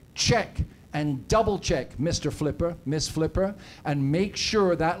escrow, check and double check Mr. Flipper, Miss Flipper, and make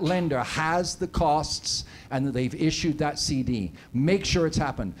sure that lender has the costs and that they've issued that CD. Make sure it's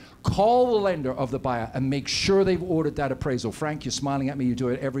happened. Call the lender of the buyer and make sure they've ordered that appraisal. Frank, you're smiling at me, you do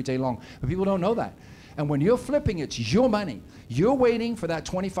it every day long, but people don't know that. And when you're flipping, it's your money. You're waiting for that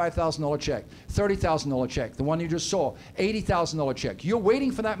 $25,000 check, $30,000 check, the one you just saw, $80,000 check. You're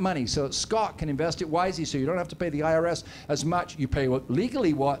waiting for that money so that Scott can invest it wisely so you don't have to pay the IRS as much. You pay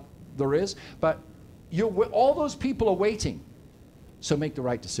legally what there is, but all those people are waiting. So make the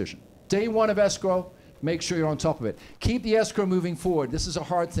right decision. Day one of escrow, make sure you're on top of it. Keep the escrow moving forward. This is a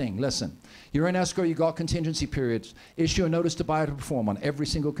hard thing. Listen, you're in escrow, you got contingency periods. Issue a notice to buyer to perform on every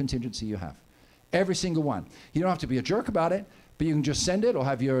single contingency you have. Every single one. You don't have to be a jerk about it, but you can just send it or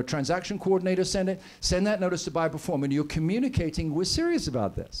have your transaction coordinator send it. Send that notice to buyer perform, and you're communicating, we're serious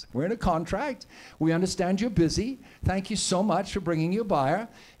about this. We're in a contract. We understand you're busy. Thank you so much for bringing your buyer,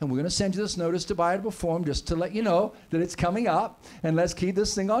 and we're going to send you this notice to buyer to perform just to let you know that it's coming up, and let's keep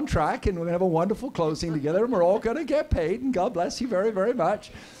this thing on track, and we're going to have a wonderful closing together, and we're all going to get paid, and God bless you very, very much.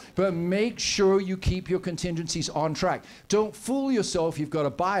 But make sure you keep your contingencies on track. Don't fool yourself you've got a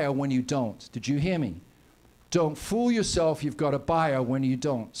buyer when you don't. Did you hear me? Don't fool yourself you've got a buyer when you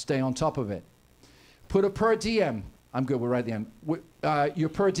don't. Stay on top of it. Put a per diem. I'm good, we're right at the end. Your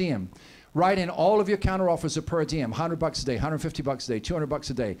per diem. Write in all of your counter offers are per diem, $100 a day, $150 a day, $200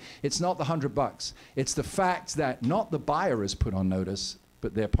 a day. It's not the $100. It's the fact that not the buyer is put on notice,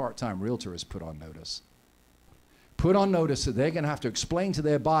 but their part-time realtor is put on notice. Put on notice that they're going to have to explain to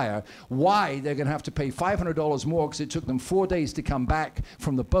their buyer why they're going to have to pay $500 more because it took them 4 days to come back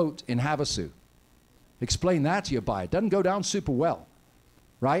from the boat in Havasu. Explain that to your buyer. It doesn't go down super well,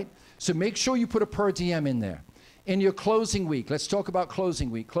 right? So make sure you put a per diem in there. In your closing week, let's talk about closing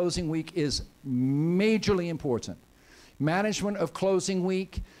week. Closing week is majorly important. Management of closing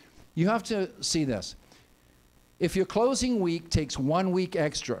week, you have to see this. If your closing week takes 1 week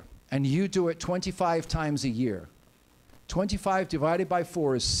extra and you do it 25 times a year, 25 divided by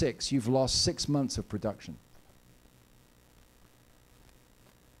 4 is 6. You've lost 6 months of production.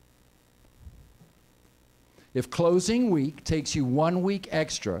 If closing week takes you 1 week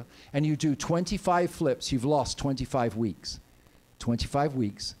extra and you do 25 flips, you've lost 25 weeks. 25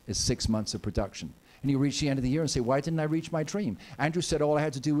 weeks is 6 months of production. And you reach the end of the year and say, why didn't I reach my dream? Andrew said all I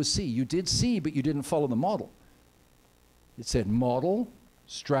had to do was see. You did see, but you didn't follow the model. It said model,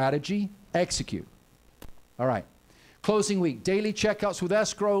 strategy, execute. All right. Closing week, daily checkups with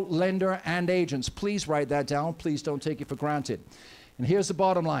escrow, lender, and agents. Please write that down. Please don't take it for granted. And here's the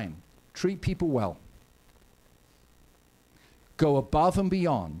bottom line. Treat people well. Go above and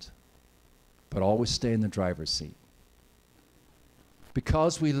beyond, but always stay in the driver's seat.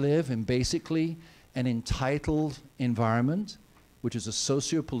 Because we live in basically an entitled environment, which is a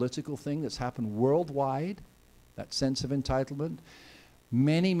socio-political thing that's happened worldwide, that sense of entitlement,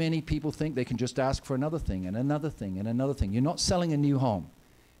 many, many people think they can just ask for another thing and another thing and another thing. You're not selling a new home.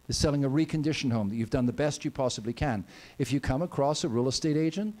 You're selling a reconditioned home that you've done the best you possibly can. If you come across a real estate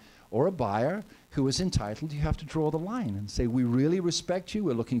agent or a buyer who is entitled, you have to draw the line and say, we really respect you.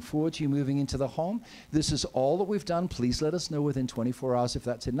 We're looking forward to you moving into the home. This is all that we've done. Please let us know within 24 hours if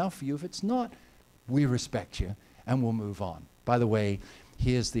that's enough for you. If it's not, we respect you and we'll move on. By the way,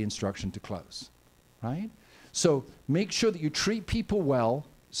 here's the instruction to close, right? So make sure that you treat people well,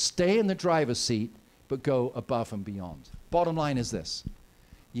 stay in the driver's seat, but go above and beyond. Bottom line is this.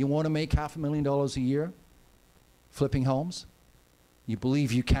 You want to make $500,000 a year flipping homes? You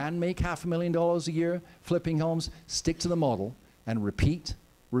believe you can make $500,000 a year flipping homes? Stick to the model and repeat,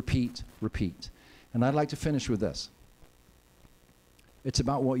 repeat, repeat. And I'd like to finish with this. It's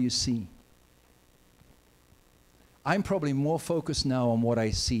about what you see. I'm probably more focused now on what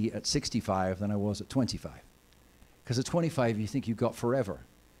I see at 65 than I was at 25. Because at 25, you think you've got forever.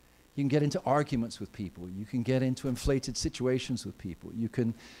 You can get into arguments with people. You can get into inflated situations with people. You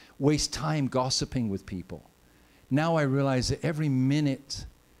can waste time gossiping with people. Now I realize that every minute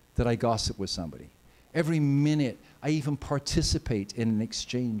that I gossip with somebody, every minute I even participate in an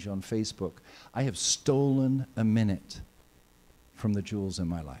exchange on Facebook, I have stolen a minute from the jewels in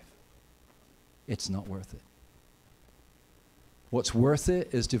my life. It's not worth it. What's worth it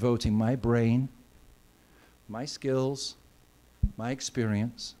is devoting my brain, my skills, my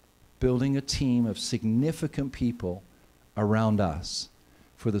experience, building a team of significant people around us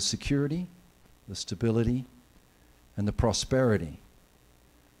for the security, the stability, and the prosperity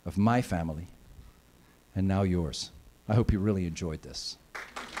of my family, and now yours. I hope you really enjoyed this.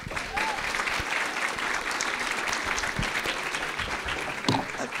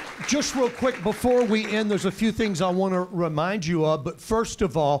 Just real quick before we end, there's a few things I want to remind you of, but first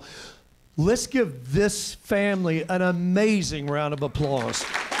of all, let's give this family an amazing round of applause.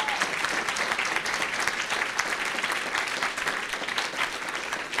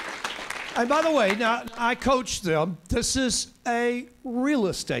 And by the way, now I coach them. This is a real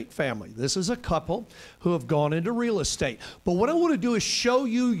estate family. This is a couple who have gone into real estate. But what I want to do is show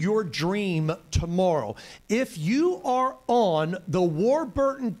you your dream tomorrow. If you are on the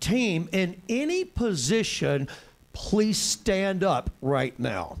Warburton team in any position, please stand up right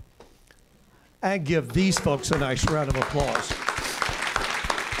now and give these folks a nice round of applause.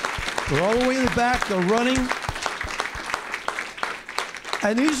 They're all the way in the back. They're running.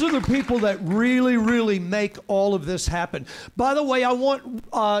 And these are the people that really, really make all of this happen. By the way, I want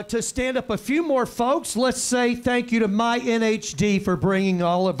to stand up a few more folks. Let's say thank you to MyNHD for bringing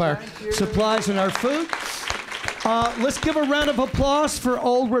all of our supplies and our food. Let's give a round of applause for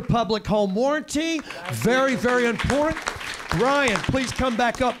Old Republic Home Warranty. Very, very important. Ryan, please come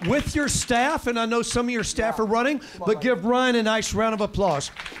back up with your staff. And I know some of your staff are running, but give Ryan a nice round of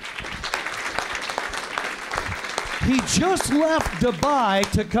applause. He just left Dubai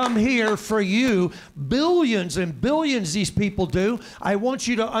to come here for you. Billions and billions these people do. I want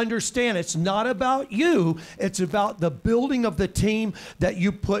you to understand it's not about you. It's about the building of the team that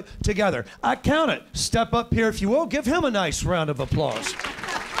you put together. I count it. Step up here if you will. Give him a nice round of applause.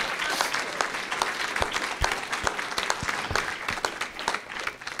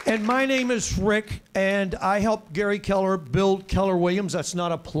 And my name is Rick, and I helped Gary Keller build Keller Williams. That's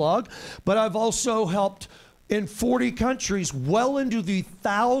not a plug, but I've also helped in 40 countries, well into the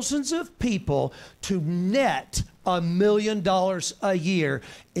thousands of people to net $1 million a year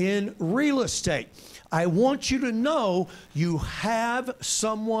in real estate. I want you to know you have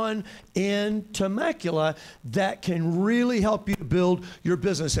someone in Temecula that can really help you build your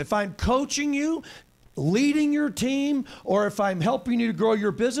business. If I'm coaching you, leading your team, or if I'm helping you to grow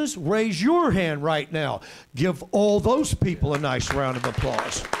your business, raise your hand right now. Give all those people a nice round of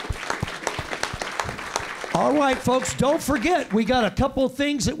applause. All right, folks, don't forget, we got a couple of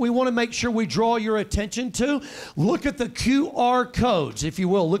things that we want to make sure we draw your attention to. Look at the QR codes, if you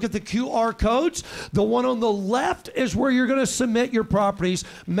will. Look at the QR codes. The one on the left is where you're going to submit your properties.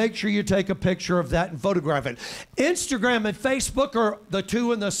 Make sure you take a picture of that and photograph it. Instagram and Facebook are the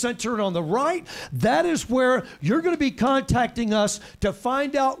two in the center and on the right. That is where you're going to be contacting us to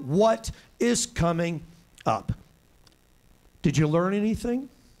find out what is coming up. Did you learn anything?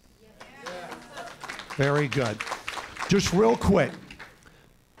 Very good. Just real quick,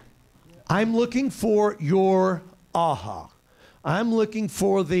 I'm looking for your aha. I'm looking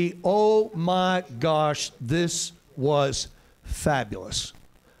for the, oh my gosh, this was fabulous.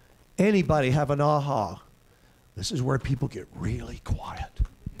 Anybody have an aha? This is where people get really quiet.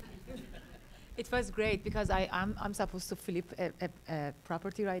 It was great because I'm supposed to flip a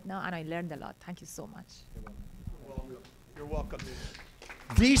property right now, and I learned a lot. Thank you so much. You're welcome.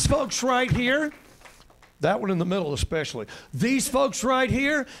 These folks right here, that one in the middle especially. These folks right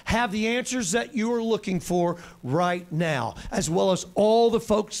here have the answers that you are looking for right now, as well as all the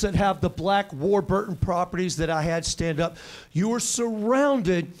folks that have the Black Warburton properties that I had stand up. You are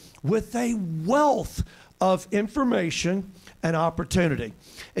surrounded with a wealth of information and opportunity.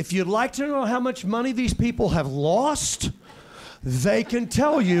 If you'd like to know how much money these people have lost, they can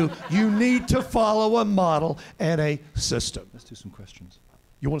tell you you need to follow a model and a system. Let's do some questions.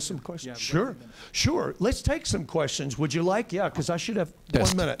 You want some questions? Yeah, sure. Sure. Let's take some questions. Would you like? Yeah, because I should have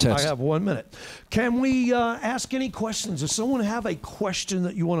Test, 1 minute. test. I have 1 minute. Can we ask any questions? Does someone have a question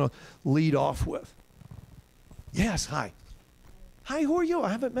that you want to lead off with? Yes. Hi. Hi, who are you? I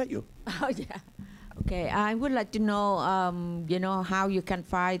haven't met you. Oh, yeah. Okay, I would like to know, you know, how you can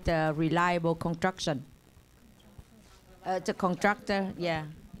find a reliable construction. The contractor, yeah.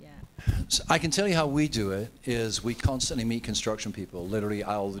 So I can tell you how we do it is we constantly meet construction people. Literally,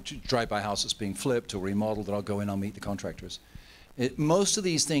 I'll drive by a house that's being flipped or remodeled, and I'll go in, I'll meet the contractors. Most of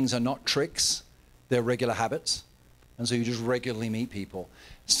these things are not tricks, they're regular habits. And so you just regularly meet people.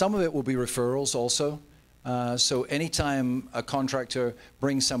 Some of it will be referrals also. So anytime a contractor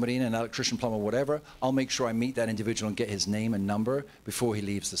brings somebody in, an electrician, plumber, whatever, I'll make sure I meet that individual and get his name and number before he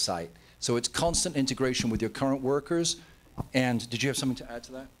leaves the site. So it's constant integration with your current workers. And did you have something to add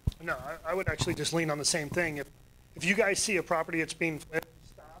to that? No, I would actually just lean on the same thing. If you guys see a property that's being flipped,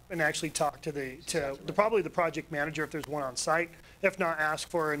 stop and actually talk to probably the project manager if there's one on site. If not, ask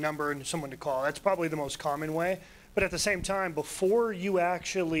for a number and someone to call. That's probably the most common way. But at the same time, before you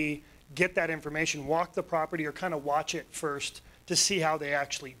actually get that information, walk the property or kind of watch it first to see how they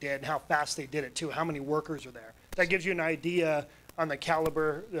actually did and how fast they did it too, how many workers are there. That gives you an idea on the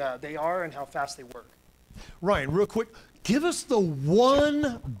caliber they are and how fast they work. Ryan, real quick, give us the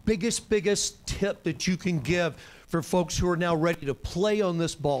one biggest tip that you can give for folks who are now ready to play on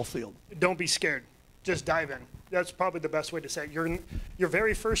this ball field. Don't be scared. Just dive in. That's probably the best way to say it. Your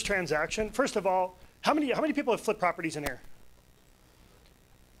very first transaction, first of all, how many people have flipped properties in here?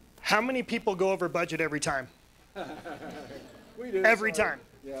 How many people go over budget every time? We do. Every time.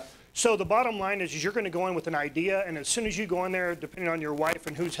 Yeah. So the bottom line is you're going to go in with an idea, and as soon as you go in there, depending on your wife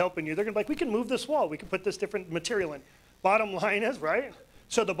and who's helping you, they're going to be like, we can move this wall. We can put this different material in. Bottom line is, right?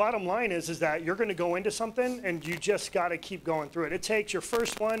 So the bottom line is that you're going to go into something, and you just got to keep going through it. It takes your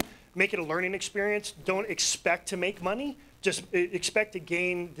first one, make it a learning experience. Don't expect to make money. Just expect to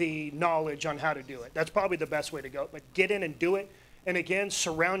gain the knowledge on how to do it. That's probably the best way to go. But get in and do it. And again,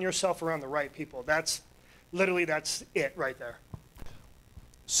 surround yourself around the right people. That's it right there.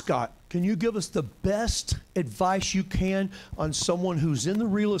 Scott, can you give us the best advice you can on someone who's in the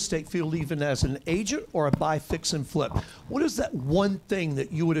real estate field, even as an agent or a buy, fix, and flip? What is that one thing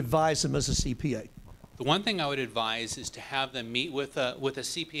that you would advise them as a CPA? The one thing I would advise is to have them meet with a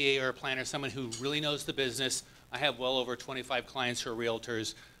CPA or a planner, someone who really knows the business. I have well over 25 clients who are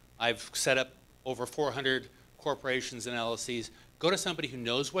realtors. I've set up over 400 corporations and LLCs. Go to somebody who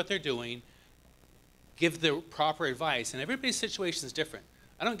knows what they're doing, give the proper advice, and everybody's situation is different.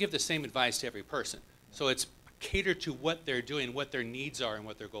 I don't give the same advice to every person. So it's catered to what they're doing, what their needs are, and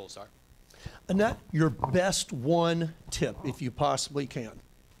what their goals are. Annette, your best one tip, if you possibly can.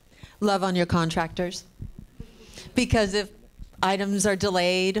 Love on your contractors. Because if items are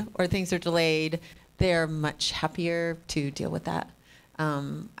delayed or things are delayed, they're much happier to deal with that.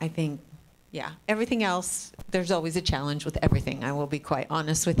 I think, yeah, everything else, there's always a challenge with everything. I will be quite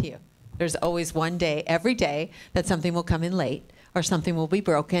honest with you. There's always one day, every day, that something will come in late or something will be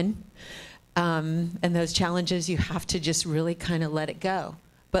broken. And those challenges, you have to just really kind of let it go.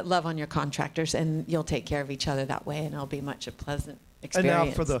 But love on your contractors, and you'll take care of each other that way, and it'll be much a pleasant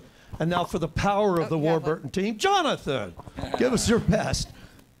experience. And now for the power of the Warburton team, Jonathan, give us your best.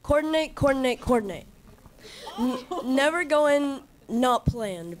 Coordinate, coordinate, coordinate. Never go in not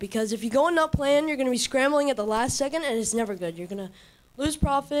planned, because if you go in not planned, you're going to be scrambling at the last second, and it's never good. You're going to lose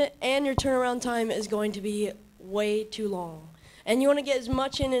profit, and your turnaround time is going to be way too long. And you want to get as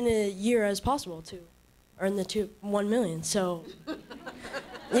much in a year as possible to earn the 1 million. So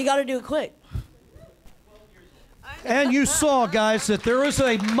you got to do it quick. And you saw, guys, that there is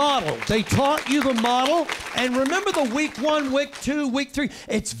a model. They taught you the model. And remember the week 1, week 2, week 3.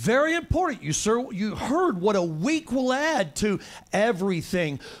 It's very important. You heard what a week will add to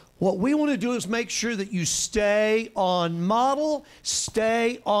everything. What we want to do is make sure that you stay on model,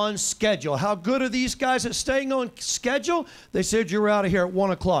 stay on schedule. How good are these guys at staying on schedule? They said you're out of here at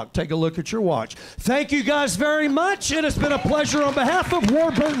 1 o'clock. Take a look at your watch. Thank you guys very much. It has been a pleasure on behalf of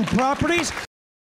Warburton Properties.